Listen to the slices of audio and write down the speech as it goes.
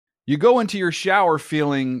You go into your shower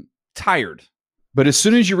feeling tired, but as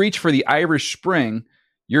soon as you reach for the Irish Spring,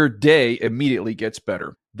 your day immediately gets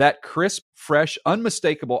better. That crisp, fresh,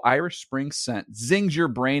 unmistakable Irish Spring scent zings your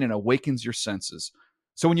brain and awakens your senses.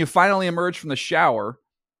 So when you finally emerge from the shower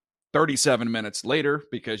 37 minutes later,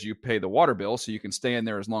 because you pay the water bill so you can stay in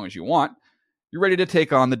there as long as you want, you're ready to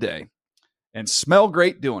take on the day and smell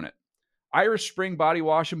great doing it. Irish Spring Body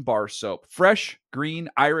Wash and Bar Soap. Fresh, green,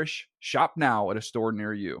 Irish. Shop now at a store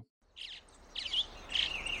near you.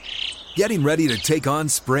 Getting ready to take on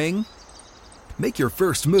spring? Make your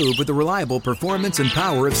first move with the reliable performance and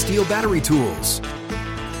power of Steel battery tools.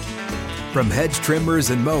 From hedge trimmers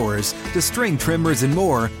and mowers to string trimmers and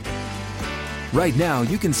more, right now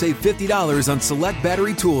you can save $50 on select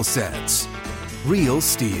battery tool sets. Real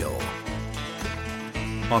Steel.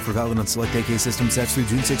 Offer valid on select AK system sets through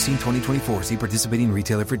June 16, 2024. See participating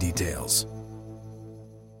retailer for details.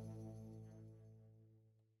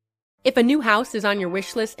 If a new house is on your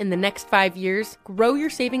wish list in the next 5 years, grow your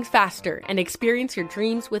savings faster and experience your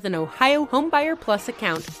dreams with an Ohio Homebuyer Plus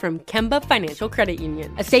account from Kemba Financial Credit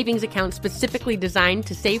Union. A savings account specifically designed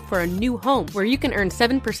to save for a new home, where you can earn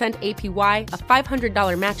 7% APY, a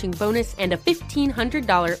 $500 matching bonus, and a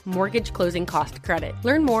 $1,500 mortgage closing cost credit.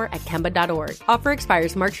 Learn more at Kemba.org. Offer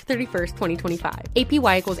expires March 31st, 2025.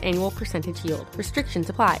 APY equals annual percentage yield. Restrictions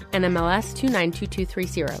apply. NMLS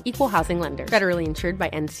 292230. Equal housing lender. Federally insured by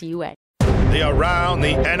NCUA. The Around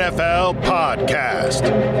the NFL podcast.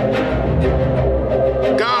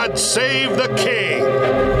 God save the king.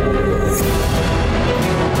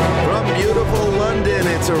 From beautiful London,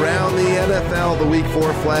 it's Around the NFL, the Week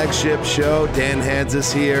 4 flagship show. Dan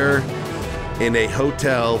Hanzus here in a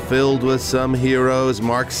hotel filled with some heroes.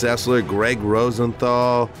 Mark Sessler, Greg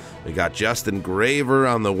Rosenthal. We got Justin Graver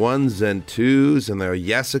on the ones and twos, and there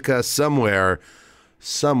Jessica someplace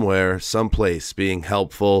being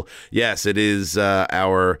helpful. Yes, it is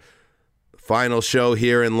our final show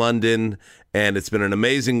here in London, and it's been an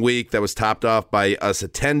amazing week that was topped off by us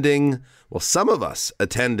attending, well, some of us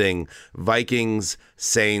attending Vikings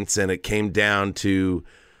Saints, and it came down to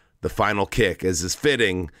the final kick, as is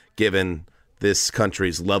fitting given this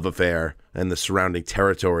country's love affair and the surrounding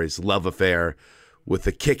territories' love affair with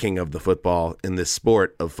the kicking of the football in this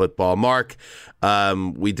sport of football. Mark,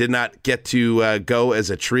 we did not get to go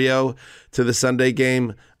as a trio to the Sunday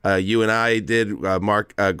game. You and I did.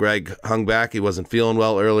 Greg hung back. He wasn't feeling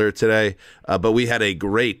well earlier today. But we had a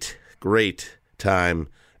great time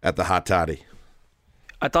at the Hot Toddy.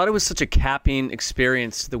 I thought it was such a capping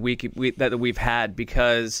experience the week that we've had,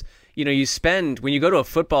 because you spend, when you go to a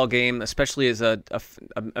football game, especially as a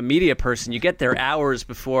media person, you get there hours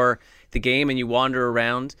before the game and you wander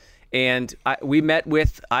around. And we met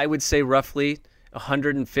with, I would say, roughly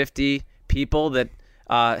 150 people that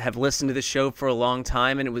have listened to the show for a long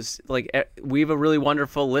time. And it was like, we have a really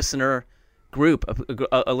wonderful listener group,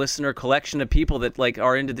 a listener collection of people that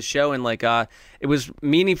are into the show. And it was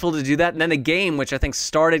meaningful to do that. And then the game, which I think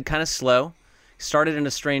started kind of slow, started in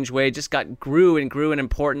a strange way, just grew in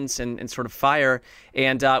importance and sort of fire.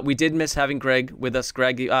 And we did miss having Greg with us.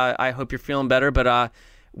 Greg, I hope you're feeling better, but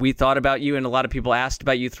we thought about you, and a lot of people asked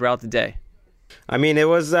about you throughout the day. I mean, it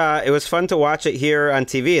was fun to watch it here on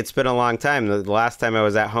TV. It's been a long time. The last time I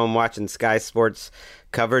was at home watching Sky Sports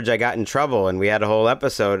coverage, I got in trouble, and we had a whole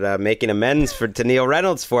episode making amends to Neil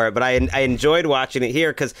Reynolds for it. But I enjoyed watching it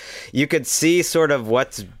here because you could see sort of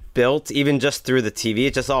what's built, even just through the TV.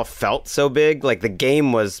 It just all felt so big. Like, the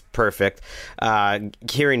game was perfect.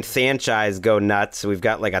 Hearing Sanchez go nuts, we've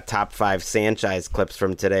got a top 5 Sanchez clips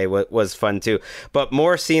from today, was fun too. But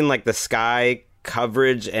more seeing the Sky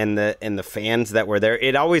coverage and the fans that were there.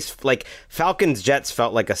 It always, Falcons Jets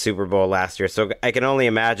felt like a Super Bowl last year. So I can only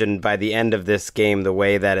imagine by the end of this game, the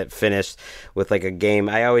way that it finished with a game.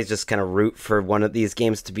 I always just kind of root for one of these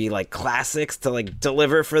games to be classics, to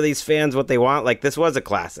deliver for these fans what they want. This was a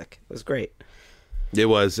classic. It was great. It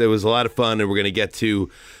was a lot of fun, and we're going to get to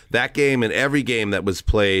that game and every game that was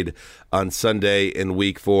played on Sunday in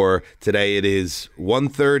Week 4. Today it is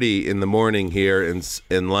 1:30 in the morning here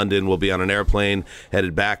in London. We'll be on an airplane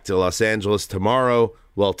headed back to Los Angeles tomorrow.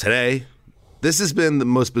 Well, today. This has been the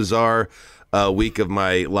most bizarre week of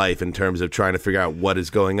my life in terms of trying to figure out what is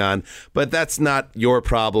going on. But that's not your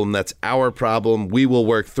problem. That's our problem. We will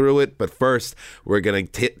work through it. But first, we're going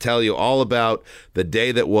to tell you all about the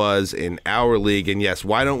day that was in our league. And yes,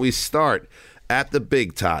 why don't we start at the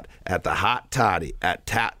Big Tot, at the Hot Toddy, at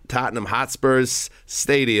Tottenham Hotspur's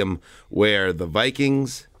Stadium, where the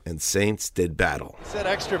Vikings and Saints did battle. Said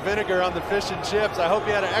extra vinegar on the fish and chips. I hope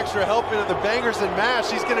you had an extra helping of the bangers and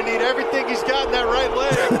mash. He's going to need everything he's got in that right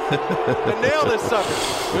leg to nail this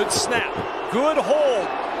sucker. Good snap. Good hold.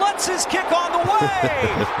 Let's Lutz's kick on the way.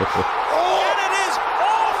 And it is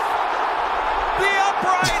off the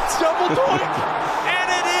uprights. Double doink. And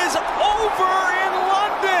it is over in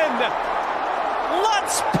London.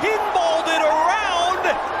 Lutz pinballed it around,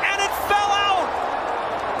 and it fell out.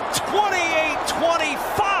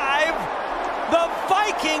 28-25. The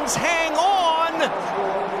Vikings hang on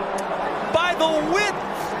by the width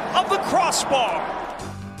of the crossbar.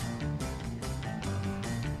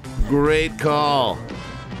 Great call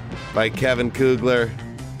by Kevin Kugler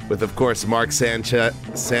with, of course, Mark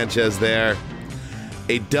Sanchez there.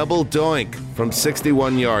 A double doink from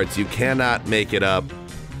 61 yards. You cannot make it up.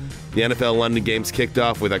 The NFL London Games kicked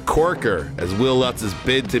off with a corker as Will Lutz's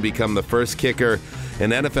bid to become the first kicker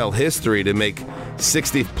in NFL history to make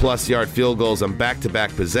 60-plus yard field goals on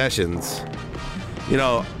back-to-back possessions. You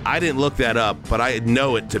know, I didn't look that up, but I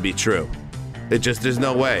know it to be true. There's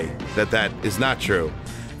no way that is not true.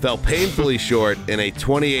 Fell painfully short in a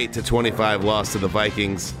 28-25 loss to the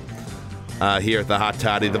Vikings here at the Hot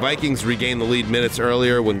Toddy. The Vikings regained the lead minutes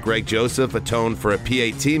earlier when Greg Joseph atoned for a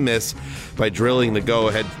PAT miss by drilling the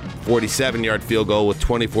go-ahead 47-yard field goal with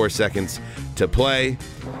 24 seconds to play,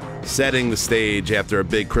 setting the stage after a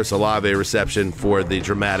big Chris Olave reception for the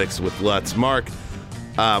dramatics with Lutz. Mark,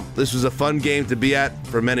 this was a fun game to be at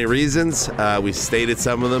for many reasons. We stated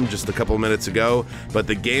some of them just a couple minutes ago, but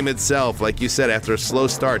the game itself, like you said, after a slow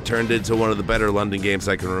start, turned into one of the better London games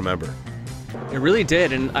I can remember. It really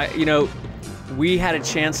did, and we had a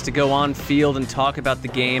chance to go on field and talk about the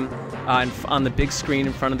game on the big screen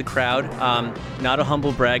in front of the crowd. Not a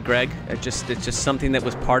humble brag, Greg. It's just something that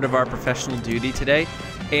was part of our professional duty today.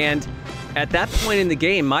 And at that point in the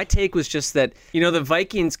game, my take was just that, the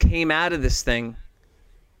Vikings came out of this thing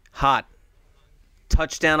hot.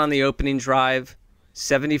 Touchdown on the opening drive,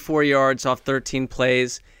 74 yards off 13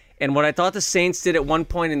 plays. And what I thought the Saints did at one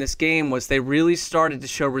point in this game was they really started to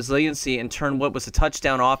show resiliency and turn what was a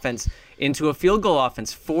touchdown offense into a field goal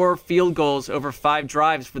offense. 4 field goals over 5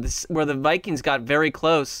 drives where the Vikings got very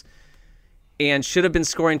close and should have been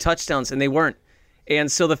scoring touchdowns, and they weren't.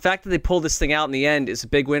 And so the fact that they pulled this thing out in the end is a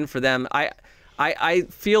big win for them. I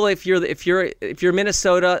feel if you're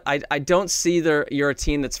Minnesota, I don't see you're a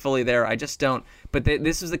team that's fully there. I just don't. But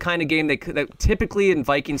this is the kind of game that typically in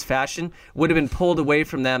Vikings fashion would have been pulled away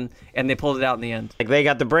from them, and they pulled it out in the end. Like they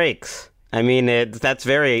got the breaks. I mean, that's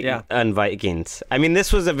very un-Vikings. I mean,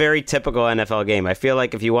 this was a very typical NFL game. I feel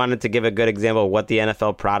like if you wanted to give a good example of what the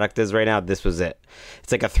NFL product is right now, this was it.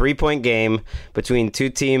 It's like a 3-point game between two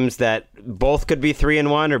teams that both could be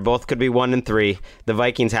 3-1 or both could be 1-3. The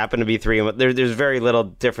Vikings happen to be 3-1. There's very little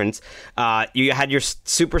difference. You had your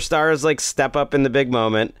superstars like step up in the big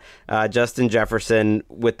moment. Justin Jefferson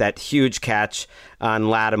with that huge catch on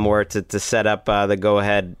Lattimore to set up the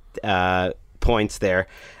go-ahead points there.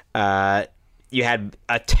 You had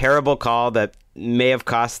a terrible call that may have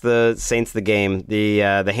cost the Saints the game.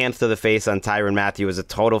 The hands to the face on Tyrann Mathieu was a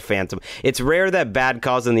total phantom. It's rare that bad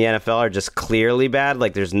calls in the NFL are just clearly bad,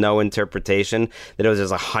 like there's no interpretation, that it was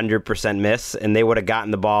just 100% miss, and they would have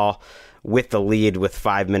gotten the ball with the lead with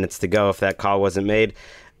 5 minutes to go if that call wasn't made.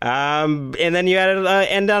 And then you had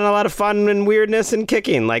end on a lot of fun and weirdness and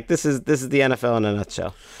kicking. Like this is the NFL in a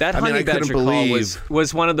nutshell. That Honey Badger call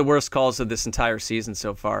was one of the worst calls of this entire season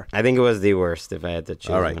so far. I think it was the worst if I had to choose.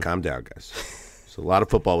 All right, one. Calm down, guys. So a lot of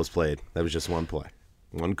football was played. That was just one play,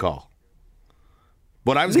 one call.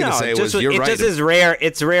 What I was going to say was, you're right. It just is rare.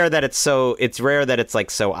 It's rare that it's so. It's rare that it's like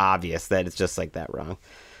so obvious that it's just like that wrong.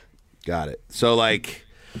 Got it. So like.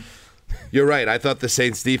 You're right. I thought the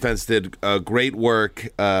Saints defense did great work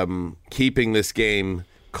keeping this game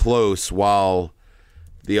close while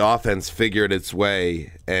the offense figured its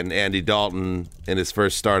way. And Andy Dalton in his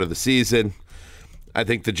first start of the season, I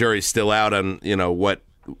think the jury's still out on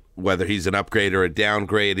whether he's an upgrade or a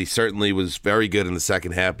downgrade. He certainly was very good in the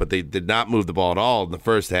second half, but they did not move the ball at all in the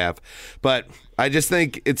first half. But I just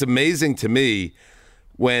think it's amazing to me.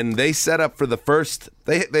 When they set up for the first,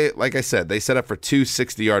 they like I said, they set up for 2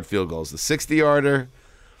 60-yard field goals, the 60-yarder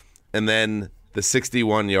and then the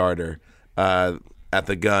 61-yarder at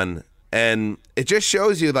the gun. And it just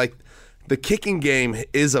shows you, like, the kicking game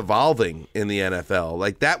is evolving in the NFL.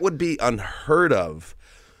 Like, that would be unheard of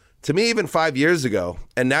to me even 5 years ago.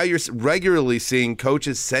 And now you're regularly seeing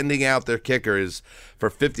coaches sending out their kickers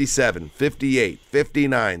for 57, 58,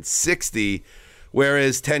 59, 60.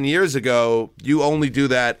 Whereas 10 years ago, you only do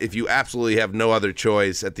that if you absolutely have no other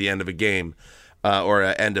choice at the end of a game or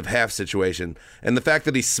an end of half situation. And the fact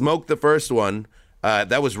that he smoked the first one,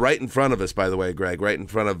 that was right in front of us, by the way, Greg, right in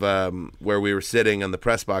front of where we were sitting in the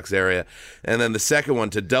press box area. And then the second one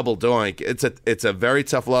to double doink, it's a very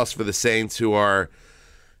tough loss for the Saints, who are,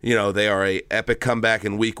 They are a epic comeback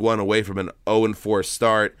in week 1 away from an 0-4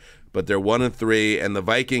 start, but they're 1-3. And the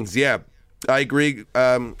Vikings, yeah, I agree,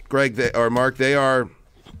 Greg or Mark, they are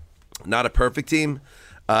not a perfect team,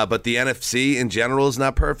 but the NFC in general is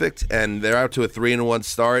not perfect, and they're out to a 3-1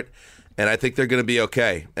 start, and I think they're going to be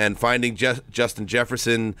okay. And finding Justin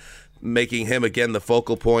Jefferson, making him again the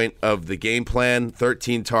focal point of the game plan,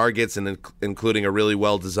 13 targets, and including a really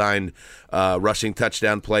well-designed rushing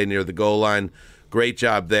touchdown play near the goal line. Great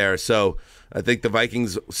job there. So I think the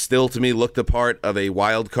Vikings still, to me, looked the part of a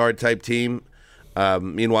wild card type team.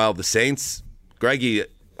 Meanwhile, the Saints, Greggy,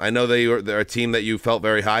 I know they're a team that you felt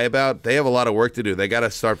very high about. They have a lot of work to do. They got to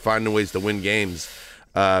start finding ways to win games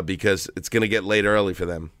because it's going to get late early for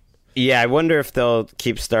them. Yeah, I wonder if they'll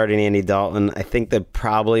keep starting Andy Dalton. I think they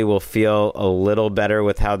probably will feel a little better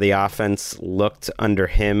with how the offense looked under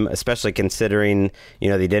him, especially considering,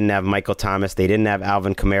 they didn't have Michael Thomas. They didn't have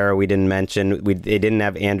Alvin Kamara, we didn't mention. They didn't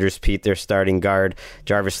have Andrews Pete, their starting guard.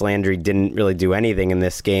 Jarvis Landry didn't really do anything in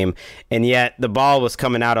this game. And yet the ball was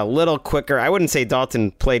coming out a little quicker. I wouldn't say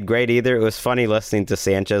Dalton played great either. It was funny listening to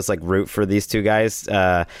Sanchez root for these two guys,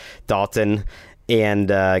 Dalton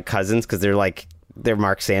and Cousins, because they're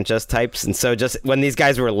Mark Sanchez types. And so just when these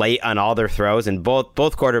guys were late on all their throws, and both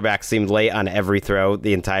quarterbacks seemed late on every throw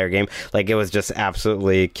the entire game, it was just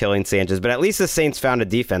absolutely killing Sanchez. But at least the Saints found a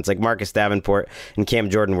defense. Marcus Davenport and Cam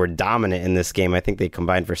Jordan were dominant in this game. I think they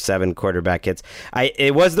combined for 7 quarterback hits.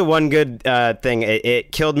 It was the one good thing.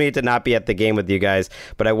 It killed me to not be at the game with you guys,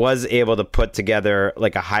 but I was able to put together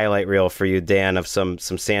a highlight reel for you, Dan, of some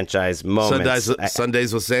Sanchez moments.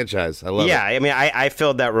 Sundays with Sanchez. I love it. Yeah, I mean, I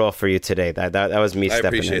filled that role for you today. That was me stepping in. I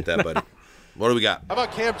appreciate that, buddy. What do we got? How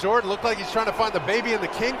about Cam Jordan? Looked like he's trying to find the baby in the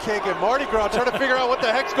king cake at Mardi Gras, trying to figure out what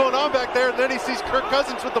the heck's going on back there, and then he sees Kirk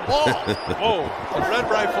Cousins with the ball. Whoa, the red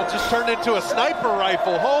rifle just turned into a sniper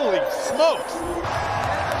rifle. Holy smokes.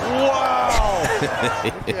 Wow.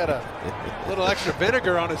 He had a little extra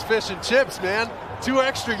vinegar on his fish and chips, man. 2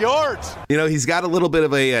 extra yards. He's got a little bit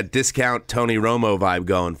of a discount Tony Romo vibe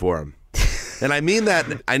going for him. And I mean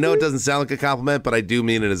that. I know it doesn't sound like a compliment, but I do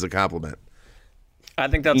mean it as a compliment. I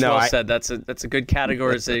think that's well said. That's a good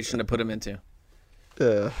categorization to put him into.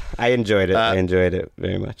 I enjoyed it. I enjoyed it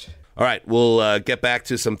very much. All right, we'll get back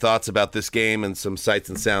to some thoughts about this game and some sights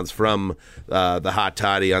and sounds from the Hot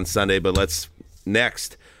Toddy on Sunday, but let's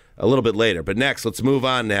a little bit later. But next, let's move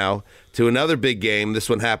on now to another big game. This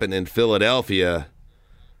one happened in Philadelphia.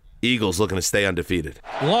 Eagles looking to stay undefeated.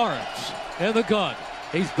 Lawrence in the gun.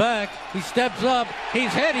 He's back. He steps up.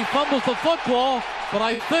 He's hit. He fumbles the football, but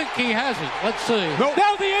I think he has it. Let's see. Nope.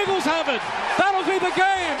 Now the Eagles have it. That'll be the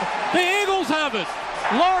game. The Eagles have it.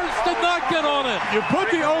 Lawrence did not get on it. You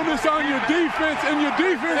put the onus on your defense, and your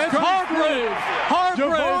defense it's Hargrave.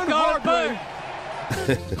 Hargrave got it back.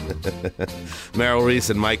 Merrill Reese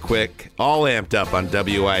and Mike Quick all amped up on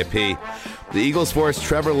WIP. The Eagles forced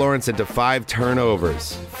Trevor Lawrence into 5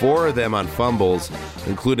 turnovers, 4 of them on fumbles,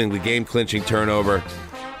 including the game-clinching turnover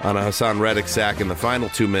on a Hassan Reddick sack in the final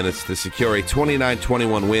 2 minutes to secure a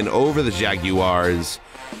 29-21 win over the Jaguars.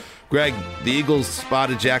 Greg, the Eagles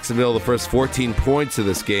spotted Jacksonville the first 14 points of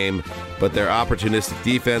this game, but their opportunistic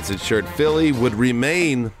defense ensured Philly would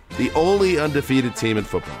remain the only undefeated team in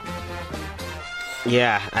football.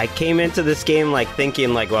 Yeah, I came into this game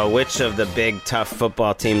thinking which of the big tough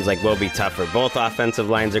football teams will be tougher? Both offensive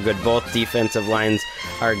lines are good, both defensive lines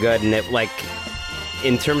are good, and it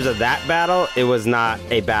in terms of that battle, it was not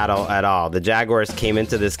a battle at all. The Jaguars came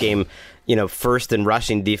into this game, first in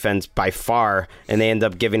rushing defense by far, and they end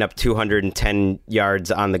up giving up 210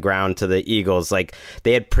 yards on the ground to the Eagles.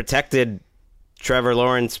 They had protected Trevor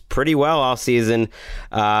Lawrence pretty well all season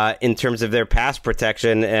in terms of their pass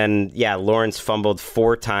protection. And yeah, Lawrence fumbled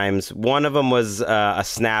 4 times. One of them was a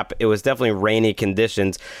snap. It was definitely rainy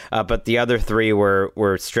conditions, but the other 3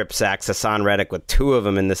 were strip sacks. Hassan Reddick with 2 of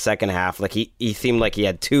them in the second half. He seemed like he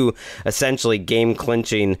had 2 essentially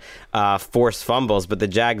game-clinching forced fumbles, but the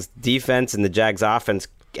Jags defense and the Jags offense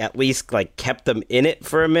at least kept them in it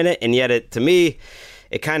for a minute. And yet to me,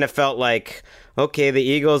 it kind of felt like, okay, the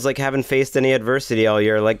Eagles haven't faced any adversity all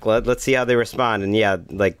year. Let's see how they respond. And yeah,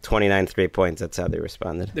 29 3 points. That's how they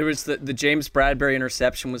responded. There was the James Bradbury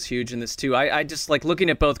interception was huge in this too. I just looking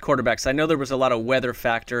at both quarterbacks. I know there was a lot of weather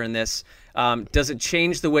factor in this. Does it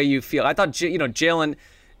change the way you feel? I thought Jalen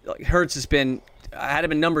Hurts had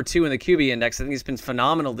him in number 2 in the QB index. I think he's been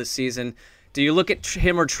phenomenal this season. Do you look at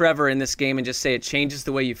him or Trevor in this game and just say it changes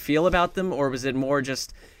the way you feel about them, or was it more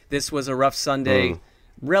just this was a rough Sunday?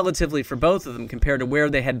 Relatively for both of them compared to where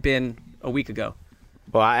they had been a week ago?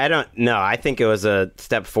 Well, I don't know. I think it was a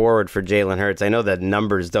step forward for Jalen Hurts. I know the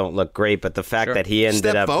numbers don't look great, but the fact that he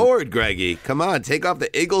ended up... Step forward, Greggy. Come on, take off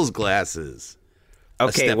the Eagles glasses.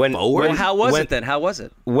 Okay, Well, how was it then? How was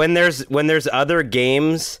it? When there's other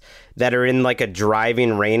games that are in like a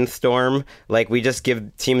driving rainstorm, like we just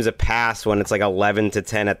give teams a pass when it's like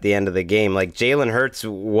 11-10 at the end of the game. Like Jalen Hurts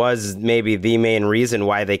was maybe the main reason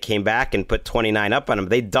why they came back and put 29 up on him.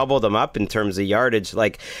 They doubled him up in terms of yardage.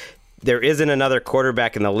 Like, there isn't another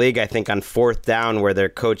quarterback in the league, I think, on fourth down where their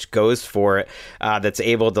coach goes for it that's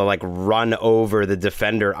able to like run over the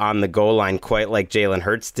defender on the goal line quite like Jalen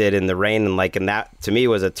Hurts did in the rain. And that, to me,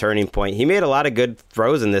 was a turning point. He made a lot of good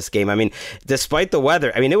throws in this game. I mean, despite the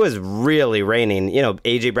weather, I mean, it was really raining. You know,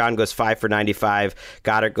 A.J. Brown goes 5 for 95.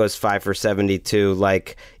 Goddard goes 5 for 72.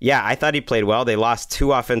 Like, yeah, I thought he played well. They lost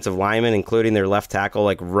 2 offensive linemen, including their left tackle,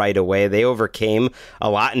 like right away. They overcame a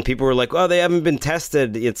lot, and people were like, well, they haven't been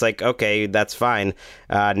tested. It's like, okay, that's fine.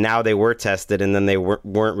 Now they were tested, and then they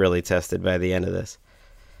weren't really tested by the end of this.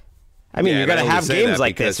 I mean, you're going to have games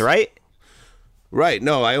like this, right? Right.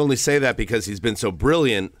 No, I only say that because he's been so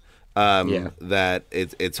brilliant that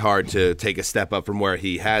it's hard to take a step up from where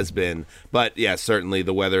he has been. But, yeah, certainly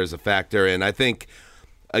the weather is a factor. And I think,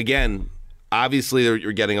 again, obviously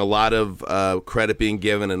you're getting a lot of credit being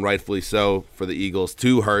given, and rightfully so, for the Eagles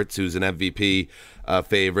to Hurts, who's an MVP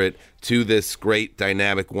favorite, to this great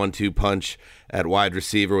dynamic 1-2 punch at wide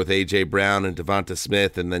receiver with A.J. Brown and Devonta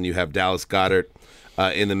Smith, and then you have Dallas Goedert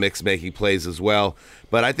in the mix making plays as well.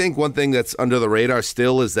 But I think one thing that's under the radar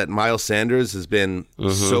still is that Miles Sanders has been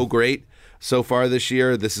so great so far this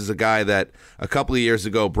year. This is a guy that a couple of years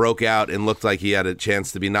ago broke out and looked like he had a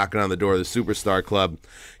chance to be knocking on the door of the superstar club.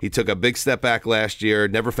 He took a big step back last year,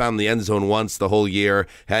 never found the end zone once the whole year,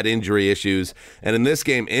 had injury issues. And in this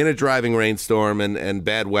game, in a driving rainstorm and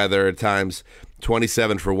bad weather at times,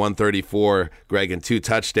 27 for 134, Greg, and 2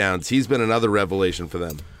 touchdowns. He's been another revelation for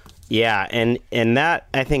them. Yeah, and that,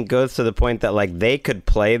 I think, goes to the point that, like, they could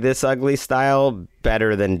play this ugly style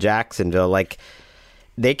better than Jacksonville. Like,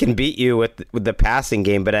 they can beat you with the passing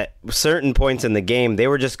game, but at certain points in the game, they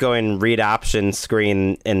were just going read option,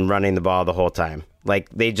 screen, and running the ball the whole time. Like,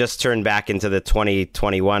 they just turned back into the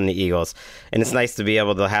 2021 Eagles. And it's nice to be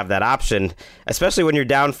able to have that option, especially when you're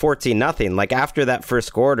down 14-0. Like, after that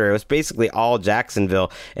first quarter, it was basically all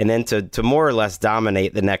Jacksonville. And then to more or less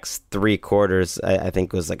dominate the next 3 quarters, I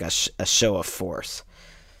think was like a show of force.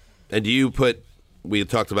 And we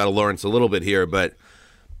talked about Lawrence a little bit here, but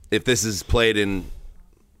if this is played in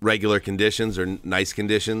regular conditions or nice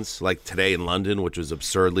conditions, like today in London, which was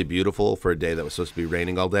absurdly beautiful for a day that was supposed to be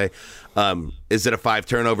raining all day, is it a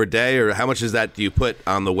 5-turnover day, or how much is that do you put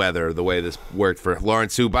on the weather, the way this worked for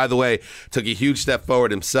Lawrence, who, by the way, took a huge step forward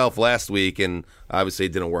himself last week, and obviously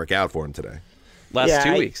it didn't work out for him today. Last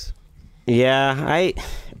 2 weeks. Yeah,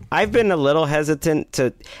 I've been a little hesitant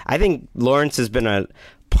to... I think Lawrence has been a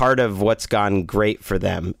part of what's gone great for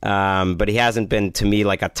them, but he hasn't been, to me,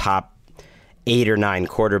 like a top 8 or 9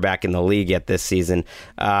 quarterback in the league yet this season.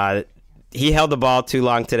 He held the ball too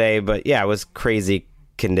long today, but yeah, it was crazy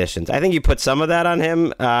conditions. I think you put some of that on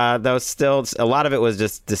him, though still a lot of it was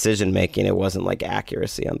just decision making. It wasn't like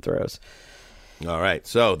accuracy on throws. All right,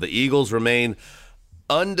 so the Eagles remain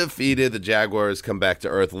undefeated. The Jaguars come back to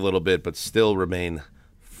earth a little bit, but still remain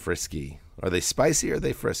frisky. Are they spicy or are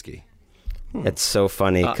they frisky? It's so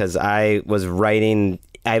funny because I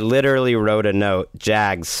literally wrote a note,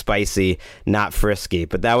 Jags, spicy, not frisky.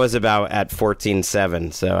 But that was about at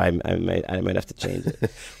 14-7, so I might have to change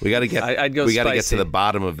it. We got to get to the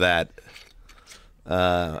bottom of that.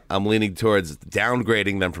 I'm leaning towards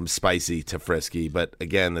downgrading them from spicy to frisky. But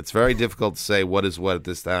again, it's very difficult to say what is what at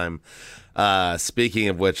this time. Speaking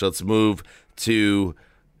of which, let's move to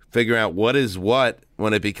figure out what is what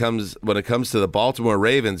when it comes to the Baltimore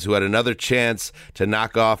Ravens, who had another chance to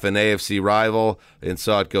knock off an AFC rival and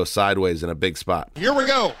saw it go sideways in a big spot. Here we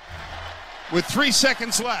go with 3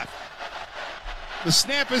 seconds left. The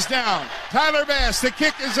snap is down. Tyler Bass, the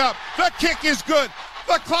kick is up. The kick is good.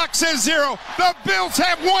 The clock says 0. The Bills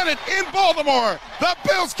have won it in Baltimore. The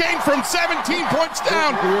Bills came from 17 points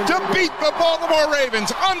down to beat the Baltimore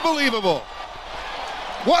Ravens. Unbelievable.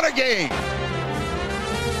 What a game.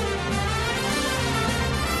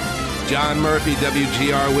 John Murphy,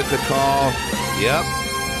 WGR with the call. Yep,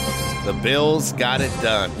 the Bills got it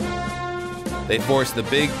done. They forced the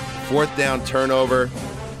big 4th down turnover.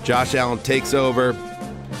 Josh Allen takes over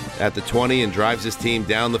at the 20 and drives his team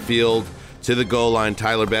down the field to the goal line.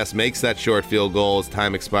 Tyler Bass makes that short field goal as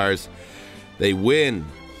time expires. They win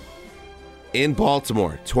in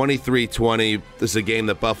Baltimore, 23-20. This is a game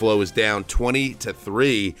that Buffalo was down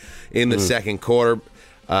 20-3 in the second quarter.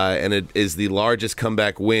 and it is the largest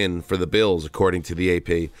comeback win for the Bills, according to the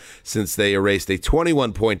AP, since they erased a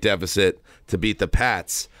 21-point deficit to beat the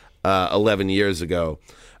Pats 11 years ago.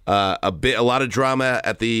 A lot of drama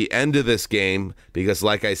at the end of this game because,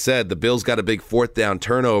 like I said, the Bills got a big fourth down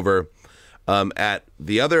turnover at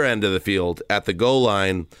the other end of the field at the goal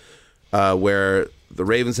line, where the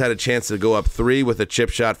Ravens had a chance to go up 3 with a chip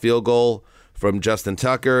shot field goal from Justin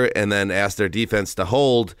Tucker and then asked their defense to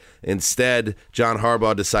hold. Instead, John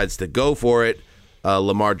Harbaugh decides to go for it.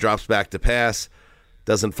 Lamar drops back to pass,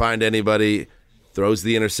 doesn't find anybody, throws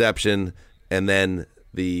the interception, and then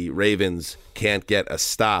the Ravens can't get a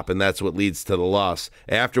stop, and that's what leads to the loss.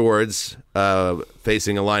 Afterwards,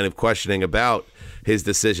 facing a line of questioning about his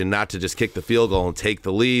decision not to just kick the field goal and take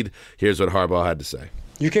the lead, here's what Harbaugh had to say.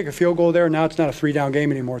 You kick a field goal there, now it's not a 3-down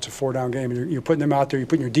game anymore, it's a 4-down game. You're putting them out there, you're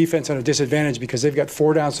putting your defense at a disadvantage because they've got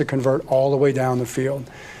 4 downs to convert all the way down the field.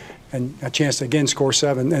 And a chance to, again, score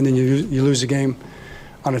 7, and then you lose the game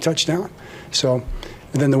on a touchdown. So,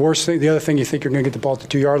 and then the other thing, you think you're going to get the ball at the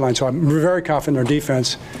 2-yard line. So I'm very confident in our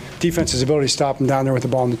defense's ability to stop them down there with the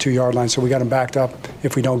ball on the 2-yard line. So we got them backed up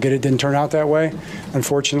if we don't get it. Didn't turn out that way,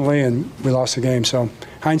 unfortunately, and we lost the game. So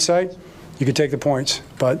hindsight, you could take the points,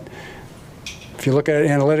 but if you look at it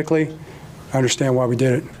analytically, I understand why we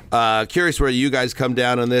did it. Curious where you guys come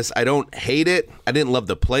down on this. I don't hate it. I didn't love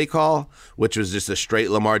the play call, which was just a straight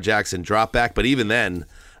Lamar Jackson drop back. But even then,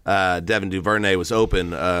 Devin Duvernay was open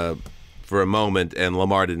for a moment, and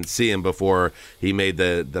Lamar didn't see him before he made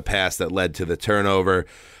the pass that led to the turnover.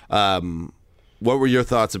 What were your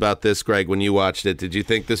thoughts about this, Greg, when you watched it? Did you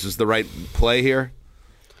think this was the right play here?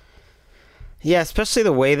 Yeah, especially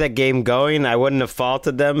the way that game going, I wouldn't have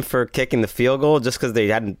faulted them for kicking the field goal just because they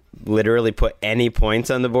hadn't literally put any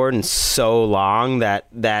points on the board in so long that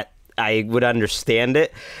I would understand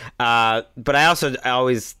it. But I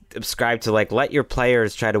always subscribe to, let your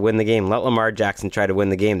players try to win the game. Let Lamar Jackson try to win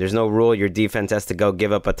the game. There's no rule your defense has to go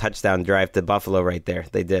give up a touchdown drive to Buffalo right there.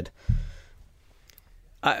 They did.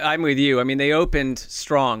 I'm with you. I mean, they opened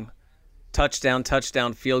strong. Touchdown,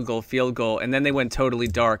 field goal, and then they went totally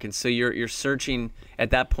dark. And so you're searching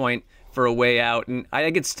at that point for a way out. And I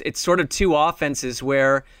think it's sort of two offenses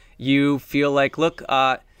where you feel like, look,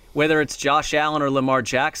 whether it's Josh Allen or Lamar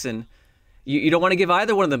Jackson, you don't want to give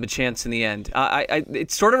either one of them a chance in the end. It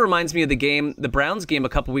sort of reminds me of the Browns game a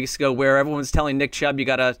couple weeks ago where everyone was telling Nick Chubb, you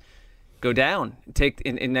got to go down, take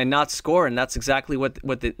and not score, and that's exactly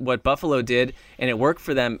what Buffalo did, and it worked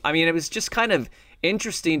for them. I mean, it was just kind of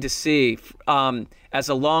interesting to see as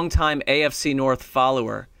a longtime AFC North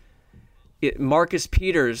follower, Marcus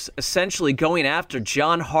Peters essentially going after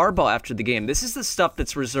John Harbaugh after the game. This is the stuff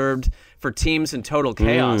that's reserved for teams in total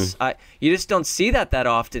chaos. You just don't see that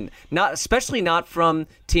often, especially not from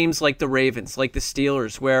teams like the Ravens, like the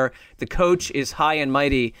Steelers, where the coach is high and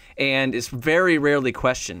mighty and is very rarely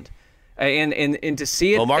questioned. And to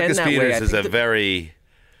see it Marcus end that Peters way,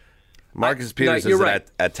 Marcus Peters is right.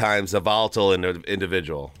 at times a volatile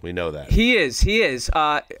individual. We know that. He is.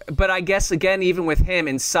 But I guess, again, even with him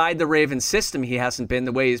inside the Ravens system, he hasn't been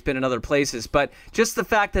the way he's been in other places. But just the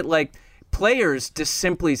fact that, players just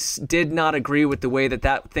simply did not agree with the way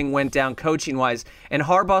that thing went down coaching-wise. And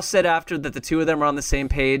Harbaugh said after that the two of them are on the same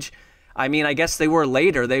page. I mean, I guess they were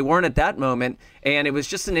later. They weren't at that moment. And it was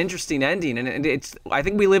just an interesting ending. And I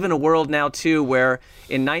think we live in a world now, too, where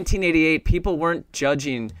in 1988, people weren't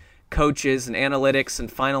judging coaches and analytics and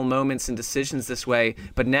final moments and decisions this way.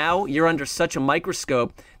 But now you're under such a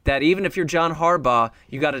microscope that even if you're John Harbaugh,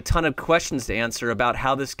 you got a ton of questions to answer about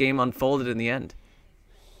how this game unfolded in the end.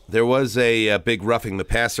 There was a big roughing the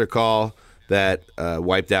passer call that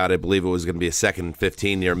wiped out, I believe it was going to be a 2nd and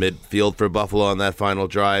 15 near midfield for Buffalo on that final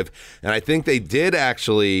drive. And I think they did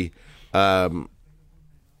actually,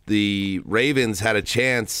 the Ravens had a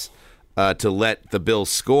chance to let the Bills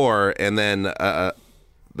score, and then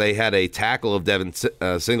they had a tackle of Devin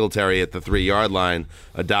Singletary at the 3-yard line,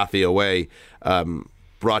 Adafi away,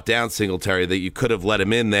 brought down Singletary, that you could have let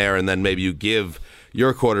him in there, and then maybe you give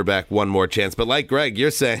your quarterback one more chance. But like Greg,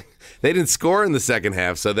 you're saying they didn't score in the second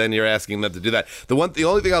half, so then you're asking them to do that. The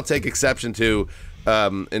only thing I'll take exception to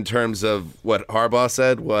in terms of what Harbaugh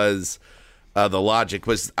said was the logic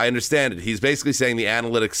was, I understand it. He's basically saying the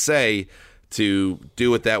analytics say to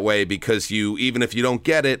do it that way because even if you don't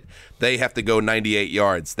get it, they have to go 98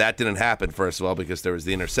 yards. That didn't happen, first of all, because there was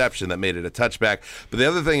the interception that made it a touchback. But the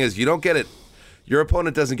other thing is, you don't get it. Your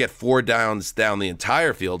opponent doesn't get 4 downs down the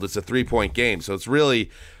entire field. It's a 3-point game. So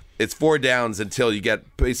it's 4 downs until you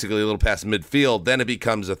get basically a little past midfield. Then it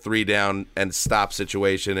becomes a 3-down and stop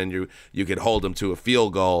situation, and you can hold them to a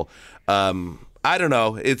field goal. I don't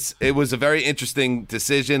know. It was a very interesting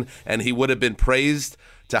decision, and he would have been praised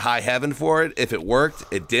to high heaven for it. If it worked,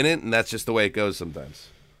 it didn't, and that's just the way it goes sometimes.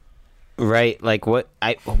 Right. Like what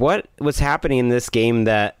was happening in this game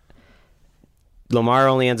that Lamar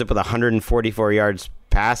only ends up with 144 yards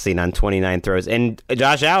passing on 29 throws, and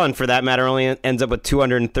Josh Allen, for that matter, only ends up with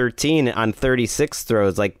 213 on 36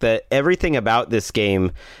 throws. Like everything about this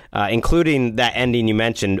game, including that ending you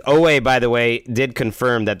mentioned. Oweh, by the way, did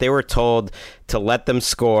confirm that they were told to let them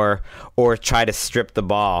score or try to strip the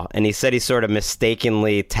ball, and he said he sort of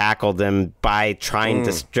mistakenly tackled them by trying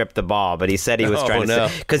to strip the ball, but he said he was trying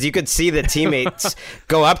to, because you could see the teammates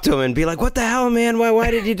go up to him and be like, "What the hell, man?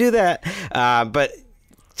 Why did you do that?" But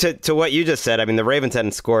To what you just said, I mean, the Ravens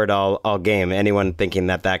hadn't scored all game. Anyone thinking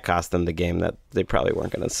that cost them the game, that they probably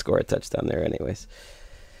weren't going to score a touchdown there anyways.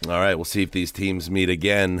 All right, we'll see if these teams meet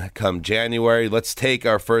again come January. Let's take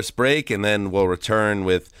our first break, and then we'll return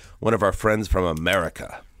with one of our friends from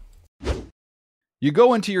America. You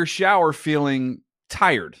go into your shower feeling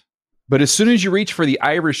tired, but as soon as you reach for the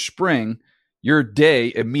Irish Spring, your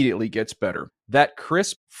day immediately gets better. That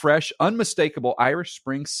crisp, fresh, unmistakable Irish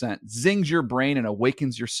Spring scent zings your brain and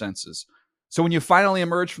awakens your senses. So when you finally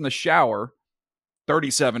emerge from the shower,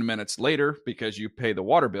 37 minutes later, because you pay the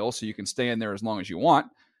water bill so you can stay in there as long as you want,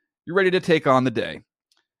 you're ready to take on the day.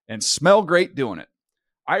 And smell great doing it.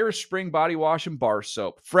 Irish Spring Body Wash and Bar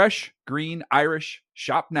Soap. Fresh, green, Irish.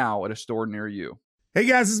 Shop now at a store near you. Hey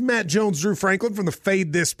guys, this is Matt Jones, Drew Franklin from the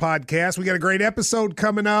Fade This podcast. We got a great episode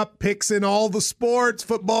coming up, picks in all the sports,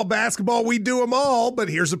 football, basketball, we do them all, but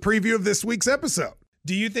here's a preview of this week's episode.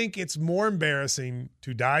 Do you think it's more embarrassing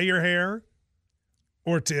to dye your hair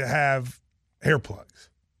or to have hair plugs?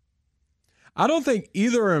 I don't think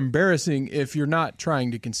either are embarrassing if you're not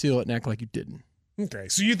trying to conceal it and act like you didn't. Okay,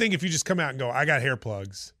 so you think if you just come out and go, I got hair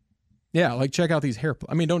plugs. Yeah, like check out these hair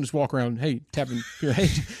plugs. I mean, don't just walk around, hey, tapping,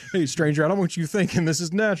 hey, stranger, I don't want you thinking this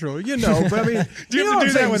is natural. You know, but I mean, do you have to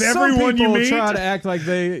do that with everyone you meet? Try to act like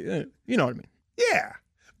they, you know what I mean? Yeah,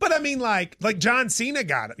 but I mean, like John Cena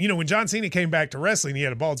got it. You know, when John Cena came back to wrestling, he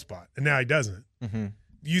had a bald spot, and now he doesn't. Mm-hmm.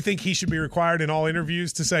 You think he should be required in all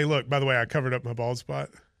interviews to say, look, by the way, I covered up my bald spot?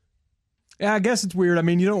 Yeah, I guess it's weird. I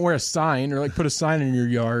mean, you don't wear a sign or like put a sign in your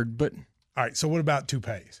yard, but. All right, so what about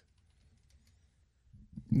toupees?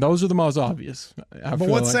 Those are the most obvious. But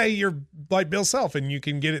let's say you're like Bill Self and you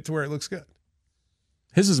can get it to where it looks good.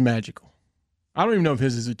 His is magical. I don't even know if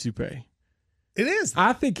his is a toupee. It is.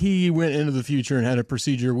 I think he went into the future and had a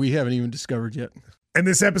procedure we haven't even discovered yet. And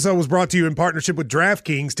this episode was brought to you in partnership with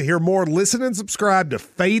DraftKings. To hear more, listen and subscribe to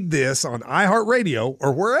Fade This on iHeartRadio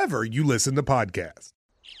or wherever you listen to podcasts.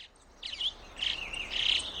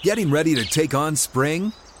 Getting ready to take on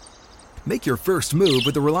spring? Make your first move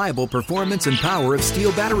with the reliable performance and power of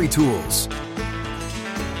Steel battery tools.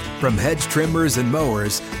 From hedge trimmers and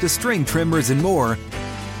mowers to string trimmers and more,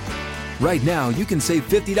 right now you can save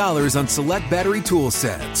 $50 on select battery tool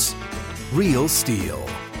sets. Real Steel.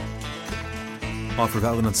 Offer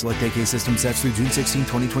valid on select AK system sets through June 16,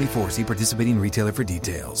 2024. See participating retailer for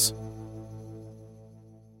details.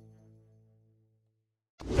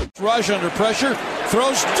 Rush under pressure,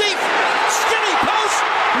 throws deep, skinny post,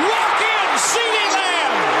 walk in, CeeDee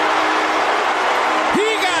Lamb.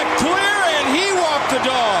 He got clear and he walked the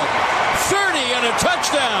dog. 30 and a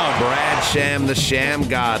touchdown. Brad Sham, the Sham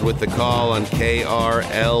God, with the call on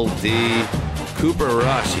KRLD. Cooper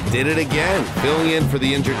Rush, he did it again, filling in for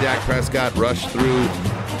the injured Dak Prescott. Rush threw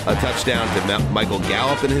a touchdown to Michael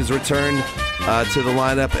Gallup in his return to the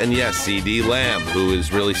lineup. And yes, CeeDee Lamb, who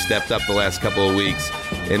has really stepped up the last couple of weeks.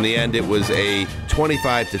 In the end, it was a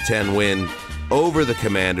 25-10 win over the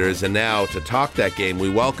Commanders. And now, to talk that game, we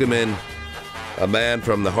welcome in a man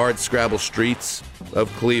from the hard-scrabble streets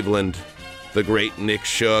of Cleveland, the great Nick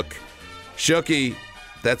Shook. Shooky,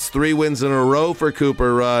 that's 3 wins in a row for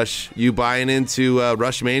Cooper Rush. You buying into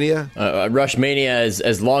Rush Mania? Rush Mania is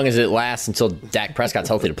as long as it lasts until Dak Prescott's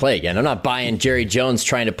healthy to play again. I'm not buying Jerry Jones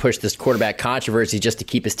trying to push this quarterback controversy just to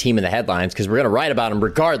keep his team in the headlines, because we're going to write about him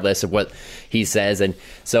regardless of what he says. And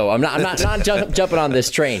so I'm not jumping on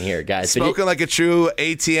this train here, guys. Spoken like a true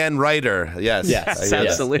ATN writer. Yes,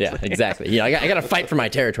 absolutely. Yeah, exactly. You know, I got to fight for my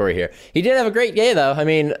territory here. He did have a great day, though. I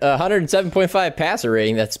mean, 107.5 passer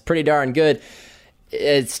rating. That's pretty darn good.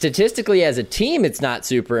 Statistically, as a team, it's not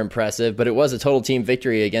super impressive, but it was a total team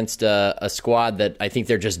victory against a squad that I think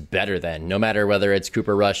they're just better than, no matter whether it's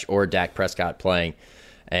Cooper Rush or Dak Prescott playing.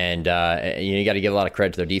 And you got to give a lot of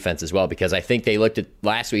credit to their defense as well, because I think they looked at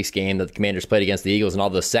last week's game that the Commanders played against the Eagles and all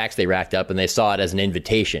those sacks they racked up, and they saw it as an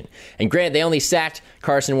invitation. And granted, they only sacked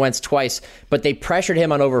Carson Wentz twice, but they pressured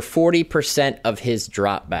him on over 40% of his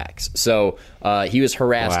dropbacks. So he was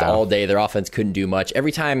harassed all day. Their offense couldn't do much.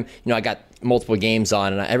 Every time, I got multiple games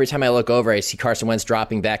on, and every time I look over, I see Carson Wentz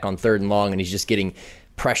dropping back on 3rd and long, and he's just getting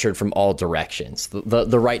pressured from all directions.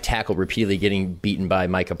 The right tackle repeatedly getting beaten by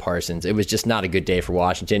Micah Parsons. It was just not a good day for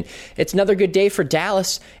Washington. It's another good day for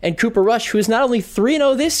Dallas and Cooper Rush, who is not only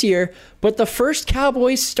 3-0 this year, but the first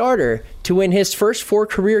Cowboys starter to win his first 4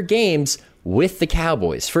 career games with the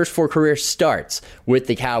Cowboys. First 4 career starts with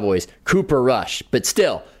the Cowboys. Cooper Rush, but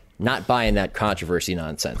still not buying that controversy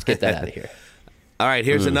nonsense. Get that out of here. All right,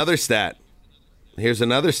 here's another stat.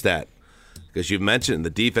 Because you mentioned the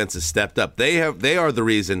defense has stepped up. They are the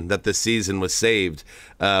reason that the season was saved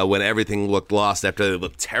when everything looked lost after they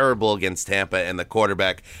looked terrible against Tampa and the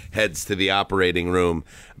quarterback heads to the operating room.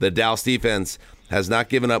 The Dallas defense has not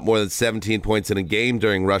given up more than 17 points in a game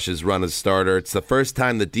during Rush's run as starter. It's the first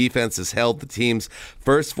time the defense has held the team's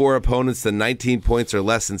first 4 opponents to 19 points or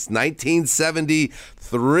less since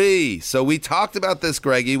 1973. So we talked about this,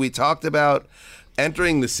 Greggy. We talked about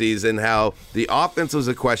entering the season, how the offense was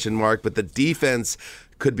a question mark, but the defense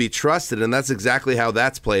could be trusted, and that's exactly how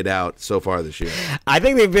that's played out so far this year. I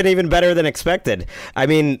think they've been even better than expected. I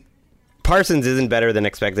mean, Parsons isn't better than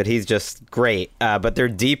expected. He's just great. But they're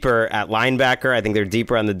deeper at linebacker. I think they're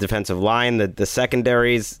deeper on the defensive line. The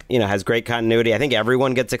secondaries, has great continuity. I think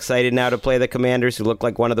everyone gets excited now to play the Commanders, who look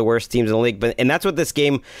like one of the worst teams in the league. And that's what this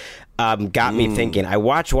game got me thinking. I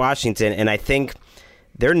watch Washington, and I think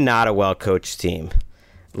they're not a well-coached team.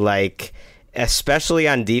 Especially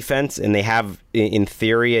on defense, and they have, in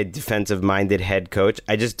theory, a defensive-minded head coach.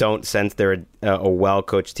 I just don't sense they're a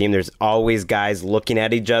well-coached team. There's always guys looking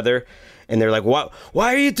at each other, and they're like, "What?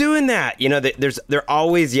 Why are you doing that?" They're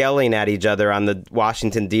always yelling at each other on the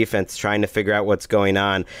Washington defense, trying to figure out what's going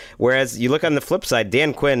on. Whereas you look on the flip side,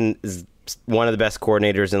 Dan Quinn is one of the best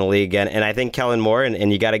coordinators in the league, and I think Kellen Moore,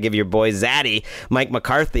 and you got to give your boy Zaddy, Mike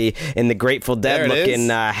McCarthy, in the Grateful Dead looking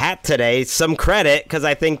hat today some credit, because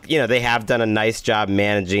I think they have done a nice job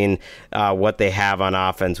managing what they have on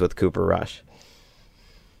offense with Cooper Rush.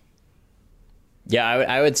 Yeah,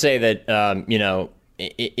 I would say that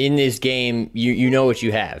in this game, you know what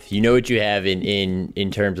you have. You know what you have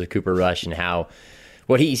in terms of Cooper Rush and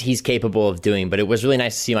what he's capable of doing. But it was really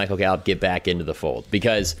nice to see Michael Gallup get back into the fold,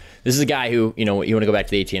 because this is a guy who, you want to go back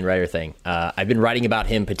to the Etienne Reiter thing. I've been writing about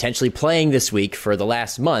him potentially playing this week for the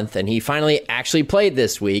last month, and he finally actually played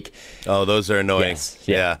this week. Oh, those are annoying. Yes,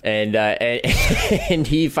 yeah. And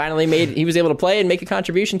he finally he was able to play and make a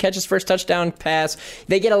contribution, catch his first touchdown pass.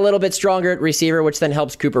 They get a little bit stronger at receiver, which then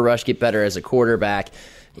helps Cooper Rush get better as a quarterback.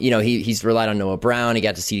 He's relied on Noah Brown. He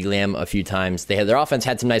got to CeeDee Lamb a few times. Their offense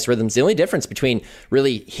had some nice rhythms. The only difference between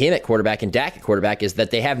really him at quarterback and Dak at quarterback is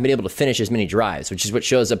that they haven't been able to finish as many drives, which is what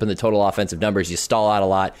shows up in the total offensive numbers. You stall out a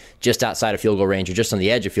lot just outside of field goal range or just on the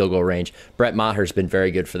edge of field goal range. Brett Maher's been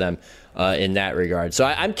very good for them in that regard. So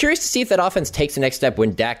I'm curious to see if that offense takes the next step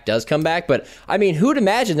when Dak does come back. But, who'd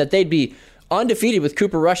imagine that they'd be undefeated with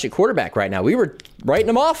Cooper Rush at quarterback right now? We were writing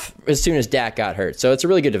them off as soon as Dak got hurt. So it's a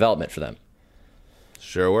really good development for them.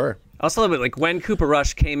 Sure were. I also love it, when Cooper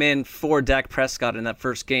Rush came in for Dak Prescott in that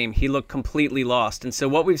first game, he looked completely lost. And so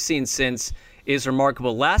what we've seen since is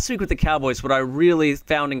remarkable. Last week with the Cowboys, what I really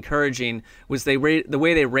found encouraging was the way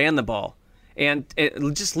they ran the ball. And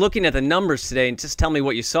just looking at the numbers today, and just tell me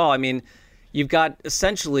what you saw. You've got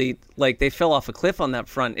essentially, they fell off a cliff on that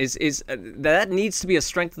front. That needs to be a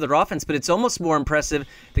strength of their offense, but it's almost more impressive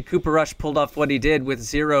that Cooper Rush pulled off what he did with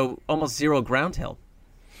almost zero ground help.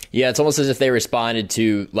 Yeah, it's almost as if they responded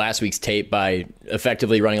to last week's tape by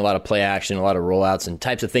effectively running a lot of play action, a lot of rollouts, and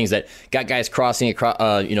types of things that got guys crossing across,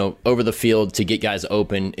 over the field to get guys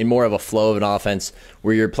open in more of a flow of an offense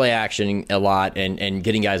where you're play actioning a lot and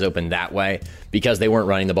getting guys open that way because they weren't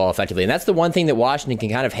running the ball effectively. And that's the one thing that Washington can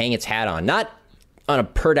kind of hang its hat on, not on a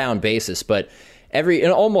per down basis, but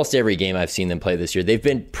in almost every game I've seen them play this year, they've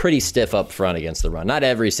been pretty stiff up front against the run. Not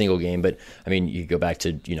every single game, but you go back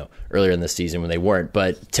to earlier in the season when they weren't,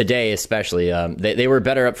 but today especially, they were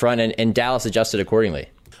better up front, and Dallas adjusted accordingly.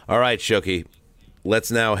 All right, Shooky,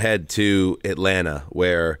 let's now head to Atlanta,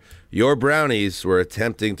 where your Brownies were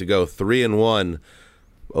attempting to go 3-1.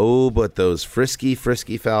 Oh, but those frisky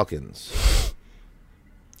Falcons.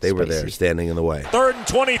 They were there, standing in the way. 3rd and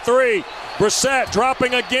 23. Brissett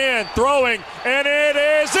dropping again, throwing, and it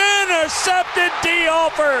is intercepted. D.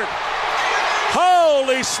 Alford.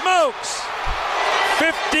 Holy smokes.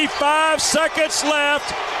 55 seconds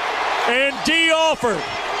left, and D. Alford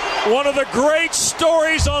one of the great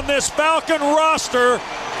stories on this Falcon roster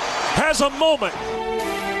has a moment.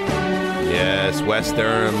 Yes, West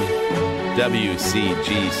Durham,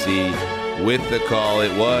 WCGC with the call.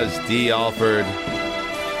 It was D. Alford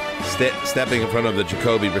stepping in front of the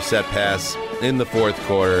Jacoby Brissett pass in the fourth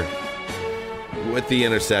quarter with the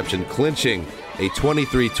interception, clinching a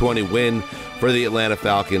 23-20 win for the Atlanta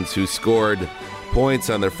Falcons, who scored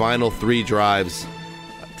points on their final 3 drives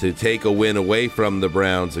to take a win away from the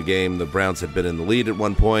Browns, a game the Browns had been in the lead at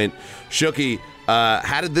one point. Shooky,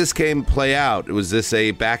 how did this game play out? Was this a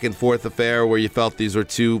back-and-forth affair where you felt these were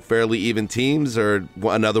 2 fairly even teams, or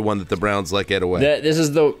another one that the Browns let get away? This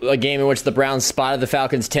is a game in which the Browns spotted the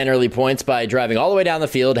Falcons' 10 early points by driving all the way down the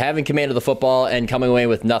field, having command of the football, and coming away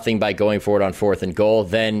with nothing by going forward on 4th and goal,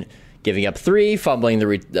 then giving up 3, fumbling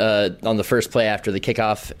on the first play after the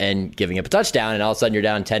kickoff, and giving up a touchdown, and all of a sudden you're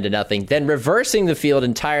down 10-0, then reversing the field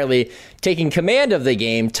entirely, taking command of the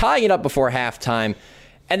game, tying it up before halftime,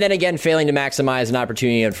 and then again failing to maximize an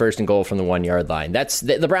opportunity on 1st and goal from the 1-yard line.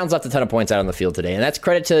 The Browns left a ton of points out on the field today, and that's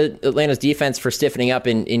credit to Atlanta's defense for stiffening up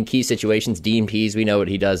in key situations. Dean Pease, we know what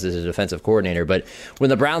he does as a defensive coordinator, but when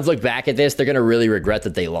the Browns look back at this, they're going to really regret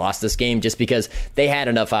that they lost this game just because they had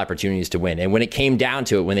enough opportunities to win. And when it came down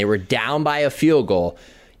to it, when they were down by a field goal,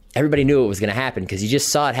 everybody knew it was going to happen because you just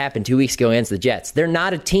saw it happen 2 weeks ago against the Jets. They're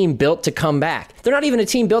not a team built to come back. They're not even a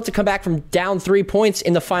team built to come back from down 3 points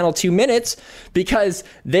in the final 2 minutes because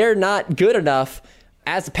they're not good enough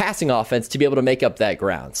as a passing offense to be able to make up that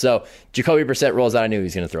ground. So Jacoby Brissett rolls out. I knew he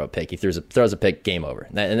was going to throw a pick. He throws a pick, game over.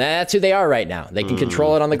 And that's who they are right now. They can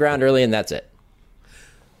control it on the ground early, and that's it.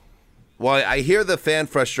 Well, I hear the fan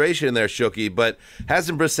frustration there, Shooky, but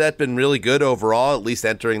hasn't Brissett been really good overall, at least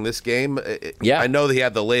entering this game? Yeah. I know that he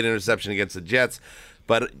had the late interception against the Jets,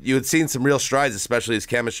 but you had seen some real strides, especially his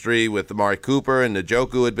chemistry with Amari Cooper and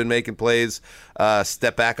Njoku had been making plays.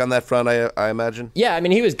 Step back on that front, I imagine? Yeah, I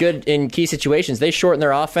mean, he was good in key situations. They shortened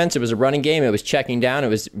their offense. It was a running game. It was checking down. It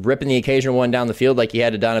was ripping the occasional one down the field like he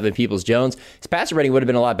had to Donovan Peoples-Jones. His passer rating would have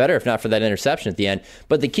been a lot better if not for that interception at the end.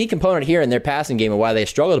 But the key component here in their passing game and why they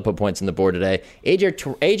struggled to put points on the board today,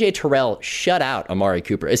 A.J. Terrell shut out Amari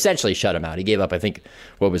Cooper, essentially shut him out. He gave up, I think,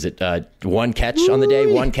 1 catch on the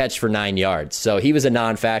day, 1 catch for 9 yards. So he was a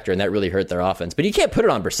non-factor, and that really hurt their offense. But you can't put it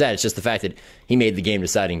on Brissett. It's just the fact that he made the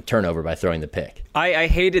game-deciding turnover by throwing the pick. I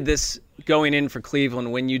hated this going in for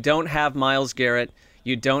Cleveland when you don't have Myles Garrett,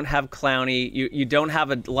 you don't have Clowney, you don't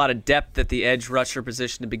have a lot of depth at the edge rusher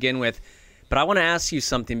position to begin with. But I want to ask you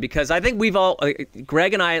something because I think we've all,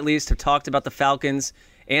 Greg and I at least, have talked about the Falcons,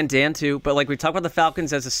 and Dan too, but we've talked about the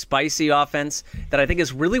Falcons as a spicy offense that I think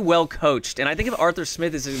is really well coached. And I think of Arthur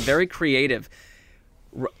Smith as very creative.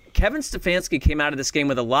 Kevin Stefanski came out of this game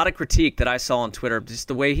with a lot of critique that I saw on Twitter, just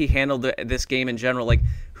the way he handled this game in general.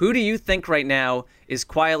 Who do you think right now is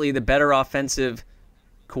quietly the better offensive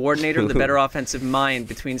coordinator, the better offensive mind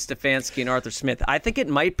between Stefanski and Arthur Smith? I think it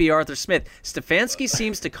might be Arthur Smith. Stefanski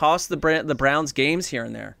seems to cost the Browns games here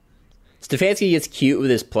and there. Stefanski gets cute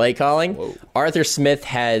with his play calling. Whoa. Arthur Smith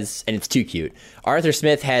has, and it's too cute, Arthur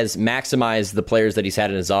Smith has maximized the players that he's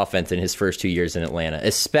had in his offense in his first 2 years in Atlanta,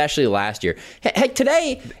 especially last year. Heck,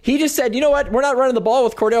 today, he just said, you know what, we're not running the ball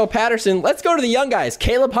with Cordell Patterson. Let's go to the young guys.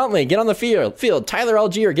 Caleb Huntley, get on the field. Tyler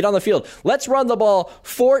Algier, get on the field. Let's run the ball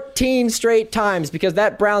 14 straight times because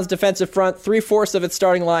that Browns defensive front, 3/4 of its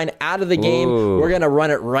starting line out of the game. Ooh. We're going to run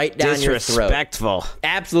it right down your throat. Disrespectful.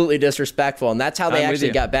 Absolutely disrespectful, and that's how they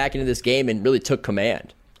actually got back into this game and really took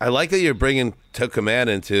command. I like that you're took command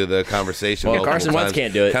into the conversation. Well, Carson Wentz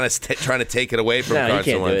can't do it. Kind of trying to take it away from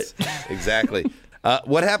Carson Wentz. Do it. Exactly.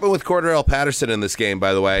 What happened with Cordell Patterson in this game,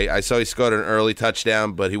 by the way? I saw he scored an early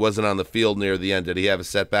touchdown, but he wasn't on the field near the end. Did he have a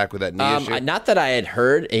setback with that knee issue? Not that I had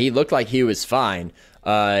heard. He looked like he was fine.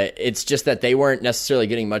 It's just that they weren't necessarily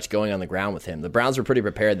getting much going on the ground with him. The Browns were pretty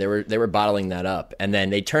prepared. They were bottling that up. And then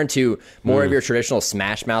they turned to more of your traditional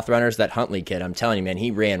smash mouth runners. That Huntley kid, I'm telling you, man, he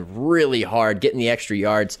ran really hard, getting the extra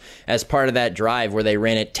yards as part of that drive where they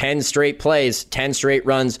ran it 10 straight plays, 10 straight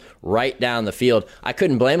runs right down the field. I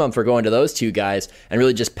couldn't blame him for going to those two guys and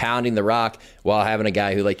really just pounding the rock while having a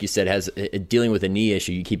guy who, like you said, has dealing with a knee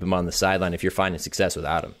issue. You keep him on the sideline if you're finding success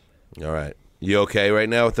without him. All right. You okay right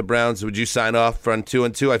now with the Browns? Would you sign off from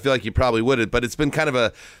 2-2? I feel like you probably wouldn't, but it's been kind of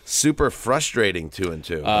a super frustrating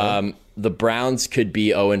 2-2. The Browns could be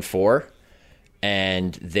 0-4,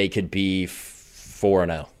 and they could be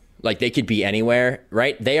 4-0. Like, they could be anywhere,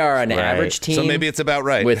 right? They are an average team. So maybe it's about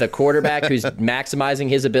right. With a quarterback who's maximizing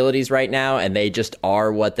his abilities right now, and they just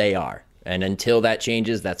are what they are. And until that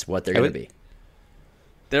changes, that's what they're going to be.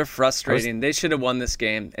 They're frustrating. They should have won this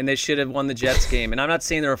game, and they should have won the Jets game. And I'm not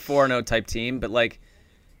saying they're a 4-0 type team, but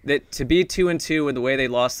that to be 2-2 and the way they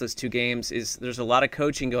lost those 2 games there's a lot of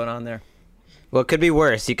coaching going on there. Well, it could be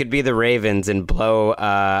worse. You could be the Ravens and blow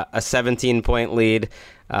a 17-point lead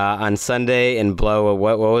on Sunday and blow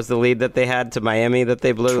what was the lead that they had to Miami that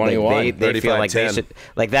they blew? 21. They feel like they should,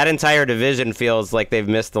 like that entire division feels like they've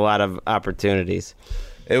missed a lot of opportunities.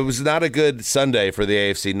 It was not a good Sunday for the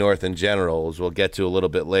AFC North in general, as we'll get to a little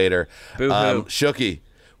bit later. Shooky,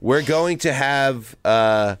 we're going to have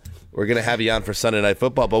you on for Sunday Night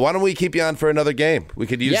Football, but why don't we keep you on for another game? We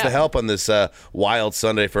could use the help on this wild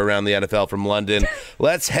Sunday for Around the NFL from London.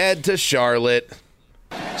 Let's head to Charlotte.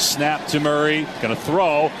 Snap to Murray, going to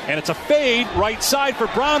throw, and it's a fade right side for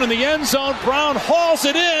Brown in the end zone. Brown hauls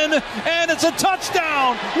it in, and it's a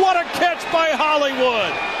touchdown. What a catch by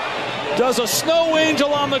Hollywood. Does a snow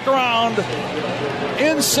angel on the ground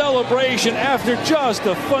in celebration after just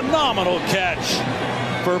a phenomenal catch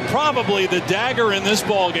for probably the dagger in this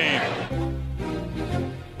ball game.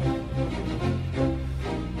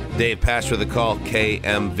 Dave Pasch for the call,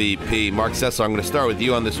 KMVP. Mark Sessler, I'm going to start with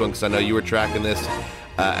you on this one because I know you were tracking this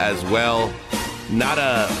as well. Not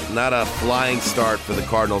a flying start for the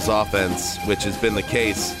Cardinals offense, which has been the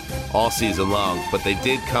case all season long, but they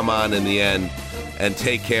did come on in the end and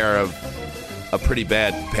take care of a pretty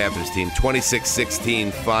bad Panthers team.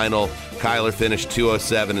 26-16 final. Kyler finished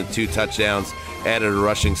 207 and 2 touchdowns, added a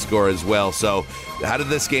rushing score as well. So how did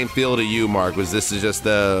this game feel to you, Mark? Was this just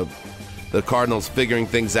the Cardinals figuring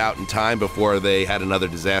things out in time before they had another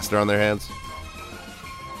disaster on their hands?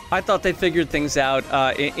 I thought they figured things out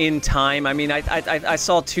in time. I mean, I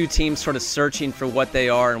saw 2 teams sort of searching for what they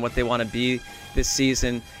are and what they want to be this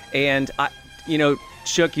season. And,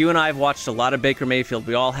 Shook, you and I have watched a lot of Baker Mayfield.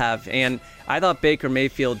 We all have. And I thought Baker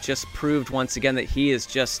Mayfield just proved once again that he is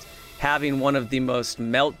just having one of the most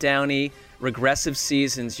meltdowny, regressive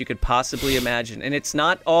seasons you could possibly imagine. And it's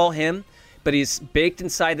not all him, but he's baked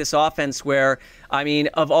inside this offense where, I mean,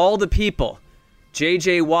 of all the people,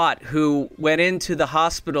 J.J. Watt, who went into the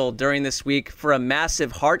hospital during this week for a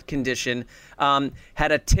massive heart condition,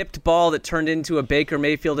 had a tipped ball that turned into a Baker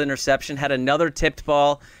Mayfield interception, had another tipped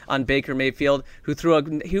ball on Baker Mayfield,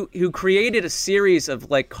 who created a series of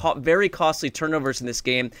very costly turnovers in this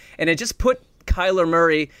game, and it just put Kyler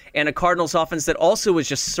Murray and a Cardinals offense that also was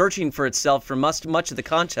just searching for itself for much of the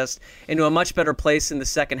contest into a much better place in the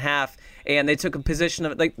second half. And they took a position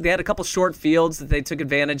of, they had a couple short fields that they took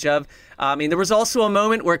advantage of. I mean, there was also a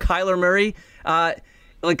moment where Kyler Murray,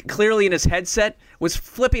 clearly in his headset, was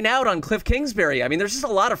flipping out on Cliff Kingsbury. I mean, there's just a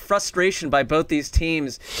lot of frustration by both these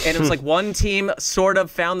teams. And it was like one team sort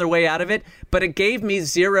of found their way out of it, but it gave me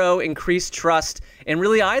zero increased trust in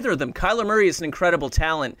really either of them. Kyler Murray is an incredible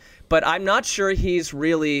talent, but I'm not sure he's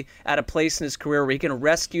really at a place in his career where he can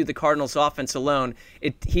rescue the Cardinals offense alone.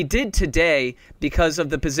 He did today because of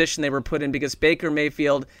the position they were put in, because Baker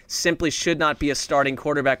Mayfield simply should not be a starting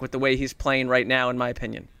quarterback with the way he's playing right now, in my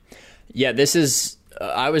opinion. Yeah, this is...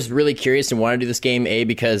 I was really curious and wanted to do this game,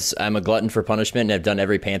 because I'm a glutton for punishment and I've done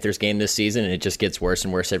every Panthers game this season, and it just gets worse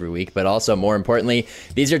and worse every week. But also, more importantly,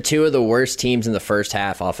 these are 2 of the worst teams in the first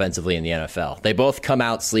half offensively in the NFL. They both come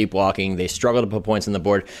out sleepwalking. They struggle to put points on the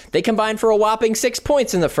board. They combined for a whopping 6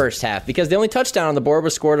 points in the first half because the only touchdown on the board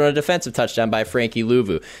was scored on a defensive touchdown by Frankie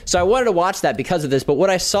Louvu. So I wanted to watch that because of this, but what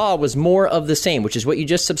I saw was more of the same, which is what you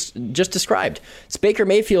just described. It's Baker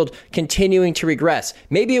Mayfield continuing to regress.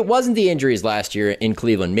 Maybe it wasn't the injuries last year in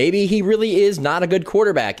Cleveland. Maybe he really is not a good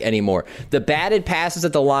quarterback anymore. The batted passes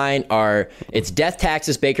at the line it's death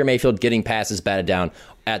taxes Baker Mayfield getting passes batted down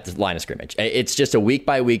at the line of scrimmage. It's just a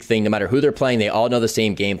week-by-week thing. No matter who they're playing, they all know the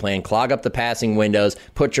same game plan. Clog up the passing windows,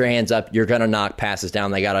 put your hands up, you're going to knock passes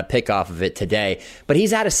down. They got a pick off of it today. But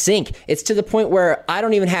he's out of sync. It's to the point where I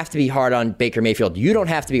don't even have to be hard on Baker Mayfield. You don't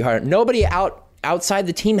have to be hard. Nobody outside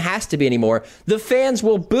the team has to be anymore. The fans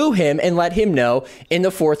will boo him and let him know in the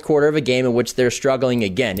fourth quarter of a game in which they're struggling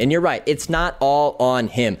again. And you're right, it's not all on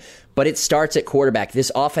him, but it starts at quarterback.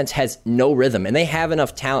 This offense has no rhythm, and they have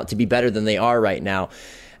enough talent to be better than they are right now.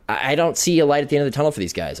 I don't see a light at the end of the tunnel for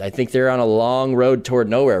these guys. I think they're on a long road toward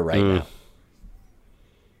nowhere right now.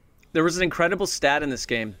 There was an incredible stat in this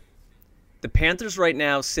game. The Panthers right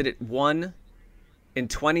now sit at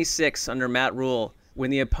 1-26 under Matt Rule when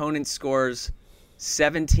the opponent scores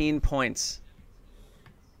 17 points.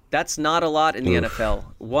 That's not a lot in the NFL.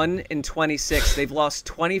 1-26. They've lost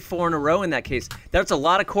 24 in a row in that case. There's a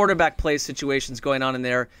lot of quarterback play situations going on in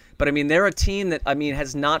there. But, I mean, they're a team that,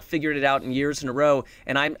 has not figured it out in years in a row.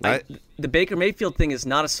 And the Baker Mayfield thing is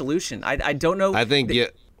not a solution. I don't know. I think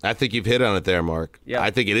you've hit on it there, Mark. Yeah.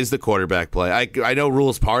 I think it is the quarterback play. I know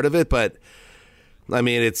Rule's part of it, but I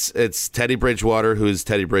mean, it's Teddy Bridgewater, who's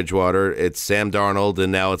Teddy Bridgewater. It's Sam Darnold,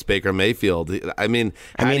 and now it's Baker Mayfield. I mean,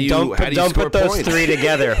 don't put those points? three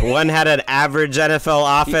together. One had an average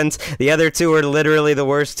NFL offense. The other two were literally the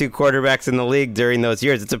worst two quarterbacks in the league during those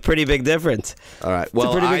years. It's a pretty big difference. All right.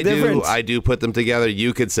 Well, I do put them together.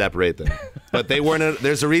 You could separate them, but they weren't.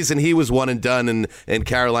 There's a reason he was one and done in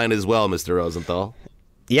Carolina as well, Mr. Rosenthal.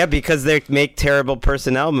 Yeah, because they make terrible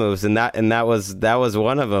personnel moves, and that was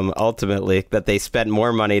one of them. Ultimately, that they spent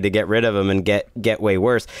more money to get rid of him and get way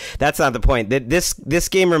worse. That's not the point. This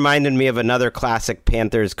game reminded me of another classic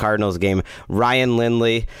Panthers-Cardinals game, Ryan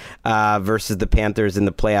Lindley versus the Panthers in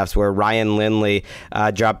the playoffs, where Ryan Lindley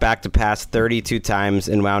dropped back to pass 32 times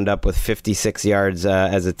and wound up with 56 yards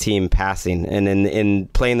as a team passing. And in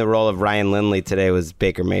playing the role of Ryan Lindley today was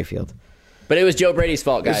Baker Mayfield. But it was Joe Brady's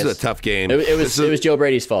fault, guys. This is a tough game. It was Joe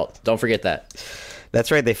Brady's fault. Don't forget that.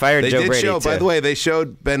 That's right. They fired Joe Brady, too. By the way, they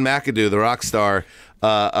showed Ben McAdoo, the rock star,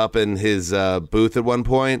 up in his booth at one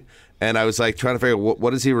point, and I was like trying to figure out what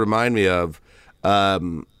does he remind me of,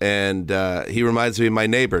 and he reminds me of my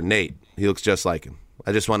neighbor, Nate. He looks just like him.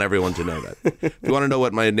 I just want everyone to know that. If you want to know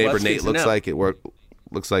what my neighbor Nate looks like,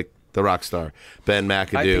 looks like the rock star, Ben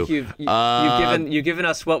McAdoo. I think you've given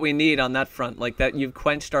us what we need on that front, like that. You've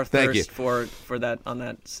quenched our thirst for that on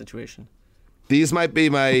that situation. These might be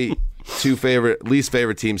my least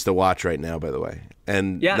favorite teams to watch right now, by the way,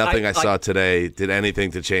 and nothing I saw today did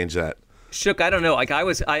anything to change that. Shook, I don't know.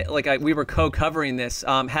 We were co-covering this.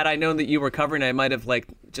 Had I known that you were covering, I might have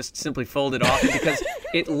just simply folded off because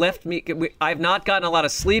it left me. I've not gotten a lot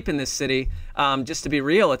of sleep in this city. Just to be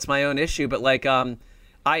real, it's my own issue, but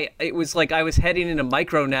it was like I was heading into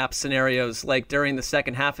micro nap scenarios during the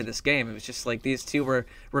second half of this game. It was just like these two were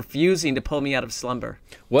refusing to pull me out of slumber.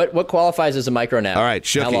 What qualifies as a micro nap? All right,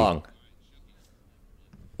 Shooky. How long?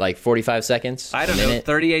 Like 45 seconds? I don't know,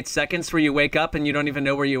 38 seconds where you wake up and you don't even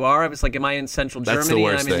know where you are. I was like, am I in central Germany? That's the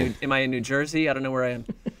worst thing. Am I in New Jersey? I don't know where I am.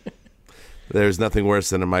 There's nothing worse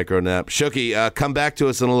than a micro nap. Shooky, come back to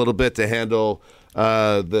us in a little bit to handle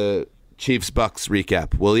the Chiefs-Bucks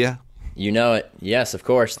recap, will ya? You know it. Yes, of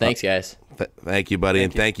course. Thanks, guys. Thank you, buddy.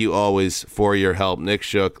 Thank you always for your help. Nick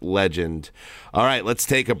Shook, legend. All right, let's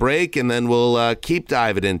take a break, and then we'll keep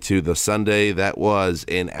diving into the Sunday that was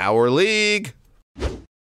in our league.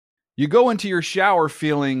 You go into your shower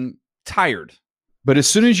feeling tired, but as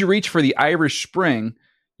soon as you reach for the Irish Spring,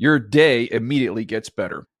 your day immediately gets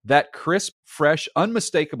better. That crisp, fresh,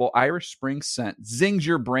 unmistakable Irish Spring scent zings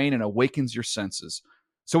your brain and awakens your senses.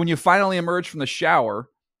 So when you finally emerge from the shower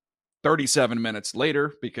 37 minutes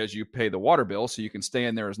later, because you pay the water bill so you can stay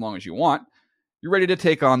in there as long as you want, you're ready to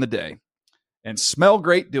take on the day and smell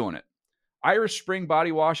great doing it. Irish Spring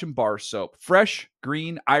Body Wash and Bar Soap. Fresh,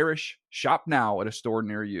 green, Irish. Shop now at a store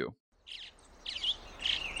near you.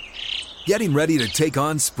 Getting ready to take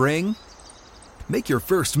on spring? Make your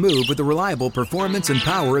first move with the reliable performance and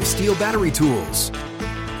power of Steel battery tools.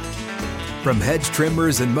 From hedge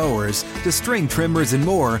trimmers and mowers to string trimmers and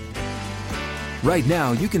more, right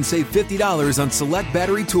now you can save $50 on select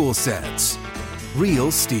battery tool sets.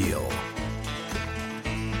 Real Steel.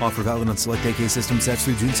 Offer valid on select AK system sets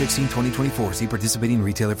through June 16, 2024. See participating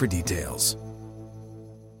retailer for details.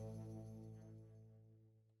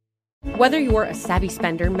 Whether you're a savvy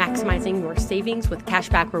spender maximizing your savings with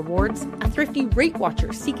cashback rewards, a thrifty rate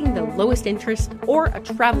watcher seeking the lowest interest, or a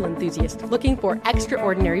travel enthusiast looking for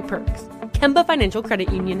extraordinary perks, Kemba Financial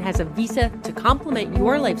Credit Union has a visa to complement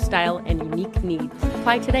your lifestyle and unique needs.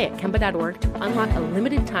 Apply today at Kemba.org to unlock a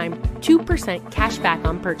limited time 2% cash back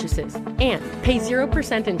on purchases and pay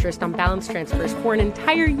 0% interest on balance transfers for an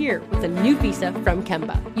entire year with a new visa from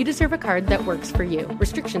Kemba. You deserve a card that works for you.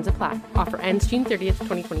 Restrictions apply. Offer ends June 30th,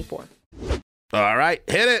 2024. All right,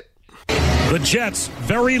 hit it. The Jets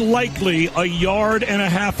very likely a yard and a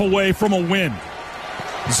half away from a win.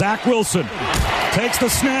 Zach Wilson takes the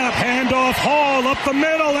snap, handoff, Hall up the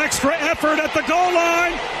middle, extra effort at the goal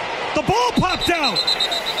line. The ball popped out.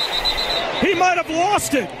 He might have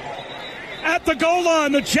lost it at the goal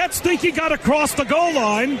line. The Jets think he got across the goal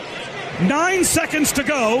line. 9 seconds to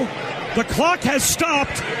go. The clock has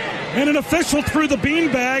stopped, and an official threw the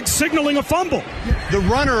beanbag, signaling a fumble. The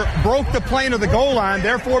runner broke the plane of the goal line.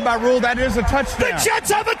 Therefore, by rule, that is a touchdown. The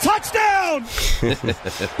Jets have a touchdown!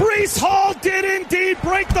 Breece Hall did indeed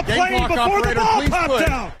break the plane before the ball popped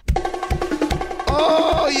out.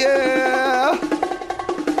 Oh, yeah!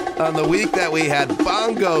 On the week that we had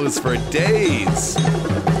bongos for days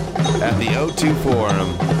at the O2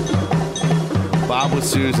 Forum, Bob with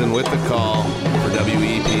Susan with the call for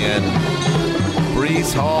WEPN.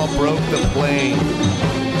 Breece Hall broke the plane,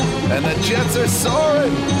 and the Jets are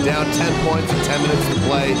soaring. Down 10 points with 10 minutes to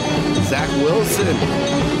play. Zach Wilson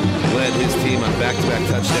led his team on back-to-back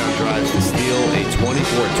touchdown drives to steal a 24-20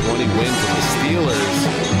 win from the Steelers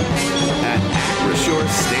at Acrisure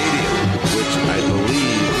Stadium, which I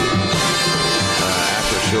believe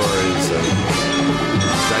Acrisure is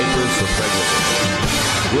diapers for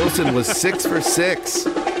pregnant. Wilson was 6 for 6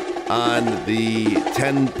 on the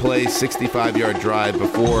 10-play, 65-yard drive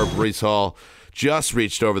before Breece Hall just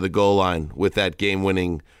reached over the goal line with that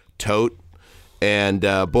game-winning tote. And,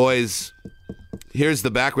 boys, here's the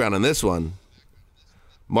background on this one.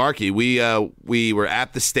 Marky, we were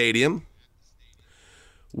at the stadium.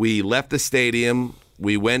 We left the stadium.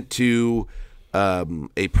 We went to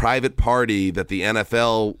a private party that the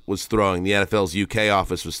NFL was throwing. The NFL's UK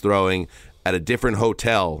office was throwing at a different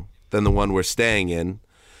hotel than the one we're staying in.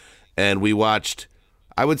 And we watched,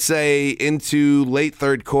 I would say, into late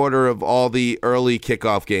third quarter of all the early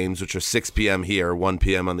kickoff games, which are 6 p.m. here, 1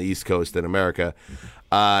 p.m. on the East Coast in America.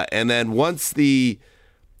 And then once the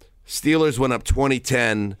Steelers went up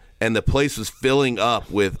 20-10 and the place was filling up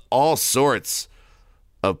with all sorts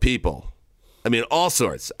of people. I mean, all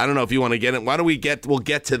sorts. I don't know if you want to get it. Why don't we'll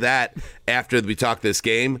get to that after we talk this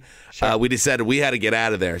game. Sure. We decided we had to get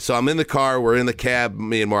out of there. So I'm in the car. We're in the cab,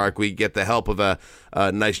 me and Mark. We get the help of a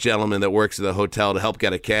nice gentleman that works at the hotel to help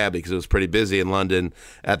get a cab because it was pretty busy in London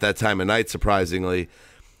at that time of night, surprisingly.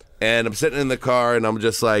 And I'm sitting in the car, and I'm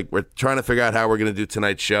just like, we're trying to figure out how we're going to do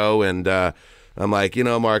tonight's show. And I'm like,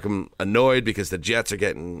 Mark, I'm annoyed because the Jets are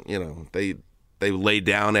getting, they laid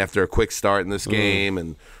down after a quick start in this game,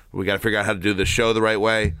 and we got to figure out how to do the show the right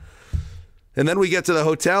way. And then we get to the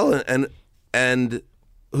hotel, and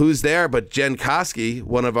who's there but Jen Koski,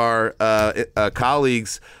 one of our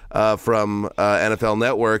colleagues from NFL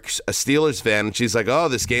Network, a Steelers fan, and she's like, "Oh,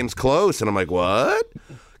 this game's close." And I'm like, "What?"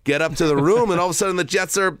 Get up to the room, and all of a sudden the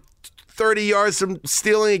Jets are 30 yards from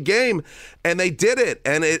stealing a game, and they did it.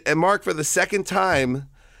 And Mark, for the second time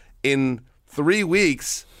in 3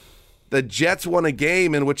 weeks, the Jets won a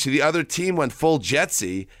game in which the other team went full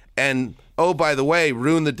Jetsy. And, oh, by the way,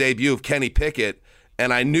 ruined the debut of Kenny Pickett.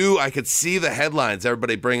 And I knew I could see the headlines,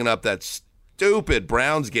 everybody bringing up that stupid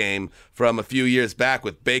Browns game from a few years back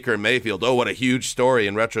with Baker Mayfield. Oh, what a huge story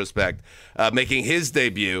in retrospect, making his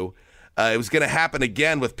debut. It was going to happen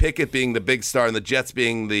again with Pickett being the big star and the Jets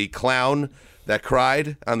being the clown that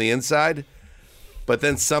cried on the inside. But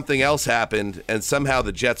then something else happened, and somehow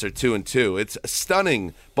the Jets are 2-2. It's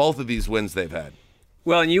stunning, both of these wins they've had.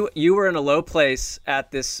 Well, and you were in a low place at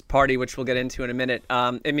this party, which we'll get into in a minute.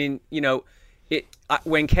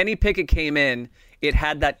 When Kenny Pickett came in, it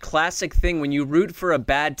had that classic thing when you root for a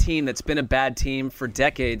bad team that's been a bad team for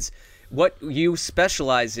decades. What you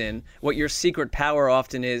specialize in, what your secret power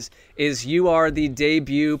often is you are the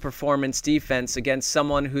debut performance defense against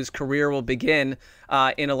someone whose career will begin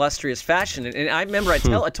in illustrious fashion. And I remember I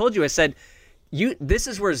told you, I said, this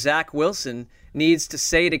is where Zach Wilson needs to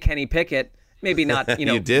say to Kenny Pickett, maybe not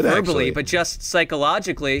verbally, actually, but just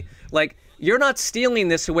psychologically, like, you're not stealing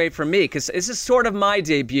this away from me because this is sort of my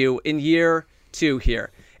debut in year 2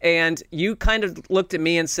 here. And you kind of looked at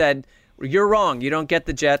me and said, you're wrong. You don't get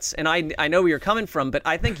the Jets. And I know where you're coming from, but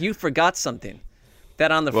I think you forgot something.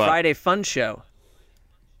 That on the Friday Fun Show,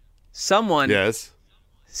 someone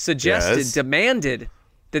demanded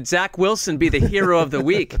that Zach Wilson be the hero of the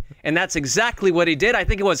week. And that's exactly what he did. I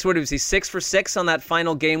think it was, he 6 for 6 on that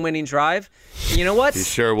final game-winning drive? And you know what? He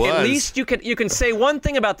sure was. At least you can say one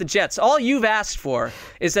thing about the Jets. All you've asked for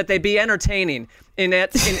is that they be entertaining. In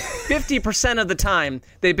 50% of the time,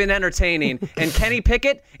 they've been entertaining. And Kenny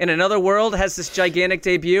Pickett, in another world, has this gigantic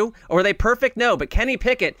debut. Or are they perfect? No, but Kenny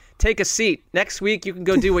Pickett, take a seat. Next week, you can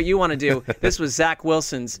go do what you want to do. This was Zach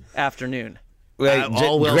Wilson's afternoon.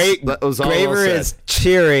 Graver is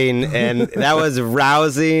cheering, and that was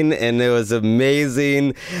rousing, and it was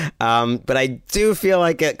amazing. But I do feel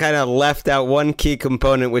like it kind of left out one key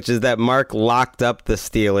component, which is that Mark locked up the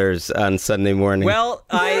Steelers on Sunday morning. Well,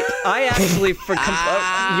 I actually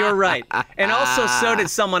you're right, and also so did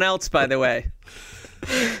someone else, by the way.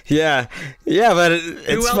 Yeah, but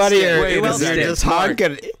it's funnier because you're just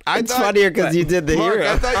honking. It's funnier because you did the hero.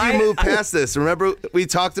 I thought you moved past this. Remember, we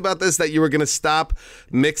talked about this, that you were going to stop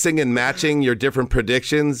mixing and matching your different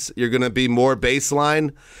predictions. You're going to be more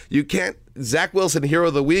baseline. You can't, Zach Wilson, hero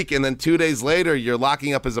of the week, and then 2 days later, you're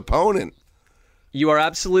locking up his opponent. You are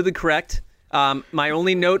absolutely correct. My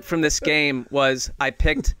only note from this game was I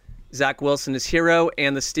picked Zach Wilson as hero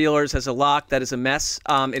and the Steelers as a lock. That is a mess.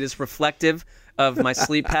 It is reflective of my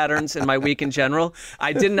sleep patterns and my week in general.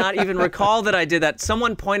 I did not even recall that I did that.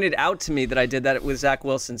 Someone pointed out to me that I did that with Zach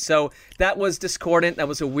Wilson. So that was discordant. That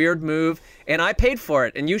was a weird move. And I paid for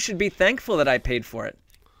it. And you should be thankful that I paid for it.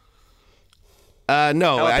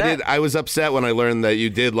 No, I did. I was upset when I learned that you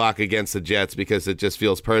did lock against the Jets because it just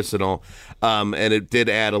feels personal, and it did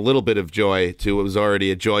add a little bit of joy to what was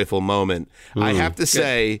already a joyful moment. I have to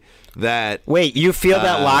say that. Wait, you feel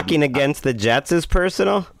that locking against the Jets is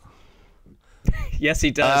personal? Yes,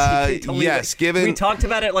 he does. He told me yes, that. We talked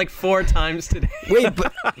about it like 4 times today. Wait,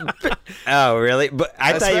 but oh, really? But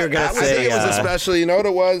I thought you were going to say. I think it was especially. You know what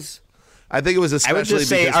it was? I think it was especially. I would just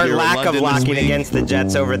say our lack of locking against the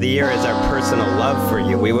Jets over the year is our personal love for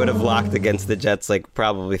you. We would have locked against the Jets like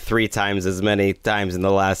probably 3 times as many times in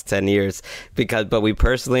the last 10 years but we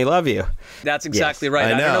personally love you. That's exactly right. I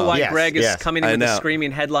don't know why Greg is coming in with the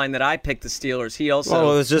screaming headline that I picked the Steelers. He also.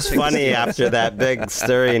 Well, it was just funny after that big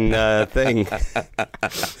stirring thing.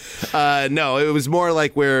 No, it was more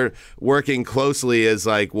like we're working closely as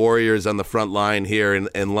like warriors on the front line here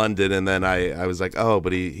in London, and then I was like, oh,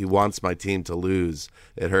 but he wants my team to lose.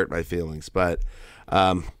 It hurt my feelings, but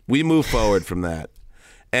we move forward from that.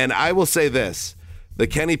 And I will say this, the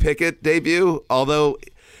Kenny Pickett debut, although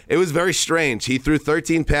it was very strange, he threw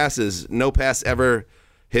 13 passes, no pass ever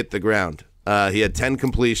hit the ground. He had 10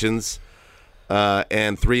 completions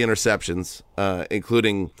and 3 interceptions,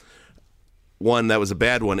 including one that was a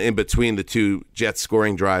bad one in between the 2 Jets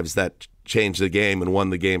scoring drives that changed the game and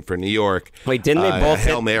won the game for New York. Wait, didn't they both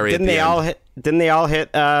Hail Mary didn't they all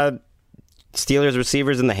hit Steelers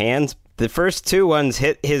receivers in the hands? The first 2 ones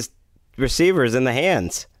hit his receivers in the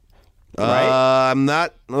hands. Right? I'm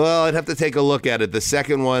not. Well, I'd have to take a look at it. The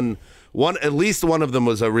second one, at least one of them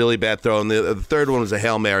was a really bad throw, and the third one was a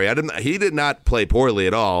Hail Mary. He did not play poorly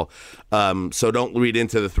at all. So don't read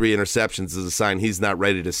into the 3 interceptions as a sign he's not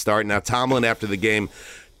ready to start. Now, Tomlin, after the game,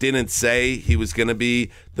 didn't say he was going to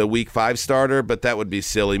be the Week 5 starter, but that would be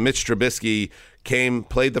silly. Mitch Trubisky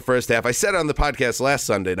played the first half. I said on the podcast last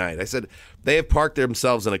Sunday night, I said they have parked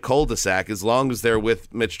themselves in a cul-de-sac as long as they're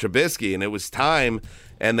with Mitch Trubisky, and it was time,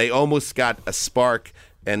 and they almost got a spark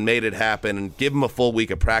and made it happen, and give him a full week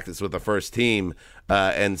of practice with the first team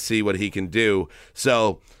and see what he can do.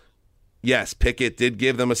 So, yes, Pickett did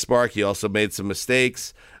give them a spark. He also made some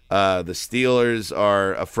mistakes. The Steelers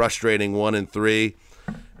are a frustrating 1-3.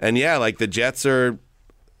 And yeah, like the Jets are,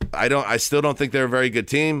 I still don't think they're a very good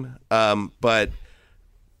team. But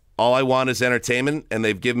all I want is entertainment, and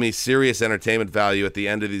they've given me serious entertainment value at the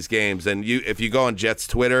end of these games. And if you go on Jets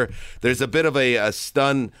Twitter, there's a bit of a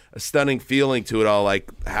stunning feeling to it all.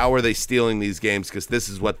 Like, how are they stealing these games? Because this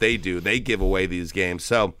is what they do. They give away these games.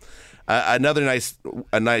 So another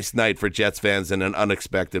nice night for Jets fans, and an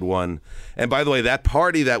unexpected one. And by the way, that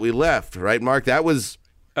party that we left, right, Mark? That was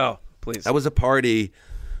please. That was a party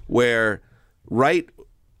where right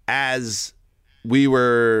as we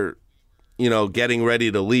were, getting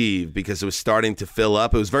ready to leave because it was starting to fill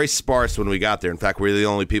up. It was very sparse when we got there. In fact, we were the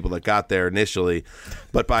only people that got there initially.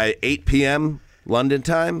 But by 8 p.m. London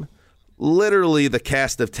time, literally the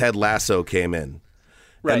cast of Ted Lasso came in.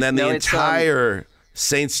 Right. And then the entire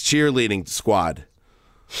Saints cheerleading squad.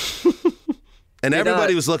 And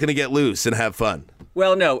everybody was looking to get loose and have fun.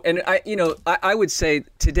 Well, no, and I would say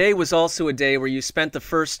today was also a day where you spent the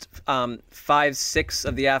first 5-6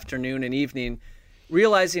 of the afternoon and evening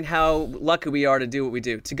realizing how lucky we are to do what we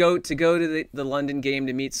do, to go to the London game,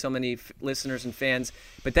 to meet so many listeners and fans.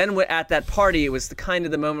 But then at that party, it was the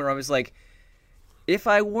moment where I was like, if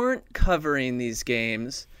I weren't covering these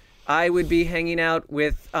games, I would be hanging out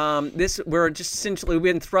with this. We're just essentially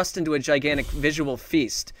we've been thrust into a gigantic visual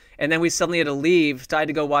feast. And then we suddenly had to leave. I had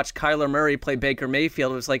to go watch Kyler Murray play Baker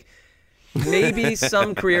Mayfield. It was like, maybe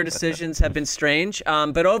some career decisions have been strange.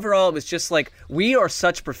 But overall, it was just like, we are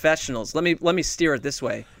such professionals. Let me steer it this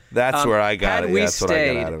way. That's where I got it. Had we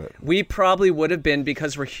stayed, we probably would have been,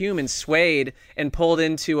 because we're human, swayed and pulled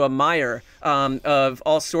into a mire of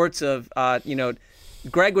all sorts of,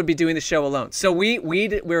 Greg would be doing the show alone. So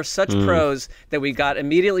we're such pros that we got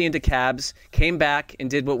immediately into cabs, came back, and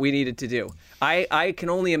did what we needed to do. I can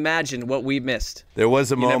only imagine what we missed. There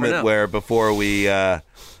was a moment where before we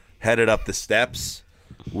headed up the steps,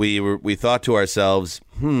 we thought to ourselves,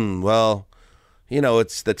 well,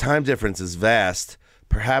 it's the time difference is vast.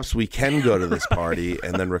 Perhaps we can go to this party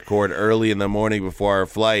and then record early in the morning before our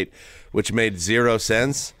flight, which made 0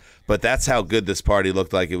 sense. But that's how good this party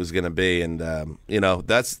looked like it was going to be. And,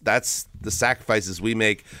 that's the sacrifices we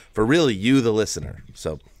make for really you, the listener.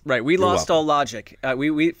 So right. We lost all logic.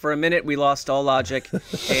 We for a minute, we lost all logic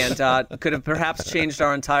and could have perhaps changed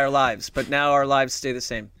our entire lives. But now our lives stay the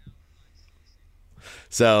same.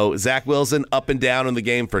 So Zach Wilson up and down in the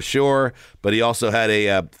game for sure, but he also had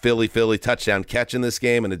a Philly touchdown catch in this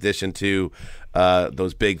game, in addition to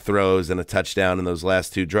those big throws and a touchdown in those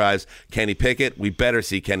last 2 drives. Kenny Pickett, we better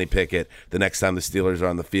see Kenny Pickett the next time the Steelers are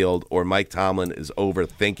on the field, or Mike Tomlin is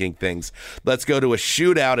overthinking things. Let's go to a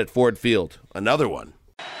shootout at Ford Field. Another one.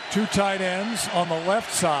 2 tight ends on the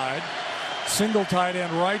left side. Single tight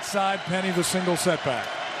end right side. Penny the single setback.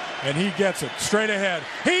 And he gets it straight ahead.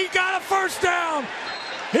 He got a first down.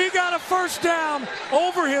 He got a first down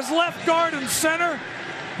over his left guard and center.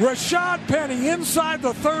 Rashad Penny inside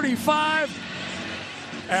the 35.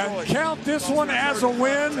 And count this one as a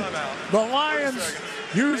win. The Lions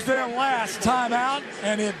used their last timeout,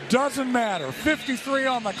 and it doesn't matter. 53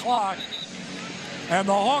 on the clock. And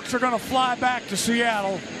the Hawks are going to fly back to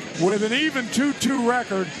Seattle with an even 2-2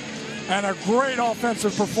 record and a great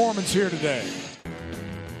offensive performance here today.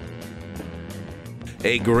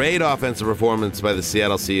 A great offensive performance by the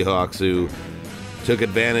Seattle Seahawks, who took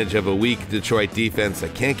advantage of a weak Detroit defense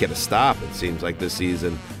that can't get a stop, it seems like, this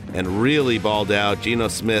season, and really balled out. Geno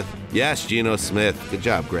Smith, yes, Geno Smith, good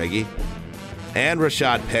job, Greggy, and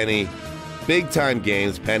Rashad Penny, big-time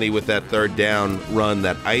games. Penny with that third down run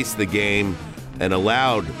that iced the game and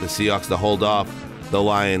allowed the Seahawks to hold off the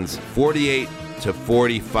Lions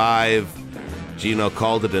 48-45. Geno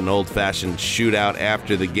called it an old-fashioned shootout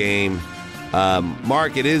after the game.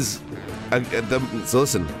 Mark, it is so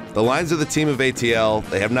listen, the Lions are the team of ATL.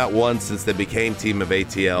 They have not won since they became team of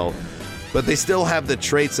ATL, but they still have the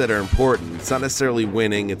traits that are important. It's not necessarily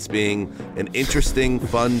winning, it's being an interesting,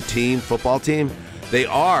 fun team, football team. They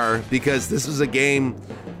are, because this was a game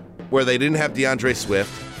where they didn't have DeAndre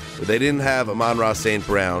Swift, where they didn't have Amon-Ra St.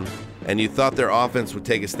 Brown, and you thought their offense would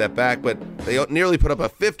take a step back, but they nearly put up a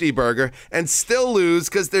 50-burger and still lose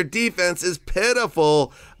because their defense is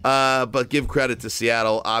pitiful. But give credit to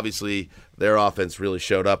Seattle. Obviously, their offense really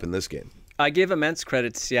showed up in this game. I give immense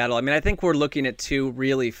credit to Seattle. I mean, I think we're looking at 2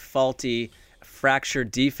 really faulty, fractured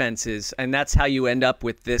defenses, and that's how you end up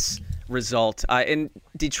with this result. And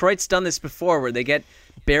Detroit's done this before, where they get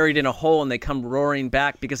buried in a hole and they come roaring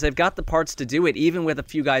back because they've got the parts to do it, even with a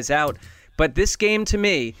few guys out. But this game, to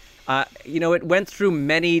me, it went through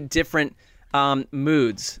many different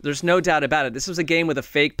moods. There's no doubt about it. This was a game with a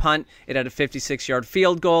fake punt. It had a 56-yard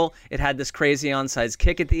field goal. It had this crazy onside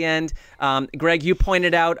kick at the end. Greg, you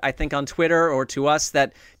pointed out, I think on Twitter or to us,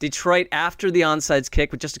 that Detroit, after the onside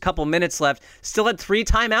kick with just a couple minutes left, still had 3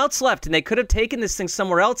 timeouts left, and they could have taken this thing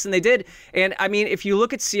somewhere else, and they did. And, I mean, if you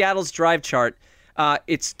look at Seattle's drive chart,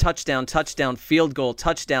 it's touchdown, touchdown, field goal,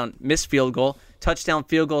 touchdown, missed field goal, touchdown,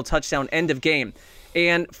 field goal, touchdown, end of game.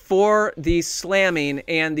 And for the slamming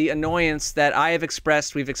and the annoyance that I have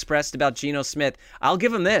expressed, we've expressed about Geno Smith, I'll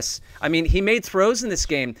give him this. I mean, he made throws in this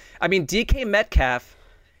game. I mean, DK Metcalf,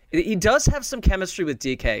 he does have some chemistry with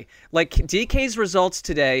DK. Like, DK's results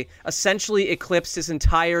today essentially eclipsed his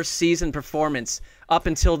entire season performance up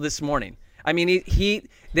until this morning. I mean,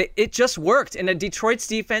 it just worked. And Detroit's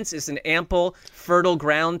defense is an ample, fertile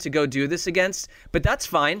ground to go do this against. But that's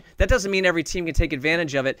fine. That doesn't mean every team can take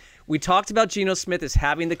advantage of it. We talked about Geno Smith as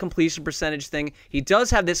having the completion percentage thing. He does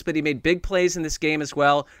have this, but he made big plays in this game as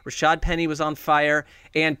well. Rashad Penny was on fire.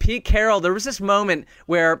 And Pete Carroll, there was this moment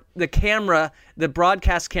where the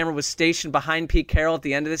broadcast camera was stationed behind Pete Carroll at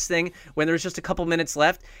the end of this thing when there was just a couple minutes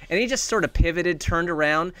left. And he just sort of pivoted, turned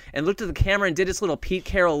around, and looked at the camera and did his little Pete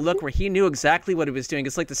Carroll look where he knew exactly what he was doing.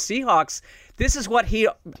 It's like the Seahawks, this is what he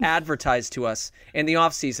advertised to us in the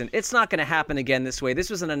offseason. It's not going to happen again this way. This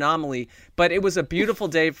was an anomaly, but it was a beautiful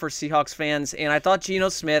day for Seahawks fans, and I thought Geno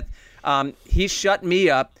Smith, he shut me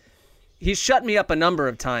up. He's shut me up a number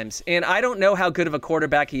of times, and I don't know how good of a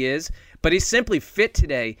quarterback he is, but he's simply fit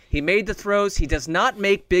today. He made the throws. He does not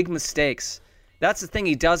make big mistakes. That's the thing,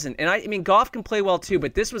 he doesn't. And I mean, Goff can play well too,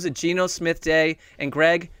 but this was a Geno Smith day, and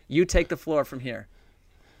Greg, you take the floor from here.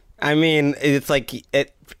 I mean, it's like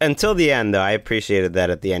until the end, though. I appreciated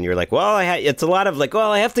that at the end. You're like, well, it's a lot of like,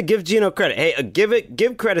 well, I have to give Geno credit. Hey,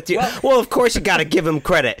 give credit to you. Well, of course you got to give him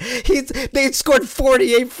credit. They scored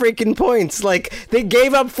 48 freaking points. Like, they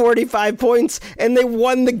gave up 45 points and they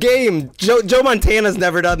won the game. Joe Montana's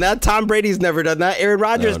never done that. Tom Brady's never done that. Aaron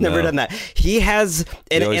Rodgers never done that. He has,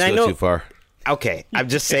 and I know too far. Okay, I'm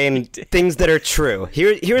just saying things that are true.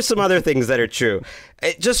 Here's some other things that are true.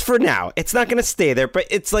 Just for now, it's not going to stay there, but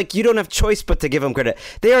it's like you don't have choice but to give them credit.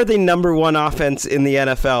 They are the number 1 offense in the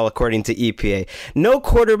NFL, according to EPA. No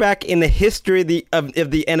quarterback in the history of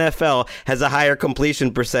the NFL has a higher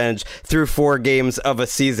completion percentage through 4 games of a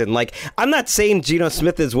season. Like, I'm not saying Geno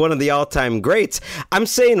Smith is one of the all-time greats. I'm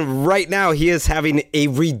saying right now he is having a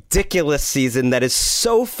ridiculous season that is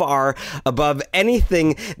so far above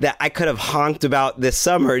anything that I could have honked about this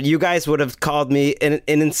summer. You guys would have called me an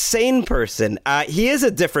insane person. He is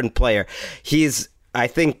a different player. He's I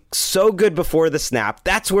think, so good before the snap.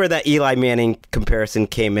 That's where that Eli Manning comparison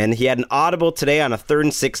came in. He had an audible today on a 3rd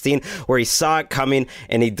and 16 where he saw it coming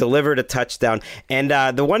and he delivered a touchdown. And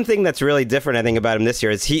the one thing that's really different, I think, about him this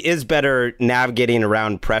year is he is better navigating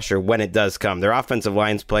around pressure when it does come. Their offensive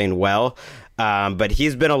line's playing well. But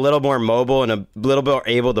he's been a little more mobile and a little bit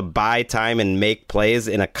able to buy time and make plays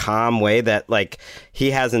in a calm way that like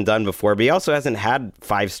he hasn't done before. But he also hasn't had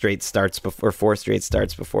 5 straight starts before, 4 straight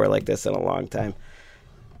starts before like this in a long time.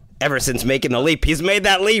 Ever since making the leap, he's made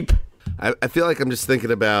that leap. I feel like I'm just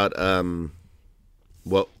thinking about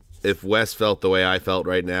what if Wes felt the way I felt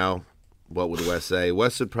right now. What would Wes say?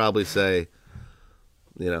 Wes would probably say,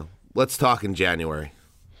 let's talk in January.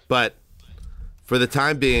 But for the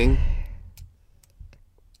time being,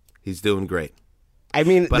 he's doing great. I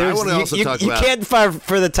mean, but I want to also talk about. You can't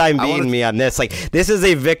for the time being me on this. Like, this is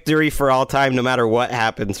a victory for all time, no matter what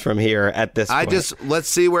happens from here at this point. Let's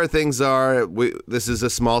see where things are. This is a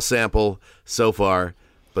small sample so far,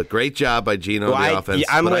 but great job by Geno on the offense.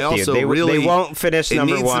 I'm but with I also you. They won't finish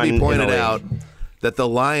number one. It needs to be pointed out that the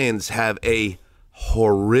Lions have a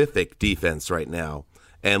horrific defense right now.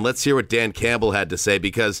 And let's hear what Dan Campbell had to say,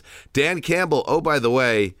 because Dan Campbell, oh, by the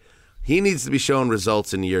way, he needs to be shown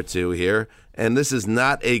results in year 2 here. And this is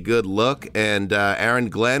not a good look. And Aaron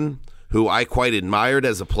Glenn, who I quite admired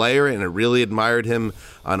as a player, and I really admired him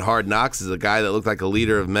on Hard Knocks as a guy that looked like a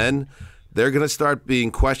leader of men, they're going to start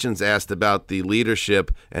being questions asked about the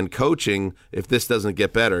leadership and coaching if this doesn't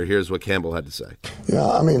get better. Here's what Campbell had to say. Yeah,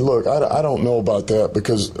 I mean, look, I don't know about that,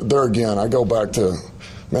 because there again, I go back to,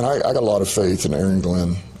 man, I got a lot of faith in Aaron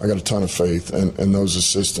Glenn. I got a ton of faith in those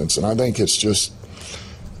assistants. And I think it's just,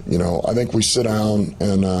 I think we sit down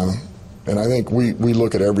and I think we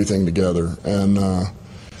look at everything together. And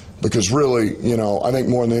because really, I think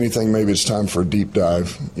more than anything, maybe it's time for a deep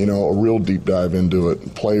dive, a real deep dive into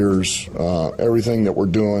it. Players, everything that we're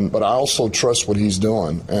doing. But I also trust what he's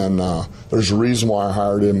doing. And there's a reason why I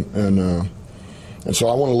hired him. And so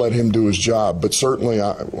I want to let him do his job. But certainly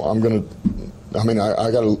I got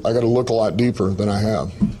to look a lot deeper than I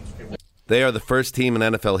have. They are the first team in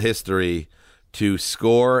NFL history to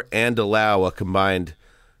score and allow a combined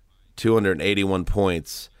 281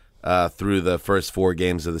 points through the first 4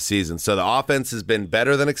 games of the season. So the offense has been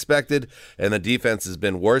better than expected, and the defense has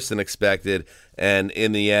been worse than expected. And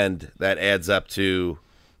in the end, that adds up to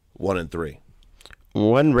 1-3.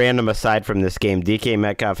 One random aside from this game, DK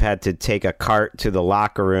Metcalf had to take a cart to the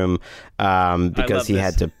locker room because he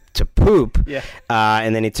had to poop,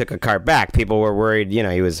 and then he took a cart back. People were worried,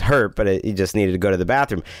 he was hurt, but he just needed to go to the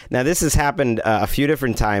bathroom. Now, this has happened a few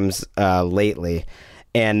different times lately,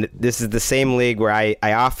 and this is the same league where I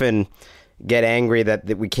often get angry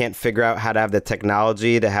that we can't figure out how to have the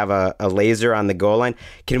technology to have a laser on the goal line.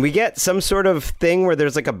 Can we get some sort of thing where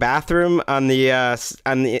there's like a bathroom on the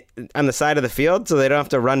side of the field so they don't have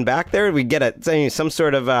to run back there? We get some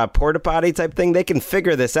sort of porta potty type thing. They can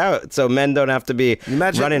figure this out so men don't have to be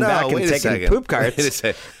running back and taking poop carts. Wait a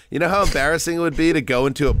second. You know how embarrassing it would be to go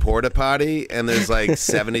into a porta potty and there's like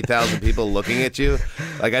 70,000 people looking at you?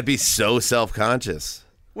 Like, I'd be so self-conscious.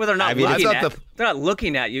 Well, they're not they're not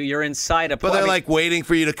looking at you. You're inside a. But they're like waiting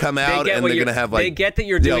for you to come out, and they're gonna have like they get that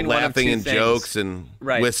you're doing laughing one of and two jokes things.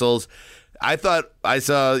 and whistles. I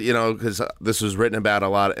saw because this was written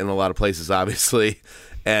about in a lot of places, obviously,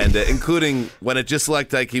 and including when it just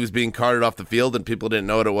looked like he was being carted off the field and people didn't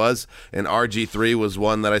know what it was. And RG3 was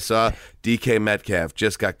one that I saw. DK Metcalf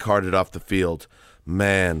just got carted off the field.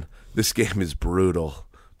 Man, this game is brutal.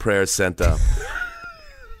 Prayers sent up.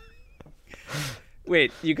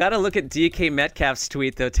 Wait, you got to look at DK Metcalf's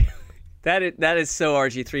tweet though too. That is so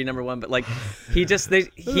RG3 number 1. But like he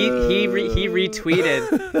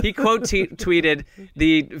retweeted, he quote tweeted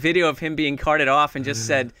the video of him being carted off and just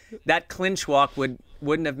said that clinch walk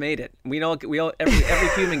wouldn't have made it. We all every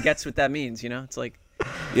human gets what that means. It's like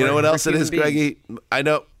what else it is, Greggy? I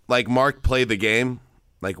know, like Mark played the game,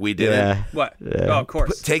 like we did. Yeah. What? Yeah. Oh, of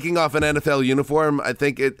course. Taking off an NFL uniform, I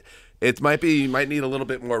think it might need a little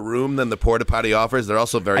bit more room than the porta potty offers. They're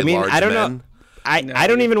also very large I don't men. know. I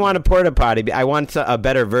don't even want a porta potty. I want a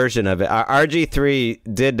better version of it.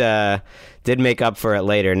 RG3 did make up for it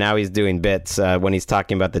later. Now he's doing bits when he's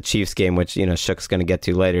talking about the Chiefs game, which Shook's going to get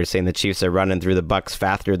to later, saying the Chiefs are running through the Bucs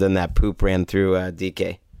faster than that poop ran through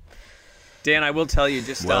DK. Dan, I will tell you,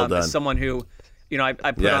 just as someone who, I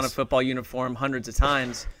put on a football uniform hundreds of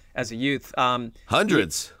times as a youth.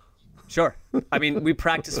 Hundreds. Sure. I mean, we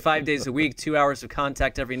practiced 5 days a week, 2 hours of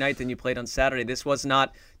contact every night. Then you played on Saturday. This was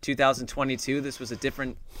not 2022. This was a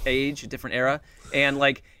different age, a different era. And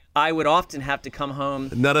like I would often have to come home.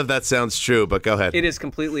 None of that sounds true, but go ahead. It is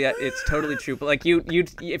it's totally true. But like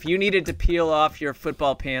if you needed to peel off your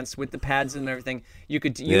football pants with the pads and everything, you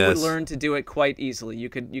would learn to do it quite easily. You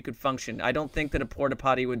could function. I don't think that a porta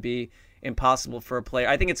potty would be impossible for a player.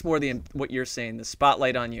 I think it's more what you're saying, the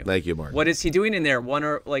spotlight on you. Thank you, Mark. What is he doing in there? One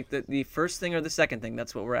or like the first thing or the second thing?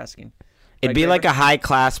 That's what we're asking. It'd be like a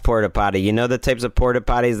high-class porta potty. You know the types of porta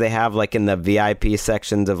potties they have like in the VIP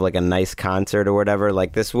sections of like a nice concert or whatever?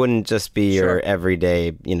 Like this wouldn't just be your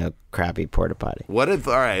everyday, crappy porta potty. What if,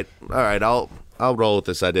 all right, I'll roll with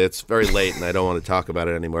this idea. It's very late and I don't want to talk about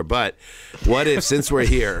it anymore. But what if, since we're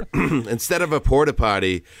here, instead of a porta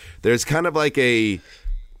potty, there's kind of like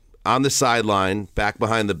on the sideline, back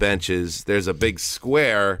behind the benches, there's a big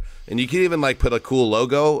square, and you can even like put a cool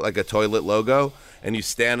logo, like a toilet logo, and you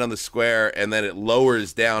stand on the square, and then it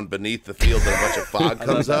lowers down beneath the field, and a bunch of fog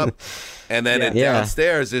comes up, and then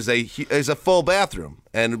downstairs there's a full bathroom,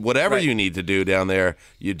 and whatever you need to do down there,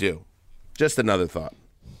 you do. Just another thought.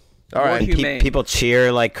 All right, people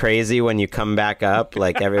cheer like crazy when you come back up,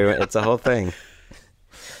 like everyone. It's a whole thing.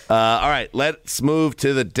 All right, let's move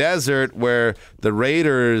to the desert where the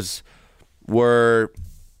Raiders were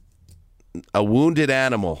a wounded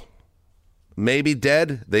animal. Maybe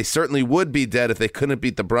dead. They certainly would be dead if they couldn't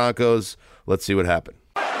beat the Broncos. Let's see what happened.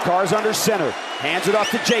 Carr's under center. Hands it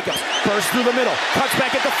off to Jacobs. Bursts through the middle. Cuts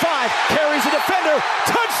back at the 5. Carries a defender.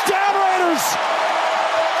 Touchdown Raiders!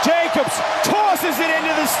 Jacobs tosses it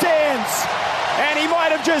into the stands. And he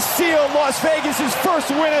might have just sealed Las Vegas' first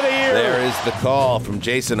win of the year. There is the call from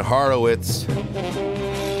Jason Horowitz.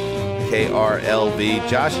 KRLV.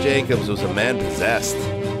 Josh Jacobs was a man possessed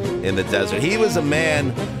in the desert. He was a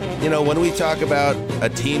man, when we talk about a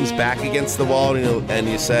team's back against the wall and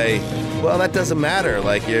you say, well, that doesn't matter.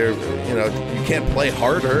 Like you can't play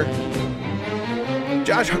harder.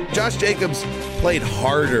 Josh Jacobs played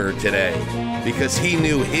harder today because he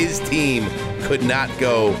knew his team could not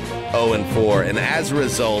go 0-4, and as a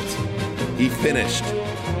result, he finished.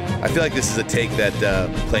 I feel like this is a take that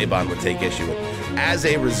Claybon would take issue with. As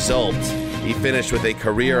a result, he finished with a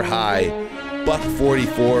career high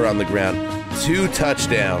 $144 on the ground, 2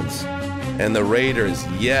 touchdowns, and the Raiders,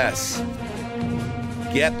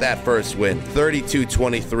 get that first win,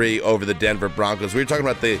 32-23 over the Denver Broncos. We were talking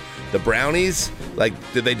about the Brownies. Like,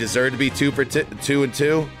 did they deserve to be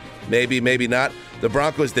 2-2? Maybe, maybe not. The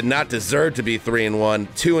Broncos did not deserve to be 3-1,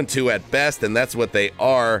 2-2 at best, and that's what they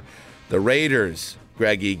are. The Raiders,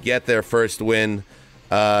 Greggy, get their first win,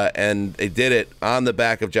 and they did it on the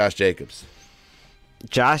back of Josh Jacobs.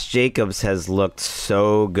 Josh Jacobs has looked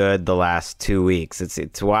so good the last 2 weeks.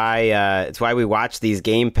 It's why we watch these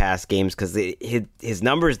Game Pass games, because his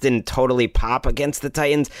numbers didn't totally pop against the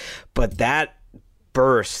Titans, but that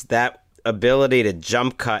burst, that ability to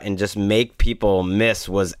jump cut and just make people miss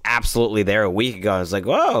was absolutely there a week ago. I was like,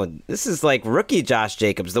 whoa, this is like rookie Josh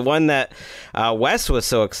Jacobs, the one that Wes was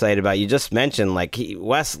so excited about. You just mentioned,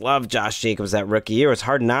 Wes loved Josh Jacobs that rookie year. It's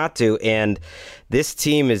hard not to, and this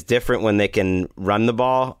team is different when they can run the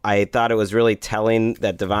ball. I thought it was really telling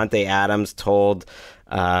that Davante Adams told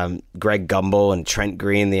Greg Gumbel and Trent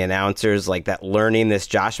Green, the announcers, that learning this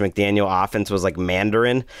Josh McDaniel offense was like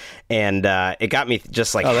Mandarin, and it got me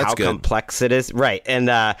just how complex it is. Right,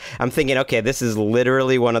 and I'm thinking, okay, this is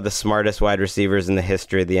literally one of the smartest wide receivers in the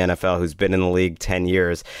history of the NFL who's been in the league 10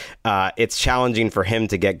 years. It's challenging for him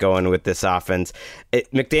to get going with this offense.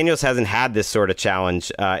 McDaniels hasn't had this sort of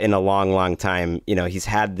challenge in a long, long time. He's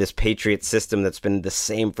had this Patriot system that's been the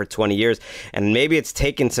same for 20 years, and maybe it's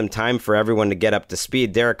taken some time for everyone to get up to speed.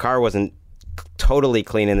 Derek Carr wasn't totally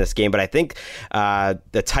clean in this game, but I think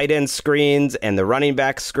the tight end screens and the running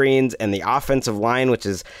back screens and the offensive line, which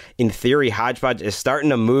is in theory hodgepodge, is starting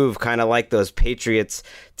to move kind of like those Patriots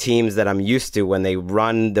teams that I'm used to when they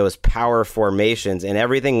run those power formations, and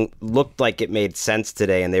everything looked like it made sense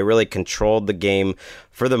today, and they really controlled the game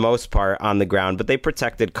for the most part on the ground, but they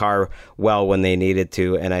protected Carr well when they needed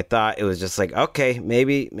to, and I thought it was just like, okay,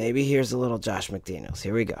 maybe here's a little Josh McDaniels.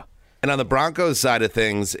 Here we go. And on the Broncos side of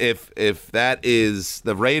things, if that is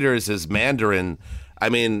the Raiders is Mandarin, I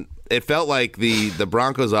mean, it felt like the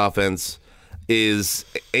Broncos offense is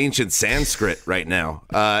ancient Sanskrit right now.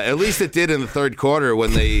 At least it did in the third quarter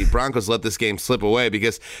when the Broncos let this game slip away,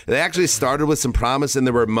 because they actually started with some promise, and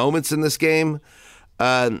there were moments in this game,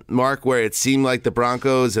 Mark, where it seemed like the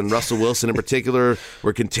Broncos and Russell Wilson in particular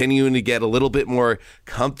were continuing to get a little bit more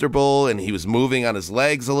comfortable, and he was moving on his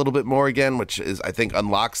legs a little bit more again, which is, I think,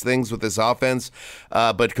 unlocks things with this offense,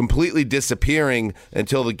 but completely disappearing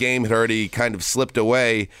until the game had already kind of slipped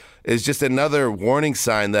away is just another warning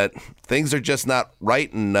sign that things are just not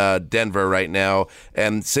right in Denver right now.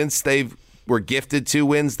 And since they were gifted 2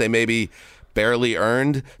 wins. They maybe barely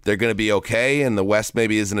earned. They're going to be okay, and the West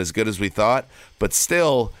maybe isn't as good as we thought. But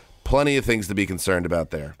still, plenty of things to be concerned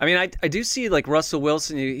about there. I mean, I do see like Russell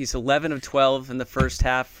Wilson. He's 11 of 12 in the first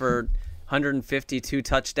half for 152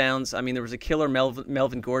 touchdowns. I mean, there was a killer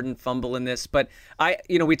Melvin Gordon fumble in this. But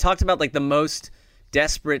we talked about like the most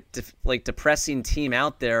desperate, depressing team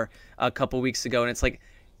out there a couple weeks ago, and it's like,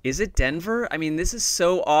 is it Denver? I mean, this is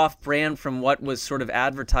so off-brand from what was sort of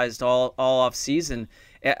advertised all off season.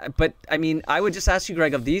 But I mean, I would just ask you,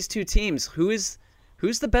 Greg, of these 2 teams, who's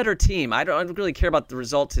the better team? I don't really care about the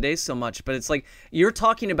result today so much, but it's like you're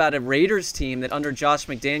talking about a Raiders team that under Josh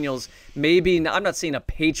McDaniels, maybe, I'm not saying a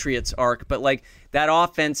Patriots arc, but like that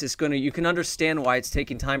offense is going to, you can understand why it's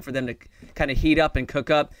taking time for them to kind of heat up and cook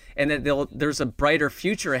up, and that there's a brighter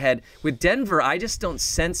future ahead. With Denver, I just don't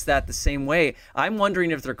sense that the same way. I'm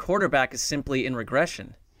wondering if their quarterback is simply in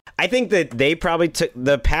regression. I think that they probably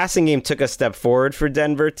the passing game took a step forward for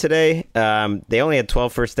Denver today. They only had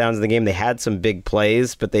 12 first downs in the game. They had some big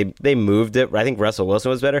plays, but they moved it. I think Russell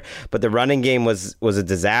Wilson was better, but the running game was a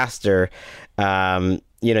disaster.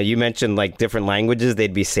 You mentioned like different languages.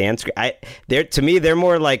 They'd be Sanskrit. To me, they're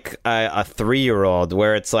more like a 3-year-old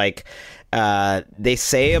where it's like, they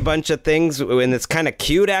say a bunch of things and it's kind of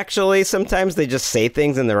cute. Actually, sometimes they just say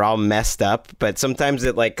things and they're all messed up, but sometimes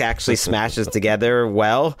it like actually smashes together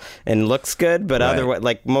well and looks good, but otherwise,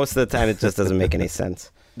 like most of the time it just doesn't make any sense.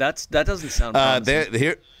 That doesn't sound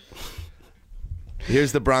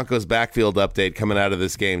Here's the Broncos backfield update coming out of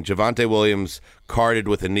this game. Javonte Williams carded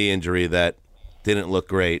with a knee injury that didn't look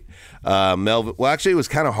great. Actually, it was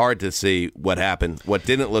kind of hard to see what happened. What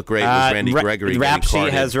didn't look great was Randy Gregory. Rap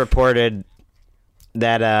Sheet has reported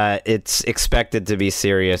that it's expected to be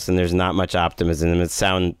serious, and there's not much optimism. It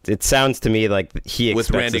sounds to me like he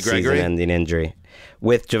expects a season-ending injury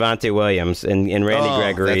with Javonte Williams, and Randy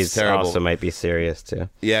Gregory's also might be serious too.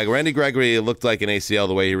 Yeah, Randy Gregory, it looked like an ACL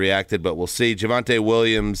the way he reacted, but we'll see. Javonte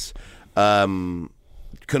Williams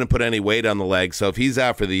couldn't put any weight on the leg, so if he's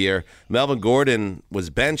out for the year, Melvin Gordon was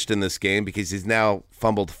benched in this game because he's now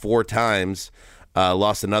fumbled 4 times,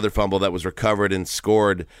 lost another fumble that was recovered and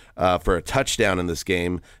scored for a touchdown in this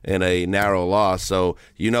game in a narrow loss. So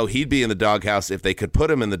he'd be in the doghouse if they could put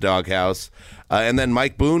him in the doghouse. And then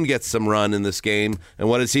Mike Boone gets some run in this game, and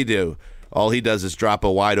what does he do? All he does is drop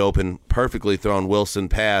a wide open, perfectly thrown Wilson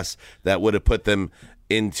pass that would have put them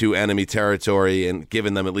into enemy territory and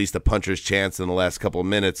given them at least a puncher's chance in the last couple of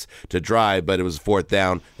minutes to drive, but it was 4th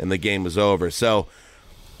down and the game was over. So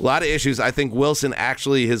a lot of issues. I think Wilson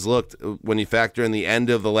actually has looked, when you factor in the end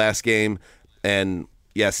of the last game, and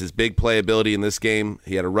yes, his big playability in this game,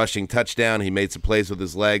 he had a rushing touchdown. He made some plays with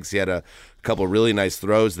his legs. He had a couple of really nice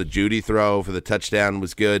throws. The Judy throw for the touchdown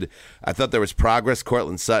was good. I thought there was progress.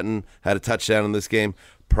 Cortland Sutton had a touchdown in this game.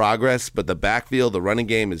 Progress, but the backfield, the running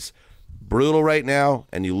game is brutal right now,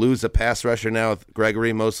 and you lose a pass rusher now with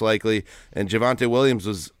Gregory most likely, and Javonte Williams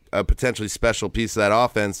was a potentially special piece of that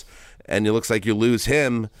offense, and it looks like you lose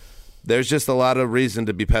him. There's just a lot of reason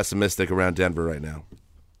to be pessimistic around Denver right now.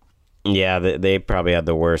 Yeah, they probably had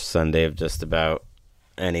the worst Sunday of just about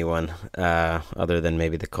anyone, other than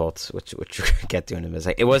maybe the Colts, which we'll get to in a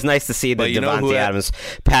second. It was nice to see the Devontae Adams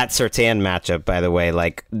Pat Surtain matchup, by the way.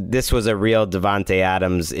 Like, this was a real Devontae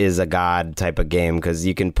Adams is a god type of game, because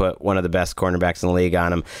you can put one of the best cornerbacks in the league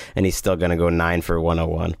on him and he's still going to go 9 for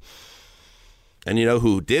 101. And you know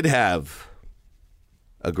who did have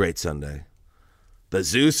a great Sunday? The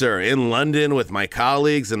Zeuser in London with my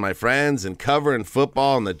colleagues and my friends and covering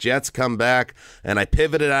football, and the Jets come back, and I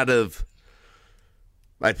pivoted out of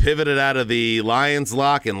the Lions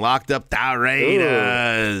lock and locked up the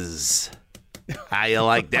Raiders. Ooh. How you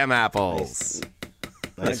like them apples?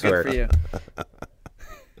 Nice work. For you.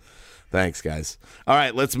 Thanks, guys. All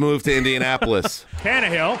right, let's move to Indianapolis.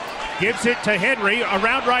 Tannehill gives it to Henry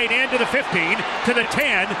around right end to the 15, to the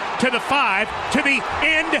 10, to the 5, to the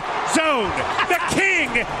end zone. The king,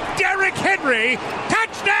 Derrick Henry,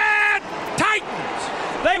 touchdown,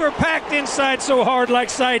 Titans! They were packed inside so hard like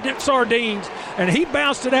sardines, and he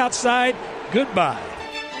bounced it outside. Goodbye.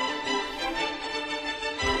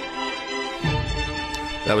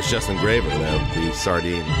 That was Justin Graver, though, the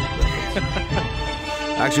sardine.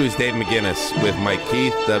 Actually, it was Dave McGinnis with Mike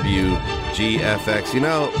Keith, WGFX. You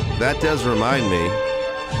know, that does remind me,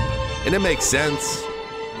 and it makes sense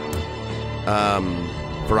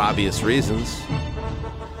for obvious reasons,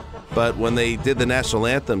 but when they did the national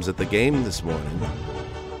anthems at the game this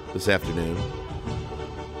afternoon,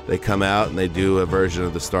 they come out and they do a version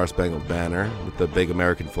of the Star Spangled Banner with the big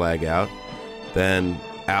American flag out. Then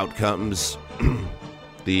out comes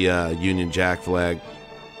the Union Jack flag,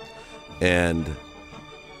 and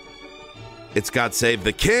it's God Save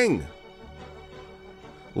the King.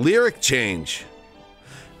 Lyric change.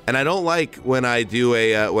 And I don't like when I do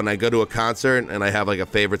when I go to a concert and I have like a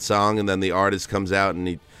favorite song and then the artist comes out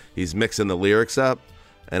and he's mixing the lyrics up.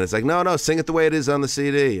 And it's like, no, sing it the way it is on the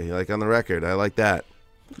CD, like on the record. I like that.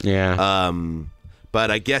 Yeah. But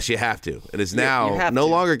I guess you have to. It is now no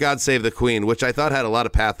longer God Save the Queen, which I thought had a lot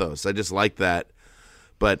of pathos. I just like that.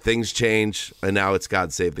 But things change, and now it's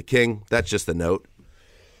God Save the King. That's just a note.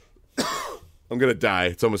 I'm going to die.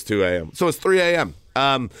 It's almost 2 a.m. So it's 3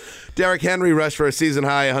 a.m. Derrick Henry rushed for a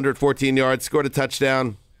season-high 114 yards, scored a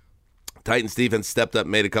touchdown. Titans defense stepped up,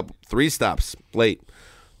 made three stops late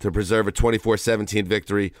to preserve a 24-17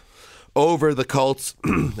 victory over the Colts.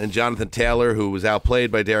 And Jonathan Taylor, who was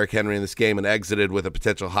outplayed by Derrick Henry in this game and exited with a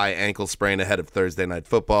potential high ankle sprain ahead of Thursday Night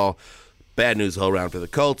Football. Bad news all around for the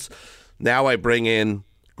Colts. Now I bring in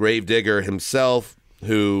Gravedigger himself,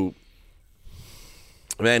 who,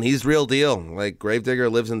 man, he's real deal. Like, Gravedigger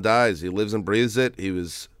lives and dies. He lives and breathes it. He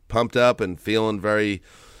was pumped up and feeling very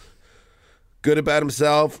good about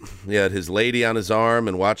himself. He had his lady on his arm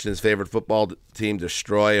and watching his favorite football team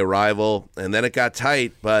destroy a rival. And then it got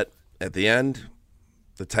tight, but at the end,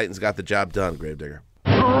 the Titans got the job done, Gravedigger.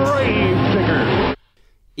 Gravedigger.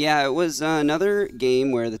 Yeah, it was another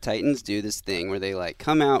game where the Titans do this thing where they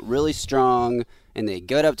come out really strong and they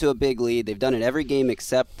get up to a big lead. They've done it every game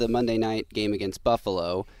except the Monday night game against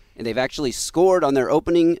Buffalo, and they've actually scored on their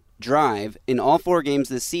opening drive in all 4 games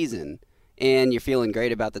this season. And you're feeling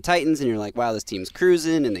great about the Titans, and you're like, wow, this team's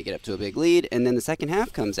cruising, and they get up to a big lead. And then the second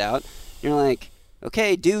half comes out, and you're like,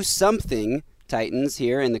 okay, do something, Titans,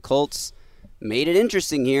 here. And the Colts made it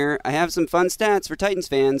interesting here. I have some fun stats for Titans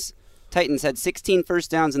fans. Titans had 16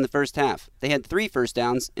 first downs in the first half. They had 3 first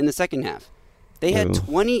downs in the second half. They had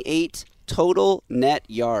 28 total net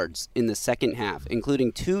yards in the second half,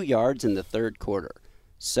 including 2 yards in the third quarter.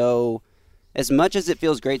 So, as much as it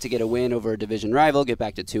feels great to get a win over a division rival, get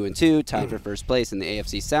back to 2-2, tied for first place in the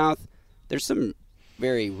AFC South, there's some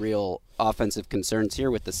very real offensive concerns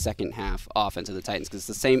here with the second half offense of the Titans, because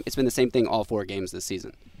it's been the same thing all 4 games this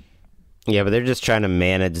season. Yeah, but they're just trying to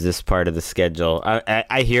manage this part of the schedule.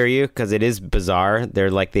 I hear you, because it is bizarre.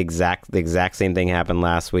 They're like the exact same thing happened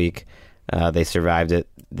last week. They survived it.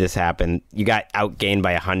 This happened. You got outgained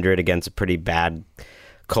by 100 against a pretty bad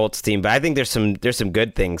Colts team, but I think there's some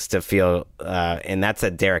good things to feel, and that's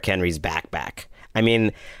that Derrick Henry's back. I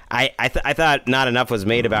mean, I thought not enough was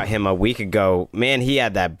made about him a week ago. Man, he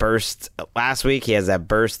had that burst last week. He has that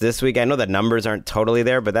burst this week. I know the numbers aren't totally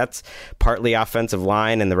there, but that's partly offensive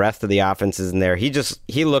line, and the rest of the offense isn't there.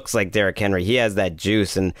 He looks like Derrick Henry. He has that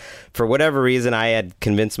juice, and for whatever reason, I had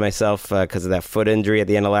convinced myself because of that foot injury at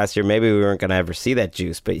the end of last year, maybe we weren't going to ever see that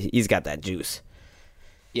juice, but he's got that juice.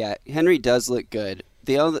 Yeah, Henry does look good.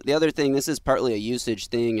 The other thing, this is partly a usage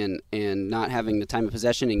thing and not having the time of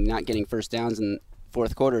possession and not getting first downs in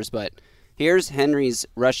fourth quarters, but here's Henry's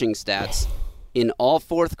rushing stats. In all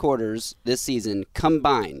fourth quarters this season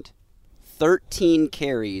combined, 13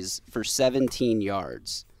 carries for 17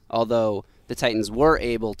 yards, although the Titans were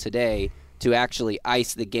able today to actually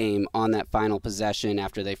ice the game on that final possession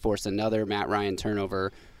after they forced another Matt Ryan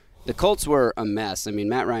turnover. The Colts were a mess. I mean,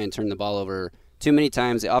 Matt Ryan turned the ball over too many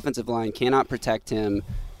times. The offensive line cannot protect him.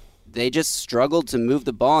 They just struggled to move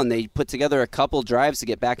the ball, and they put together a couple drives to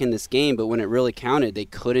get back in this game, but when it really counted, they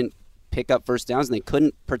couldn't pick up first downs, and they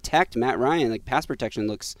couldn't protect Matt Ryan. Like, pass protection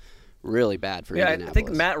looks really bad for Indianapolis. I think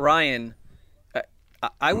Matt Ryan,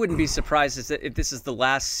 I wouldn't be surprised if this is the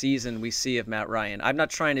last season we see of Matt Ryan. I'm not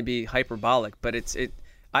trying to be hyperbolic, but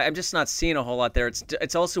I'm just not seeing a whole lot there.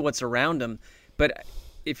 It's also what's around him. But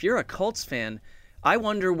if you're a Colts fan, I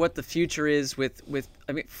wonder what the future is with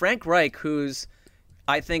Frank Reich, who's,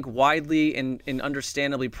 I think, widely and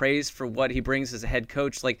understandably praised for what he brings as a head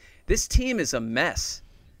coach. Like, this team is a mess.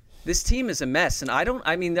 And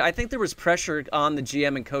I think there was pressure on the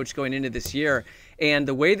GM and coach going into this year, and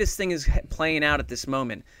the way this thing is playing out at this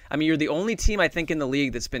moment, I mean, you're the only team, I think, in the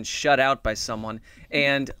league that's been shut out by someone,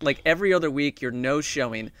 and like every other week, you're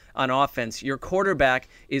no-showing on offense. Your quarterback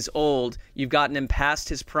is old. You've gotten him past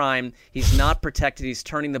his prime. He's not protected. He's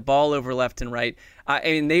turning the ball over left and right.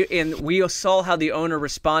 And we saw how the owner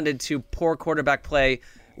responded to poor quarterback play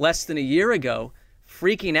less than a year ago,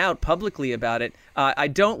 freaking out publicly about it. I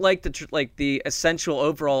don't like the essential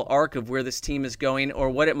overall arc of where this team is going or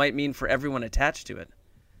what it might mean for everyone attached to it.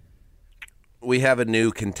 We have a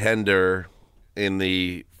new contender in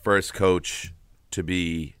the first coach to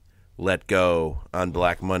be let go on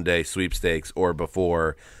Black Monday sweepstakes or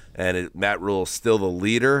before, and Matt Rule's still the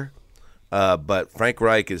leader, but Frank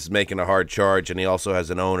Reich is making a hard charge, and he also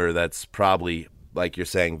has an owner that's probably like you're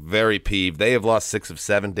saying, very peeved. They have lost 6 of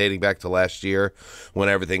 7 dating back to last year when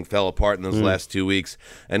everything fell apart in those last 2 weeks.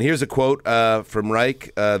 And here's a quote from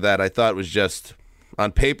Reich that I thought was just,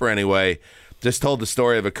 on paper anyway, just told the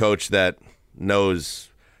story of a coach that knows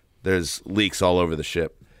there's leaks all over the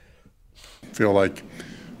ship. I feel like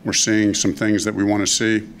we're seeing some things that we want to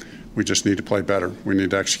see. We just need to play better. We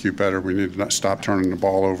need to execute better. We need to not stop turning the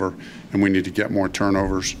ball over, and we need to get more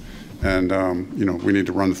turnovers. And, we need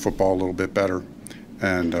to run the football a little bit better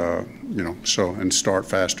and, and start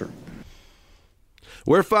faster.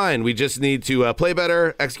 We're fine. We just need to play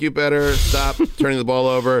better, execute better, stop turning the ball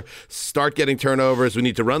over, start getting turnovers. We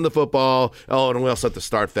need to run the football. Oh, and we also have to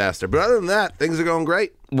start faster. But other than that, things are going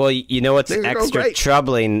great. Well, you know what's extra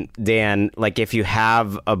troubling, Dan, like if you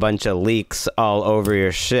have a bunch of leaks all over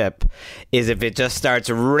your ship, is if it just starts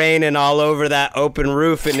raining all over that open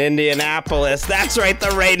roof in Indianapolis. That's right,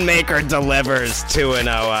 the Rainmaker delivers 2-0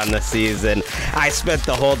 on the season. I spent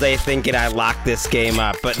the whole day thinking I locked this game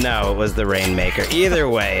up, but no, it was the Rainmaker. Either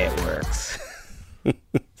way, it works.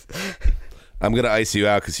 I'm going to ice you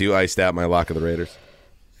out because you iced out my lock of the Raiders.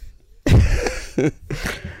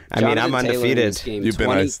 I'm undefeated. You've been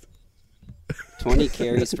iced. 20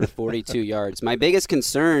 carries for 42 yards. My biggest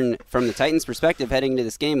concern from the Titans' perspective heading into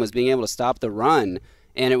this game was being able to stop the run,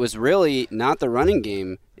 and it was really not the running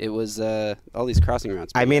game. It was all these crossing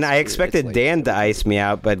routes. I expected Dan to ice me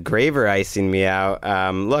out, but Graver icing me out.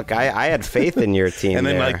 Look, I had faith in your team and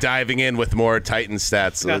then there. diving in with more Titans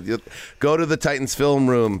stats. Go to the Titans Film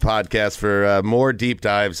Room podcast for more deep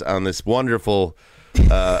dives on this wonderful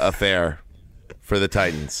affair for the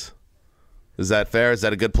Titans. Is that fair? Is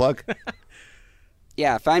that a good plug?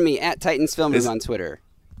 Yeah, find me at Titans Film Room on Twitter.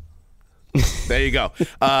 There you go.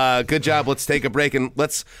 Good job. Let's take a break and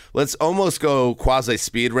let's almost go quasi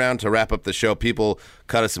speed round to wrap up the show. People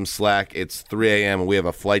cut us some slack. It's 3 a.m. and we have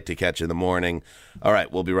a flight to catch in the morning. All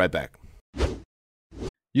right, we'll be right back.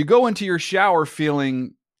 You go into your shower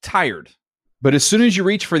feeling tired, but as soon as you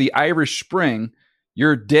reach for the Irish Spring,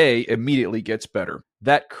 your day immediately gets better.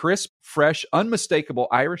 That crisp, fresh, unmistakable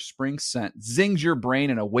Irish Spring scent zings your brain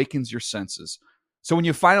and awakens your senses. So when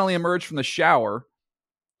you finally emerge from the shower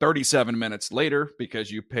 37 minutes later, because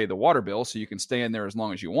you pay the water bill so you can stay in there as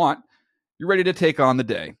long as you want, you're ready to take on the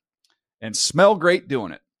day and smell great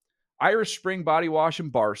doing it. Irish Spring Body Wash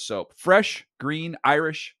and Bar Soap. Fresh, green,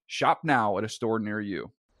 Irish. Shop now at a store near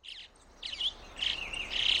you.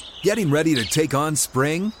 Getting ready to take on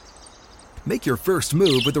spring? Make your first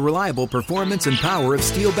move with the reliable performance and power of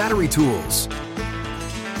Steel battery tools.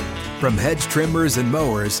 From hedge trimmers and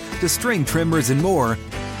mowers to string trimmers and more,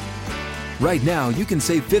 right now you can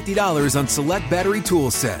save $50 on select battery tool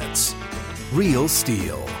sets. Real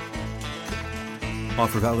Steel.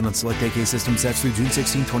 Offer valid on select AK system sets through June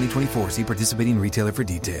 16, 2024. See participating retailer for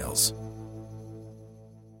details.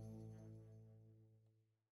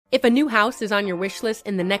 If a new house is on your wish list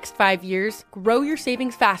in the next 5 years, grow your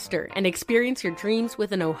savings faster and experience your dreams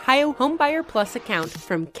with an Ohio Homebuyer Plus account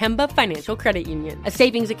from Kemba Financial Credit Union. A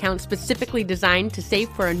savings account specifically designed to save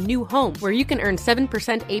for a new home where you can earn 7%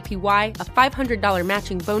 APY, a $500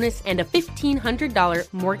 matching bonus, and a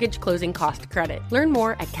 $1,500 mortgage closing cost credit. Learn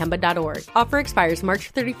more at Kemba.org. Offer expires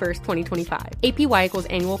March 31st, 2025. APY equals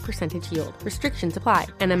annual percentage yield. Restrictions apply.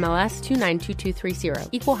 NMLS 292230.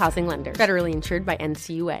 Equal housing lender. Federally insured by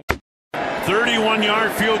NCUA.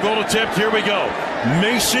 31-yard field goal attempt. Here we go.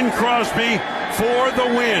 Mason Crosby for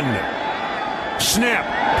the win. Snap,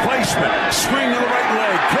 placement, swing to the right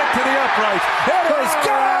leg, kick to the upright. It is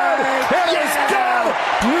good! It is good!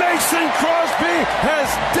 Mason Crosby has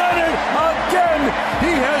done it again!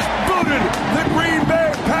 He has booted the Green Bay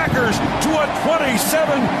Packers to a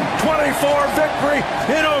 27-24 victory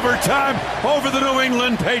in overtime over the New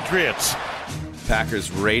England Patriots.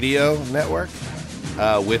 Packers radio network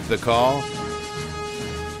with the call.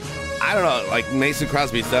 I don't know, like Mason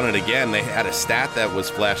Crosby's done it again. They had a stat that was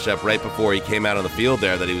flashed up right before he came out on the field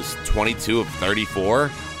there that he was 22 of 34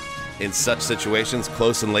 in such situations,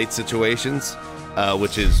 close and late situations,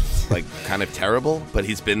 which is like kind of terrible, but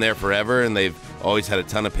he's been there forever and they've always had a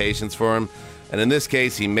ton of patience for him. And in this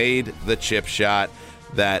case, he made the chip shot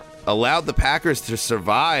that allowed the Packers to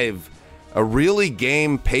survive a really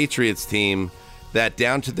game Patriots team that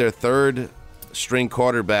down to their third string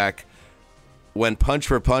quarterback went punch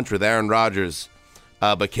for punch with Aaron Rodgers,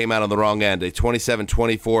 but came out on the wrong end. A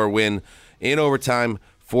 27-24 win in overtime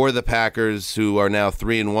for the Packers, who are now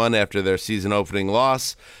 3-1 after their season opening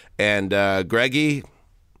loss. And Greggy,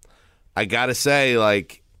 I gotta say,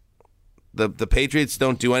 like the Patriots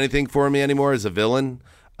don't do anything for me anymore as a villain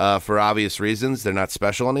for obvious reasons. They're not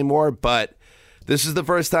special anymore. But this is the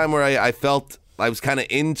first time where I felt I was kind of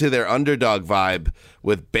into their underdog vibe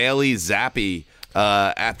with Bailey Zappi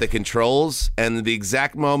at the controls, and the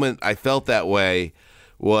exact moment I felt that way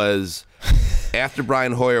was after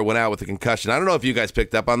Brian Hoyer went out with a concussion. I don't know if you guys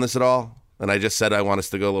picked up on this at all, and I just said I want us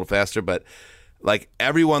to go a little faster, but like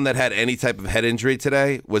everyone that had any type of head injury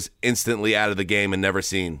today was instantly out of the game and never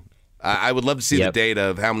seen. I would love to see the data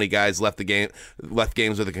of how many guys left games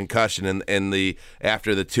with a concussion and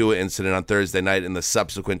after the Tua incident on Thursday night and the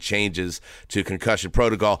subsequent changes to concussion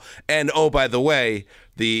protocol. And oh, by the way,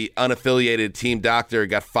 the unaffiliated team doctor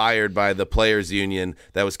got fired by the players union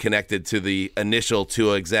that was connected to the initial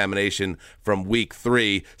Tua examination from week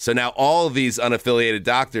 3. So now all of these unaffiliated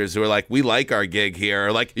doctors who are like, we like our gig here,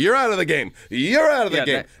 are like, you're out of the game. You're out of the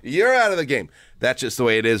game. You're out of the game. That's just the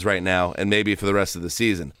way it is right now, and maybe for the rest of the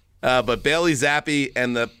season. But Bailey Zappi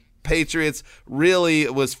and the Patriots really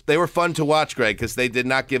they were fun to watch, Greg, because they did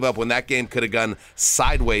not give up when that game could have gone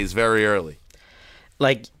sideways very early.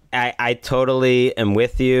 Like, I totally am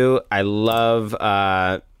with you. I love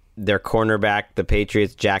their cornerback, the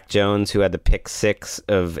Patriots, Jack Jones, who had the pick 6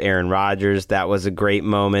 of Aaron Rodgers. That was a great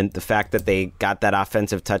moment. The fact that they got that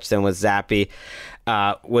offensive touchdown with Zappi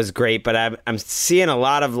was great, but I'm seeing a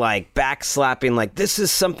lot of like backslapping, like this is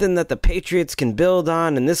something that the Patriots can build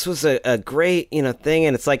on, and this was a great thing.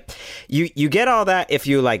 And it's like you get all that if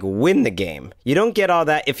you like win the game. You don't get all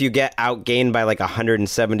that if you get outgained by like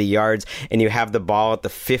 170 yards and you have the ball at the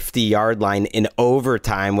 50-yard line in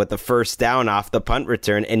overtime with the first down off the punt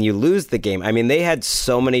return and you lose the game. I mean, they had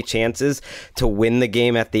so many chances to win the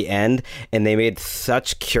game at the end, and they made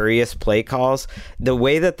such curious play calls. The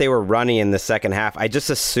way that they were running in the second half, I just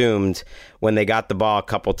assumed when they got the ball a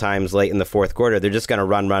couple times late in the fourth quarter, they're just going to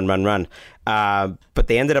run. But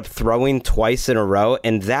they ended up throwing twice in a row,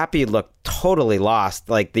 and Zappi looked totally lost.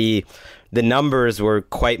 Like the numbers were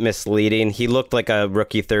quite misleading. He looked like a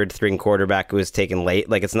rookie third-string quarterback who was taken late.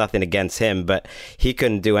 Like, it's nothing against him, but he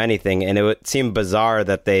couldn't do anything, and it seemed bizarre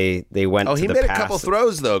that they went to the pass. Oh, he made a couple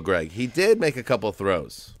throws, though, Greg. He did make a couple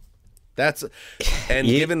throws.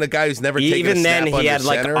 Given the guy who's never taken a snap even then, he had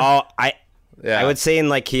center, I would say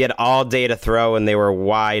he had all day to throw, and they were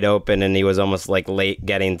wide open, and he was almost like late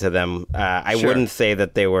getting to them. I wouldn't say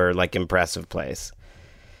that they were like impressive plays.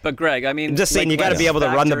 But Greg, I mean, I'm just saying you got to be able to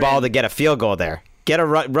run the ball to get a field goal there.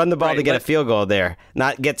 Run the ball to get a field goal there,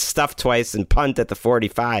 not get stuffed twice and punt at the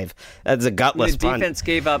 45. That's a gutless punt. The defense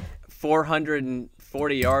gave up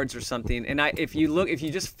 440 yards or something, and if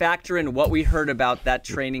you just factor in what we heard about that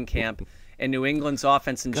training camp and New England's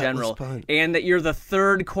offense in general, and that you're the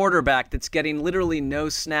third quarterback that's getting literally no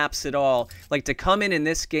snaps at all, like to come in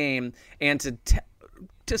this game and to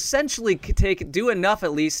essentially do enough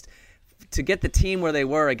at least to get the team where they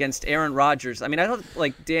were against Aaron Rodgers. I mean, I don't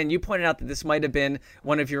like Dan. You pointed out that this might have been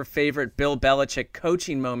one of your favorite Bill Belichick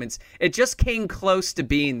coaching moments. It just came close to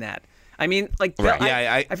being that. I mean, like,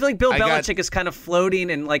 I feel like Bill Belichick is kind of floating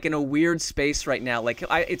in a weird space right now. Like,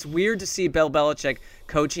 it's weird to see Bill Belichick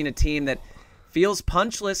coaching a team that feels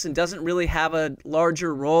punchless and doesn't really have a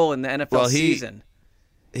larger role in the NFL season.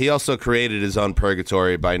 He also created his own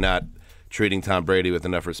purgatory by not treating Tom Brady with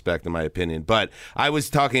enough respect, in my opinion. But I was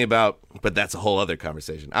talking about, but that's a whole other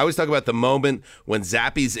conversation. I was talking about the moment when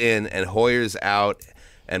Zappi's in and Hoyer's out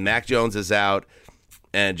and Mac Jones is out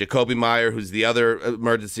and Jacoby Meyer, who's the other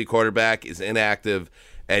emergency quarterback, is inactive,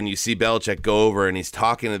 and you see Belichick go over and he's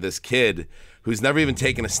talking to this kid who's never even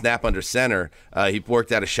taken a snap under center. He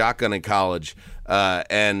worked out a shotgun in college,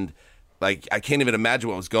 and like I can't even imagine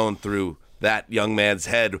what was going through that young man's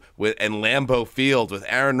head and Lambeau Field with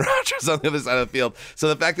Aaron Rodgers on the other side of the field. So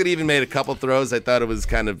the fact that he even made a couple throws, I thought it was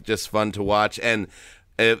kind of just fun to watch. And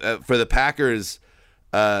for the Packers,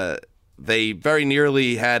 they very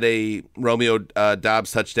nearly had a Romeo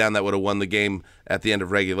Doubs touchdown that would have won the game at the end of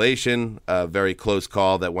regulation. A very close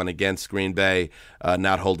call that went against Green Bay,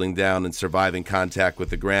 not holding down and surviving contact with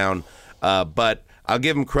the ground. But I'll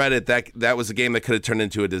give them credit. That was a game that could have turned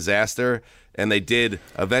into a disaster, and they did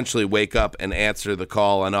eventually wake up and answer the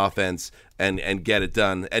call on offense and get it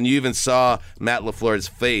done. And you even saw Matt LaFleur's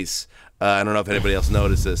face. I don't know if anybody else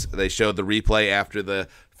noticed this. They showed the replay after the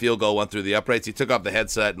field goal went through the uprights. He took off the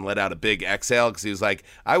headset and let out a big exhale because he was like,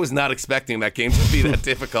 I was not expecting that game to be that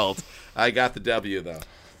difficult. I got the W, though.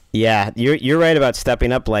 Yeah, you're right about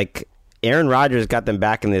stepping up. Like, Aaron Rodgers got them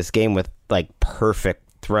back in this game with, like, perfect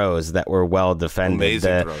throws that were well defended.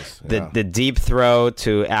 Amazing throws. Yeah. The deep throw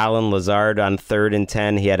to Alan Lazard on 3rd and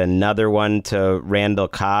 10. He had another one to Randall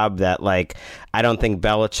Cobb that, like, I don't think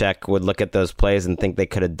Belichick would look at those plays and think they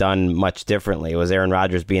could have done much differently. It was Aaron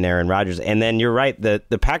Rodgers being Aaron Rodgers. And then you're right, the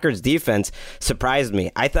Packers defense surprised me.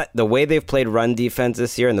 I thought the way they've played run defense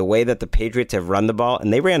this year and the way that the Patriots have run the ball,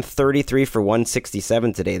 and they ran 33 for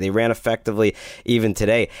 167 today. They ran effectively even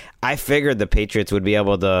today. I figured the Patriots would be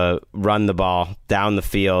able to run the ball down the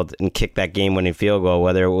field and kick that game-winning field goal,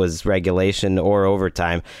 whether it was regulation or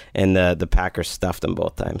overtime, and the Packers stuffed them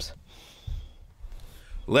both times.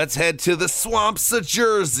 Let's head to the swamps of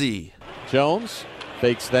Jersey. Jones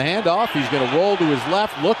fakes the handoff. He's going to roll to his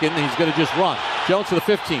left, looking. He's going to just run. Jones to the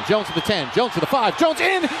 15. Jones to the 10. Jones to the 5. Jones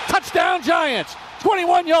in. Touchdown, Giants.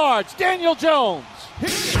 21 yards. Daniel Jones.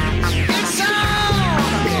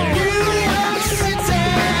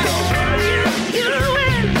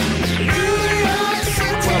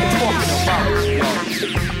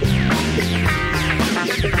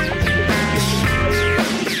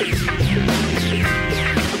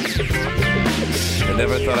 I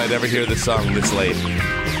never thought I'd ever hear this song this late.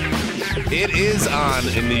 It is on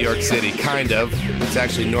in New York City, kind of. It's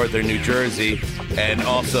actually northern New Jersey, and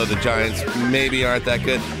also the Giants maybe aren't that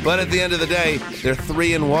good. But at the end of the day, they're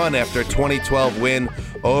 3-1 after a 2012 win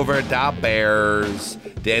over the Bears.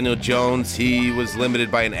 Daniel Jones, he was limited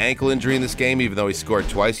by an ankle injury in this game, even though he scored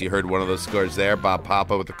twice. You heard one of those scores there. Bob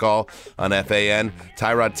Papa with the call on FAN.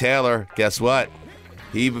 Tyrod Taylor, guess what?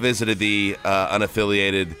 He visited the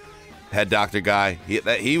unaffiliated head doctor guy.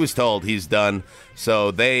 He was told he's done.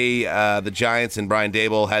 So the Giants and Brian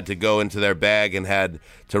Daboll had to go into their bag and had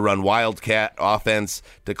to run Wildcat offense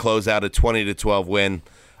to close out a 20-12 win.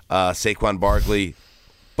 Saquon Barkley,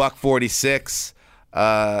 $146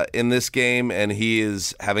 in this game, and he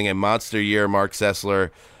is having a monster year. Mark Sessler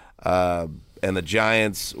and the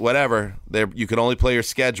Giants, whatever. You can only play your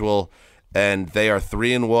schedule, and they are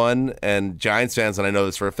 3-1. And Giants fans, and I know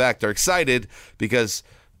this for a fact, are excited because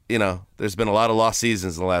there's been a lot of lost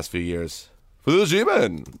seasons in the last few years. For the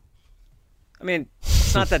G-Men. I mean,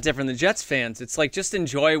 it's not that different than Jets fans. It's like, just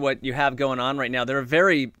enjoy what you have going on right now.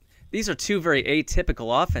 These are two very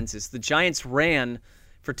atypical offenses. The Giants ran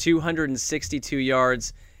for 262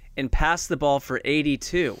 yards and passed the ball for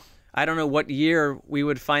 82. I don't know what year we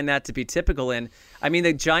would find that to be typical in. I mean,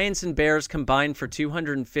 the Giants and Bears combined for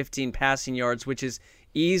 215 passing yards, which is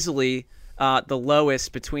easily the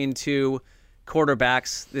lowest between two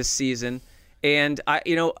quarterbacks this season. And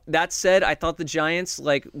that said, I thought the Giants,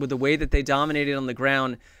 like, with the way that they dominated on the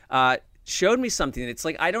ground, showed me something. It's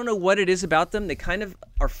like, I don't know what it is about them. They kind of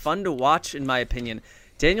are fun to watch, in my opinion.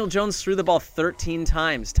 Daniel Jones threw the ball 13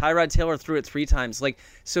 times. Tyrod Taylor threw it 3 times.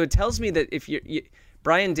 So it tells me that if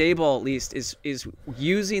Brian Daboll, at least, is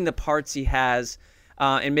using the parts he has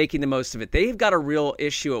and making the most of it. They've got a real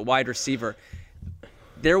issue at wide receiver.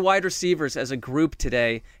 Their wide receivers as a group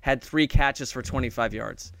today had 3 catches for 25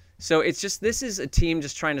 yards. So it's just, this is a team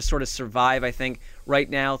just trying to sort of survive, I think, right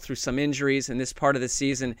now through some injuries in this part of the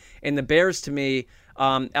season. And the Bears, to me,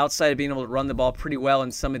 outside of being able to run the ball pretty well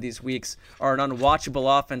in some of these weeks, are an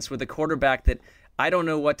unwatchable offense with a quarterback that I don't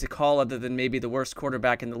know what to call other than maybe the worst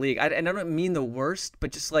quarterback in the league. And I don't mean the worst,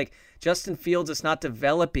 but just like Justin Fields is not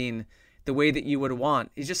developing the way that you would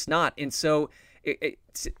want. He's just not. And so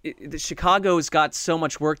the Chicago's got so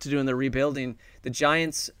much work to do in the rebuilding. The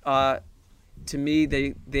Giants, to me,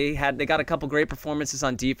 they got a couple great performances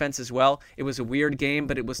on defense as well. It was a weird game,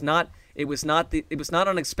 but it was not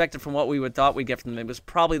unexpected from what we would thought we'd get from them. It was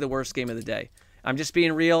probably the worst game of the day. I'm just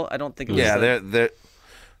being real. I don't think it was. Yeah,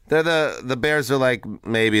 the Bears are like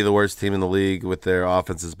maybe the worst team in the league with their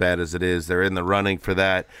offense as bad as it is. They're in the running for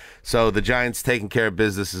that. So the Giants taking care of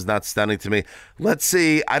business is not stunning to me. Let's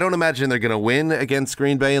see. I don't imagine they're going to win against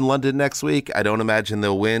Green Bay in London next week. I don't imagine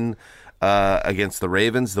they'll win against the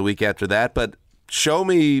Ravens the week after that. But show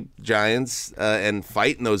me Giants and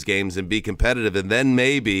fight in those games and be competitive, and then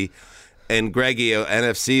maybe. And Greggy,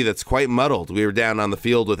 NFC that's quite muddled. We were down on the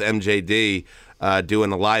field with MJD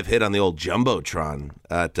doing a live hit on the old Jumbotron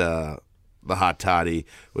at the Hot Toddy,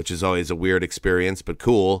 which is always a weird experience, but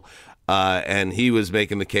cool. And he was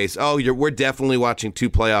making the case, we're definitely watching 2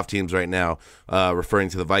 playoff teams right now, referring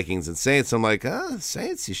to the Vikings and Saints. I'm like,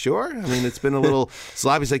 Saints, you sure? I mean, it's been a little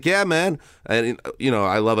sloppy. He's like, yeah, man. And,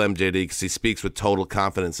 I love MJD because he speaks with total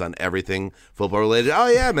confidence on everything football related. Oh,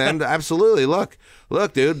 yeah, man, absolutely. Look,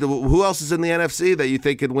 dude, who else is in the NFC that you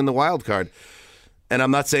think could win the wild card? And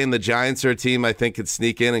I'm not saying the Giants are a team I think could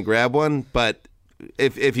sneak in and grab one, but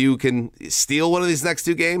if you can steal one of these next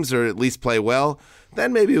 2 games or at least play well,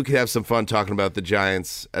 then maybe we could have some fun talking about the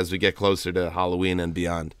Giants as we get closer to Halloween and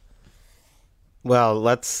beyond. Well,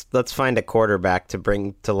 let's find a quarterback to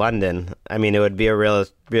bring to London. I mean, it would be a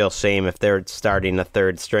real shame if they're starting a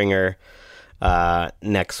third stringer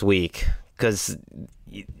next week, because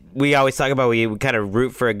we always talk about we kind of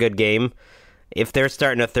root for a good game. If they're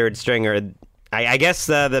starting a third stringer, I guess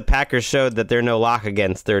the Packers showed that they're no lock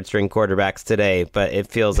against third string quarterbacks today, but it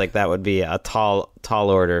feels like that would be a tall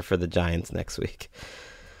order for the Giants next week.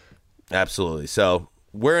 Absolutely. So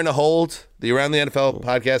we're in a hold. The Around the NFL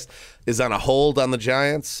podcast is on a hold on the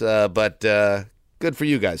Giants, but good for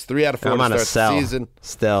you guys. 3 out of 4 I'm to on a start sell the season.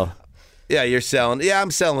 Still. Yeah, you're selling. Yeah,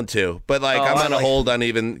 I'm selling too. But I'm on a hold on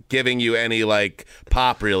even giving you any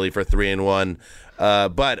pop really for 3-1.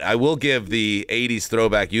 But I will give the 80s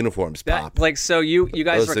throwback uniforms pop. So you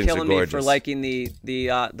guys Those were things are killing me for gorgeous. liking the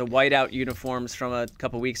whiteout uniforms from a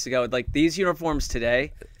couple weeks ago. Like these uniforms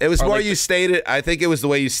today. It was are more like you stated. I think it was the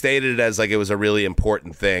way you stated it as it was a really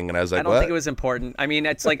important thing, and I was like, I don't what? think it was important. I mean,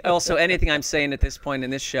 it's also anything I'm saying at this point in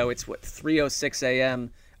this show. It's 3:06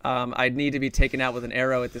 a.m. I'd need to be taken out with an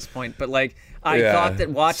arrow at this point. But I thought that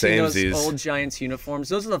watching those old Giants uniforms,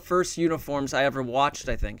 those are the first uniforms I ever watched,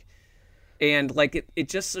 I think. And it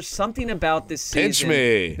just, there's something about this season. Pinch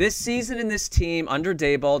me. This season and this team under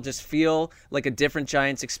Daboll just feel like a different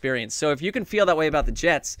Giants experience. So if you can feel that way about the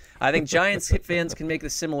Jets, I think Giants fans can make a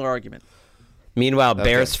similar argument. Meanwhile,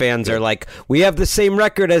 Bears fans are like, we have the same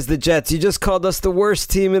record as the Jets. You just called us the worst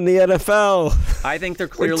team in the NFL. I think they're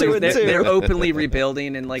clearly they're openly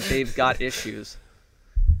rebuilding and they've got issues.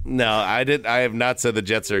 No, I have not said the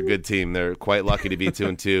Jets are a good team. They're quite lucky to be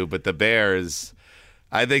 2-2. But the Bears,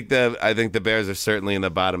 I think the Bears are certainly in the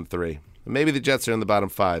bottom 3. Maybe the Jets are in the bottom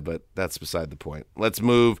 5, but that's beside the point. Let's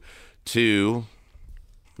move to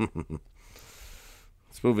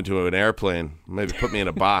into an airplane. Maybe put me in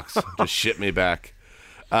a box. Just ship me back.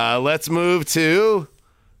 Let's move to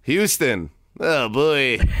Houston. Oh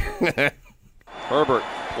boy. Herbert,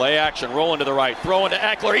 play action, rolling to the right, throwing to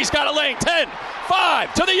Eckler. He's got a lane. 10,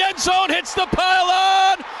 5 to the end zone, hits the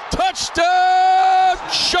pylon. Touchdown,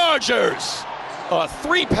 Chargers. A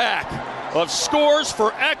 3-pack of scores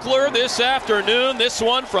for Eckler this afternoon. This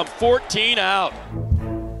one from 14 out.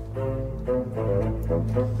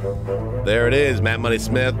 There it is. Matt Money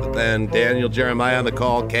Smith and Daniel Jeremiah on the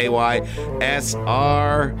call. KYSR.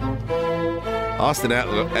 Austin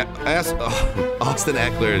Eckler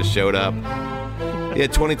has showed up. He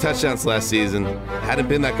had 20 touchdowns last season. Hadn't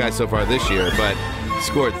been that guy so far this year, but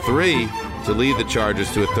scored 3 to lead the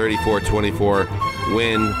Chargers to a 34-24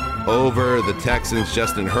 win over the Texans.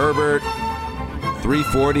 Justin Herbert,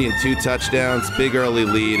 340 and 2 touchdowns. Big early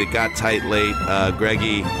lead. It got tight late.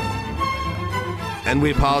 Greggy. And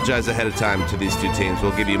we apologize ahead of time to these two teams.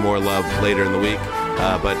 We'll give you more love later in the week.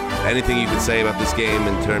 But anything you can say about this game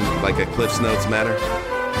in terms of a Cliff's Notes matter?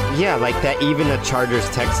 Yeah, that even a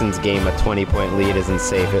Chargers-Texans game, a 20-point lead isn't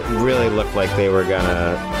safe. It really looked like they were going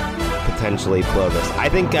to potentially blow this. I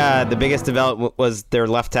think the biggest development was their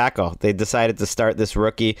left tackle. They decided to start this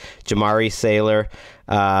rookie, Jamari Saylor,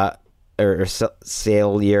 or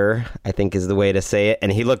Salyer, I think is the way to say it.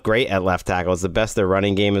 And he looked great at left tackle. It's the best their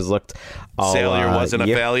running game has looked all Salyer wasn't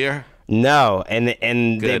year. A failure? No, and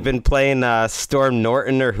they've been playing Storm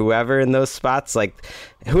Norton or whoever in those spots.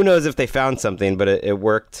 Who knows if they found something, but it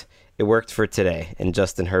worked. It worked for today, and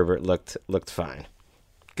Justin Herbert looked fine.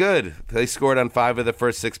 Good. They scored on 5 of the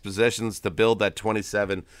first 6 possessions to build that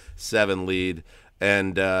 27-7 lead.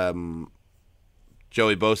 And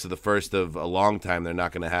Joey Bosa, the first of a long time, they're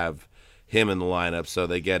not going to have him in the lineup, so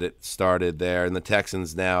they get it started there. And the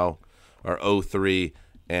Texans now are 0-3-1,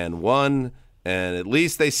 and at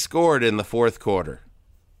least they scored in the fourth quarter,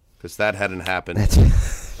 because that hadn't happened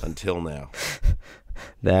until now.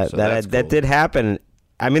 That did happen.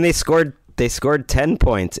 I mean, they scored 10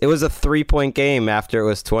 points. It was a 3-point game after it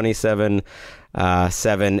was 27-7,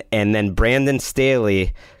 and then Brandon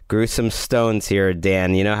Staley grew some stones here,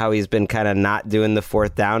 Dan. You know how he's been kind of not doing the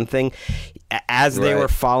fourth down thing? As they were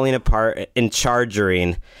falling apart and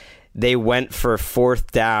charging, they went for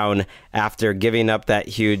fourth down after giving up that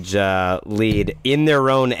huge lead in their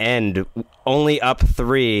own end, only up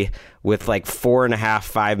 3 with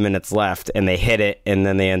 5 minutes left, and they hit it, and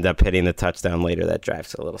then they end up hitting the touchdown later that drive.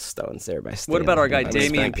 So little stones there by Stanley. What about our guy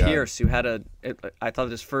Dameon Pierce, who had I thought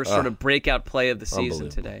his first sort of breakout play of the season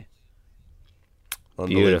today?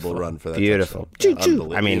 Unbelievable run for that Beautiful.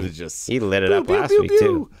 touchdown. I mean, just he lit it up last week,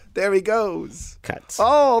 too. There he goes. Cuts.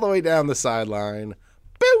 All the way down the sideline.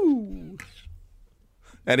 Boo!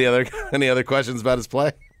 Any other questions about his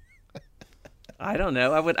play? I don't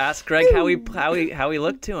know. I would ask Greg how he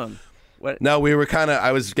looked to him. What? No, we were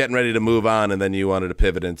I was getting ready to move on, and then you wanted to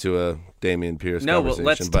pivot into a Dameon Pierce conversation. No, well,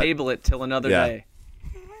 let's table it till another day.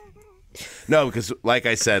 No, because like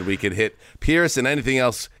I said, we could hit Pierce and anything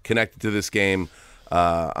else connected to this game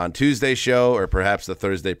on Tuesday's show or perhaps the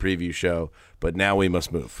Thursday preview show, but now we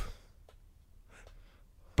must move.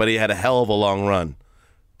 But he had a hell of a long run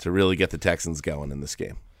to really get the Texans going in this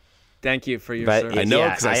game. Thank you for your service. I know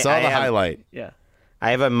because I saw the highlight. Yeah. I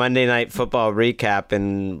have a Monday Night Football recap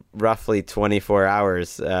in roughly 24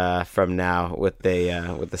 hours from now with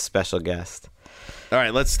a special guest. All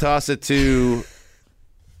right, let's toss it to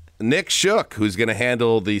Nick Shook, who's going to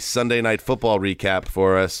handle the Sunday Night Football recap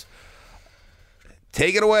for us.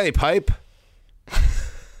 Take it away, Pipe.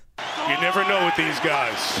 You never know with these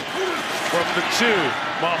guys. From the 2,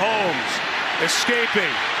 Mahomes escaping.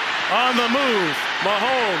 On the move,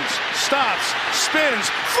 Mahomes stops, spins,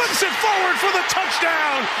 flips it forward for the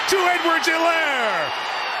touchdown to Edwards-Helaire.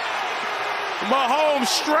 Mahomes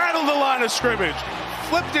straddled the line of scrimmage,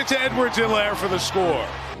 flipped it to Edwards-Helaire for the score.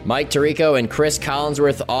 Mike Tirico and Chris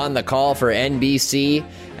Collinsworth on the call for NBC.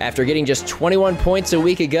 After getting just 21 points a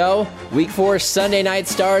week ago, Week 4 Sunday Night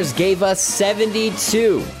Stars gave us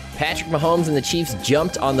 72. Patrick Mahomes and the Chiefs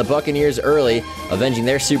jumped on the Buccaneers early, avenging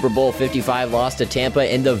their Super Bowl 55 loss to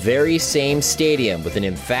Tampa in the very same stadium with an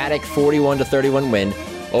emphatic 41-31 win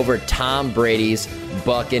over Tom Brady's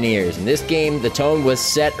Buccaneers. In this game, the tone was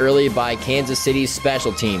set early by Kansas City's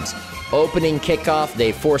special teams. Opening kickoff,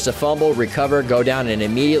 they force a fumble, recover, go down, and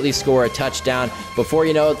immediately score a touchdown. Before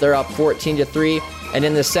you know it, they're up 14-3, and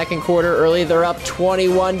in the second quarter early, they're up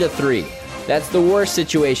 21-3. That's the worst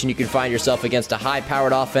situation you can find yourself against a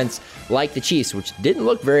high-powered offense like the Chiefs, which didn't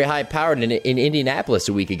look very high-powered in Indianapolis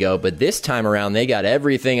a week ago, but this time around, they got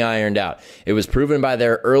everything ironed out. It was proven by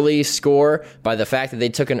their early score, by the fact that they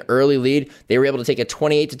took an early lead. They were able to take a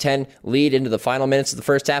 28-10 lead into the final minutes of the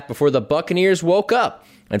first half before the Buccaneers woke up.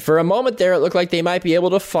 And for a moment there, it looked like they might be able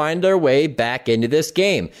to find their way back into this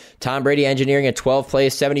game. Tom Brady engineering a 12-play,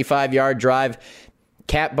 75-yard drive,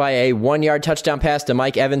 capped by a 1-yard touchdown pass to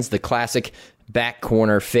Mike Evans, the classic back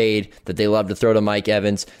corner fade that they love to throw to Mike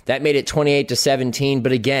Evans. That made it 28-17,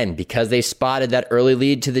 but again, because they spotted that early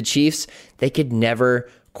lead to the Chiefs, they could never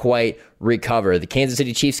quite recover. The Kansas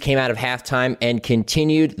City Chiefs came out of halftime and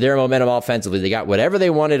continued their momentum offensively. They got whatever they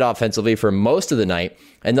wanted offensively for most of the night,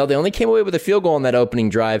 and though they only came away with a field goal on that opening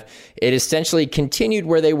drive, it essentially continued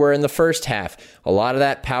where they were in the first half. A lot of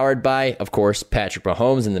that powered by, of course, Patrick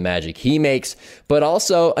Mahomes and the magic he makes, but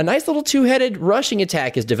also a nice little two-headed rushing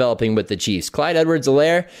attack is developing with the Chiefs. Clyde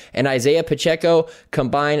Edwards-Helaire and Isaiah Pacheco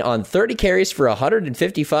combine on 30 carries for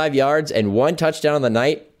 155 yards and 1 touchdown on the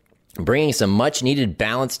night, bringing some much-needed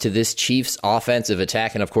balance to this Chiefs offensive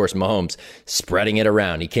attack, and of course, Mahomes spreading it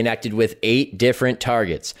around. He connected with 8 different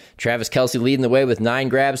targets. Travis Kelce leading the way with 9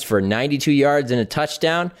 grabs for 92 yards and a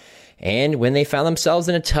touchdown. And when they found themselves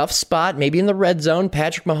in a tough spot, maybe in the red zone,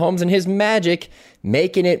 Patrick Mahomes and his magic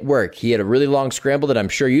making it work. He had a really long scramble that I'm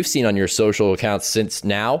sure you've seen on your social accounts since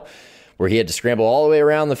now, where he had to scramble all the way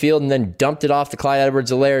around the field and then dumped it off to Clyde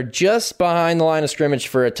Edwards-Helaire just behind the line of scrimmage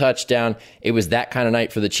for a touchdown. It was that kind of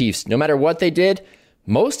night for the Chiefs. No matter what they did,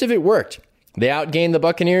 most of it worked. They outgained the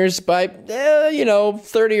Buccaneers by,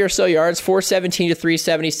 30 or so yards, 417 to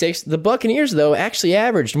 376. The Buccaneers, though, actually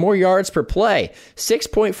averaged more yards per play,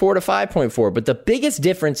 6.4 to 5.4. But the biggest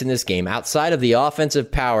difference in this game, outside of the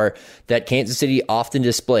offensive power that Kansas City often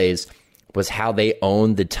displays, was how they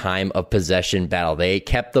owned the time of possession battle. They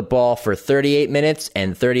kept the ball for 38 minutes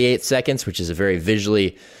and 38 seconds, which is a very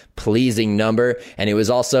visually pleasing number, and it was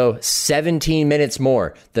also 17 minutes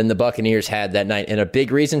more than the Buccaneers had that night. And a big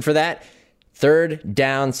reason for that, third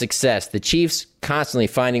down success. The Chiefs constantly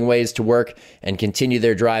finding ways to work and continue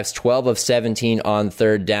their drives, 12 of 17 on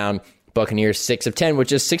third down. Buccaneers 6 of 10,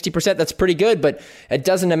 which is 60%. That's pretty good, but it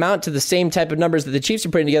doesn't amount to the same type of numbers that the Chiefs are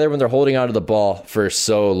putting together when they're holding onto the ball for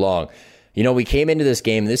so long. You know, we came into this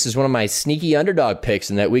game, and this is one of my sneaky underdog picks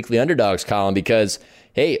in that weekly underdogs column because,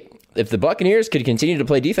 hey, if the Buccaneers could continue to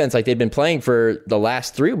play defense like they've been playing for the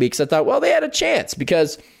last 3 weeks, I thought, well, they had a chance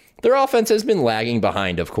because their offense has been lagging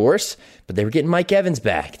behind, of course, but they were getting Mike Evans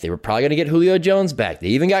back. They were probably going to get Julio Jones back. They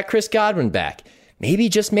even got Chris Godwin back. Maybe,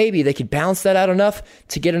 just maybe, they could balance that out enough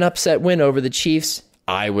to get an upset win over the Chiefs.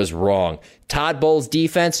 I was wrong. Todd Bowles'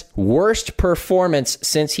 defense, worst performance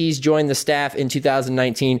since he's joined the staff in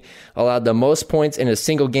 2019, allowed the most points in a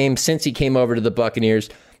single game since he came over to the Buccaneers.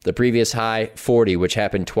 The previous high, 40, which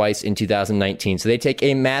happened twice in 2019. So they take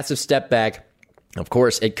a massive step back. Of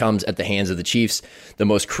course, it comes at the hands of the Chiefs, the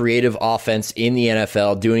most creative offense in the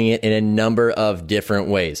NFL, doing it in a number of different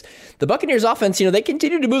ways. The Buccaneers offense, they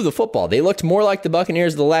continue to move the football. They looked more like the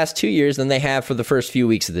Buccaneers the last 2 years than they have for the first few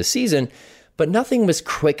weeks of the season, but nothing was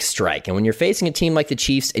quick strike. And when you're facing a team like the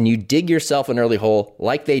Chiefs and you dig yourself an early hole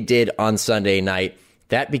like they did on Sunday night,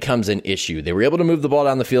 that becomes an issue. They were able to move the ball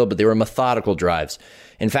down the field, but they were methodical drives.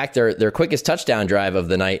 In fact, their quickest touchdown drive of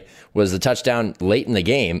the night was the touchdown late in the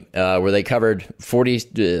game, where they covered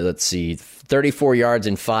 34 yards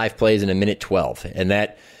in 5 plays in a minute 12. And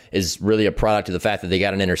that is really a product of the fact that they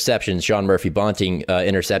got an interception, Sean Murphy-Bunting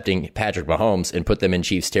intercepting Patrick Mahomes, and put them in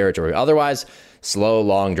Chiefs territory. Otherwise, slow,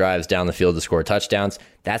 long drives down the field to score touchdowns.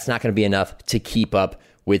 That's not going to be enough to keep up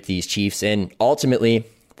with these Chiefs. And ultimately,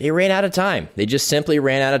 they ran out of time. They just simply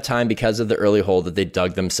ran out of time because of the early hole that they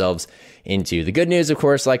dug themselves into. The good news, of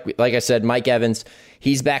course, like I said, Mike Evans,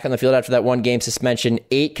 he's back on the field after that 1-game suspension,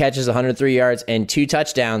 8 catches, 103 yards, and 2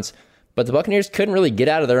 touchdowns. But the Buccaneers couldn't really get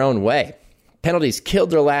out of their own way. Penalties killed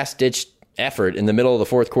their last-ditch effort in the middle of the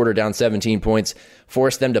fourth quarter, down 17 points,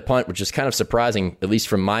 forced them to punt, which is kind of surprising, at least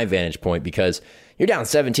from my vantage point, because you're down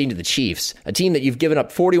 17 to the Chiefs, a team that you've given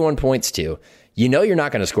up 41 points to. You know you're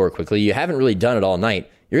not going to score quickly. You haven't really done it all night.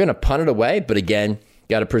 You're going to punt it away, but again,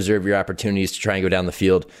 got to preserve your opportunities to try and go down the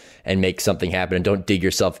field and make something happen, and don't dig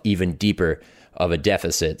yourself even deeper of a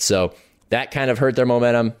deficit. So that kind of hurt their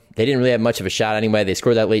momentum. They didn't really have much of a shot anyway. They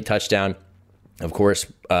scored that late touchdown, of course,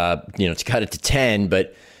 to cut it to 10,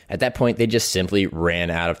 but at that point, they just simply ran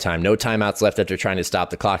out of time. No timeouts left after trying to stop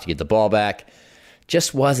the clock to get the ball back.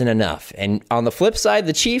 Just wasn't enough. And on the flip side,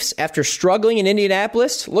 the Chiefs, after struggling in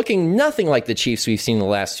Indianapolis, looking nothing like the Chiefs we've seen the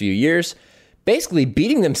last few years, basically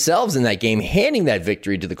beating themselves in that game, handing that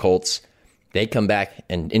victory to the Colts, they come back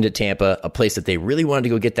and into Tampa, a place that they really wanted to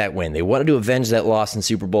go get that win. They wanted to avenge that loss in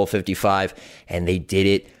Super Bowl 55, and they did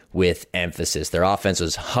it with emphasis. Their offense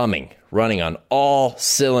was humming, running on all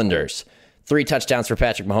cylinders. 3 touchdowns for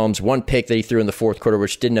Patrick Mahomes, 1 pick that he threw in the fourth quarter,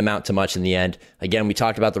 which didn't amount to much in the end. Again, we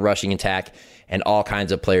talked about the rushing attack and all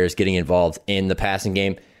kinds of players getting involved in the passing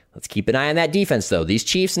game. Let's keep an eye on that defense, though. These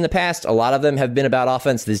Chiefs in the past, a lot of them have been about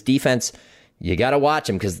offense. This defense, you got to watch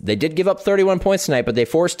them, because they did give up 31 points tonight, but they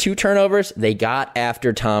forced 2 turnovers. They got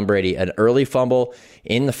after Tom Brady, an early fumble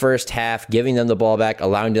in the first half, giving them the ball back,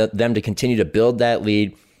 allowing them to continue to build that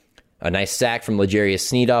lead. A nice sack from L'Jarius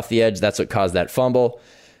Sneed off the edge. That's what caused that fumble.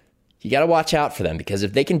 You got to watch out for them, because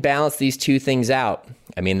if they can balance these 2 things out,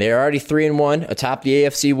 I mean, they're already 3-1 atop the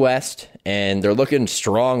AFC West, and they're looking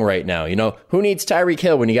strong right now. You know, who needs Tyreek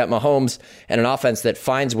Hill when you got Mahomes and an offense that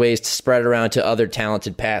finds ways to spread it around to other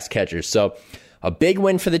talented pass catchers? So a big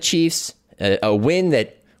win for the Chiefs, a win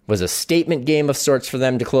that was a statement game of sorts for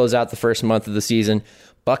them to close out the first month of the season.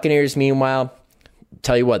 Buccaneers, meanwhile,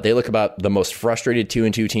 tell you what, they look about the most frustrated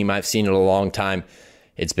 2-2 team I've seen in a long time.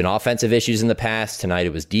 It's been offensive issues in the past. Tonight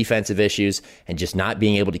it was defensive issues and just not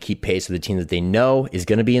being able to keep pace with a team that they know is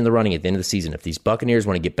going to be in the running at the end of the season. If these Buccaneers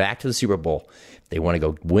want to get back to the Super Bowl, they want to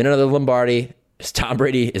go win another Lombardi, as Tom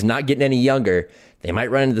Brady is not getting any younger, they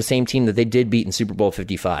might run into the same team that they did beat in Super Bowl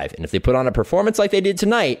 55. And if they put on a performance like they did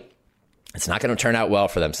tonight, it's not going to turn out well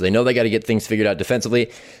for them. So they know they got to get things figured out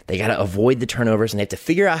defensively. They got to avoid the turnovers, and they have to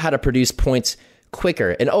figure out how to produce points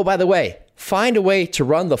quicker. And oh, by the way, find a way to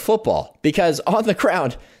run the football, because on the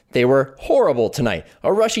ground, they were horrible tonight.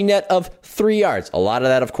 A rushing net of 3 yards. A lot of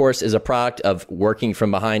that, of course, is a product of working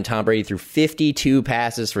from behind. Tom Brady threw 52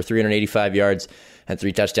 passes for 385 yards and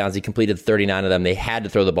 3 touchdowns. He completed 39 of them. They had to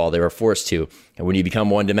throw the ball. They were forced to. And when you become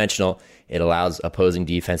one-dimensional, it allows opposing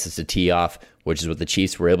defenses to tee off, which is what the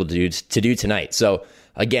Chiefs were able to do tonight. So,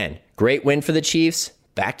 again, great win for the Chiefs.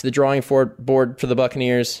 Back to the drawing board for the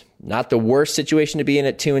Buccaneers. Not the worst situation to be in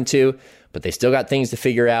at 2-2, but they still got things to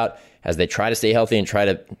figure out as they try to stay healthy and try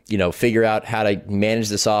to, figure out how to manage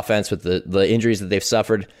this offense with the injuries that they've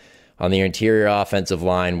suffered on the interior offensive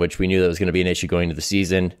line, which we knew that was going to be an issue going into the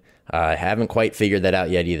season. Haven't quite figured that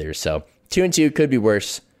out yet either. So 2-2 could be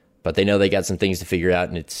worse, but they know they got some things to figure out,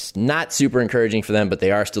 and it's not super encouraging for them, but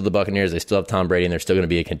they are still the Buccaneers. They still have Tom Brady, and they're still going to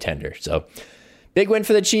be a contender. So big win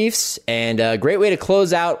for the Chiefs, and a great way to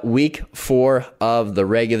close out week 4 of the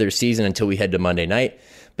regular season until we head to Monday night.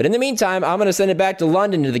 But in the meantime, I'm going to send it back to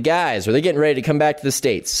London to the guys, where they're getting ready to come back to the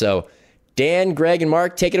States. So Dan, Greg, and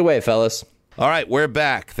Mark, take it away, fellas. All right, we're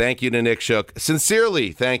back. Thank you to Nick Shook.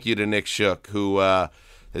 Sincerely, thank you to Nick Shook, who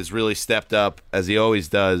has really stepped up, as he always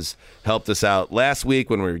does, helped us out last week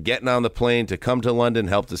when we were getting on the plane to come to London,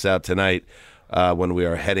 helped us out tonight when we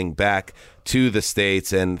are heading back to the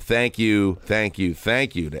States. And thank you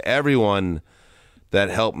to everyone that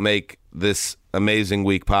helped make this amazing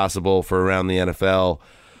week possible for Around the NFL.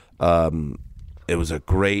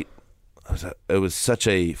 It was such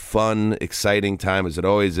a fun, exciting time, as it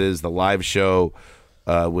always is. The live show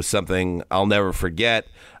was something I'll never forget.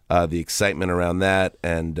 The excitement around that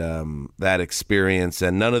and that experience.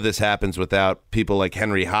 And none of this happens without people like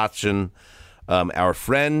Henry Hodgson, our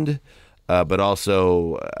friend, but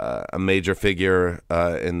also a major figure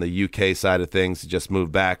in the UK side of things. He just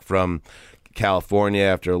moved back from California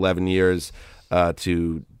after 11 years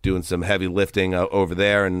to doing some heavy lifting over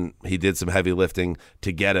there, and he did some heavy lifting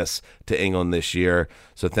to get us to England this year.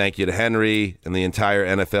 So thank you to Henry and the entire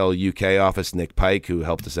NFL UK office, Nick Pike, who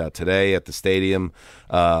helped us out today at the stadium,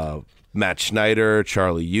 Matt Schneider,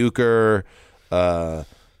 Charlie Euchre,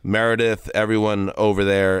 Meredith, everyone over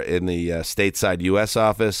there in the stateside U.S.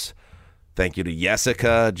 office. Thank you to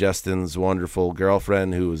Jessica, Justin's wonderful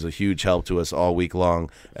girlfriend, who was a huge help to us all week long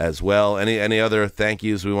as well. Any other thank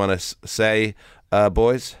yous we want to say,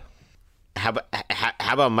 boys? How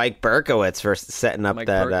about Mike Berkowitz for setting up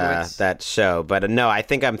that show? But no, I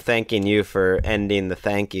think I'm thanking you for ending the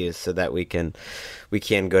thank yous so that we can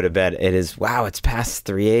go to bed. It is it's past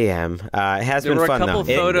 3 a.m. It has been fun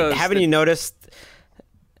though. Haven't you noticed?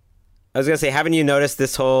 I was going to say, haven't you noticed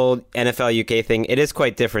this whole NFL UK thing? It is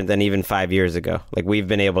quite different than even 5 years ago. Like, we've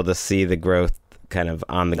been able to see the growth kind of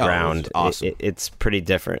on the ground. Awesome. It's pretty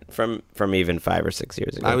different from even 5 or 6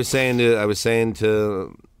 years ago. I was saying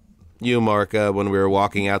to you, Mark, when we were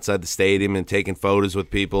walking outside the stadium and taking photos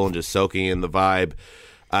with people and just soaking in the vibe,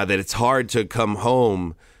 that it's hard to come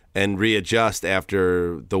home and readjust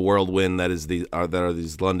after the whirlwind that are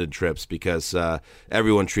these London trips, because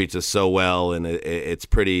everyone treats us so well, and it's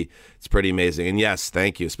pretty amazing. And yes,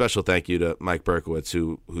 thank you, special thank you to Mike Berkowitz,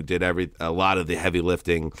 who did a lot of the heavy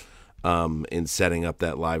lifting in setting up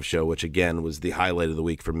that live show, which again was the highlight of the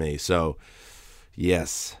week for me. So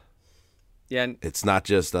yes. Yeah, it's not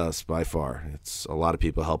just us by far. It's a lot of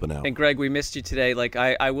people helping out. And Greg, we missed you today. Like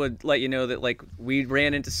I would let you know that we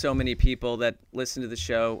ran into so many people that listen to the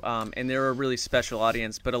show, and they're a really special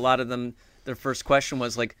audience. But a lot of them, their first question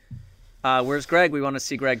was "Where's Greg? We want to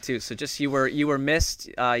see Greg too." So just you were missed.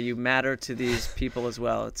 You matter to these people as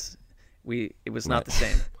well. It was not the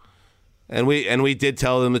same. And we did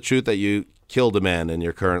tell them the truth that you killed a man and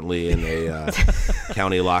you're currently in a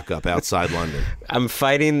county lockup outside London. I'm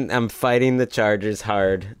fighting the charges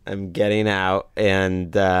hard. I'm getting out,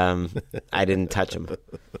 and I didn't touch him.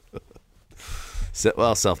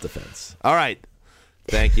 Self-defense. All right.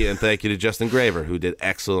 Thank you, and thank you to Justin Graver, who did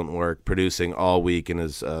excellent work producing all week and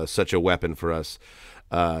is such a weapon for us.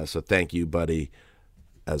 So thank you, buddy,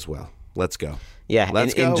 as well. Let's go. Yeah,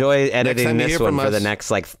 Let's go. Enjoy editing this one for the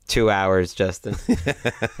next 2 hours, Justin.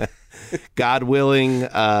 God willing,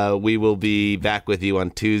 we will be back with you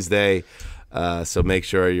on Tuesday. So make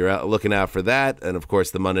sure you're looking out for that. And, of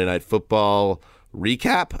course, the Monday Night Football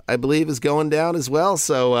recap, I believe, is going down as well.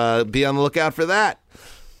 So be on the lookout for that.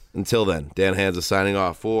 Until then, Dan Hanza signing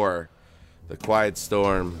off for The Quiet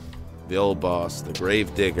Storm, The Old Boss, The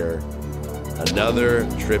Grave Digger. Another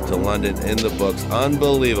trip to London in the books.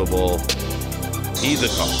 Unbelievable. Heed the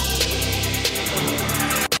call.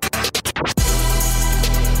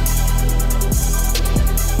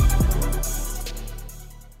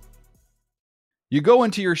 You go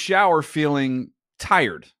into your shower feeling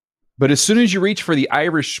tired, but as soon as you reach for the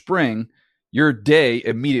Irish Spring, your day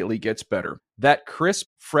immediately gets better. That crisp,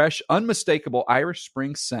 fresh, unmistakable Irish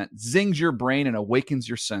Spring scent zings your brain and awakens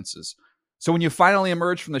your senses. So when you finally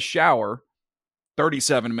emerge from the shower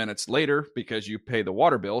 37 minutes later, because you pay the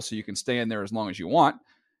water bill so you can stay in there as long as you want,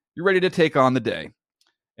 you're ready to take on the day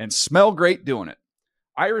and smell great doing it.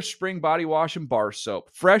 Irish Spring Body Wash and Bar Soap.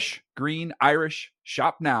 Fresh, green, Irish.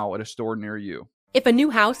 Shop now at a store near you. If a new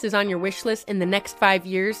house is on your wish list in the next 5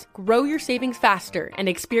 years, grow your savings faster and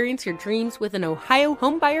experience your dreams with an Ohio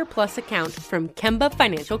Homebuyer Plus account from Kemba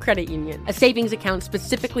Financial Credit Union. A savings account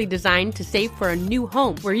specifically designed to save for a new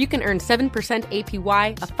home, where you can earn 7%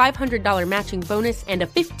 APY, a $500 matching bonus, and a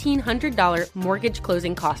 $1,500 mortgage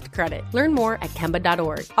closing cost credit. Learn more at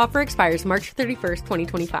Kemba.org. Offer expires March 31st,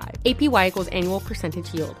 2025. APY equals annual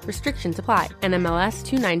percentage yield. Restrictions apply. NMLS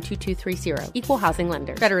 292230. Equal housing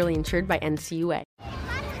lender. Federally insured by NCUA.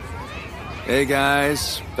 Hey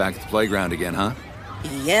guys, back at the playground again, huh?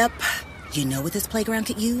 Yep. You know what this playground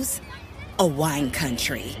could use? A wine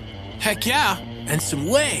country. Heck yeah, and some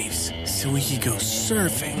waves so we could go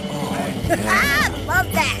surfing. Oh, yeah. Ah,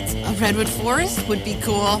 love that. A redwood forest would be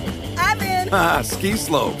cool. I'm in. Ah, ski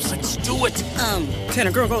slopes. Let's do it. Can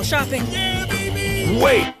a girl go shopping? Yeah, baby.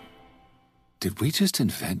 Wait. Did we just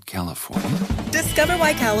invent California? Discover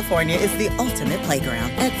why California is the ultimate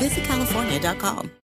playground at visitcalifornia.com.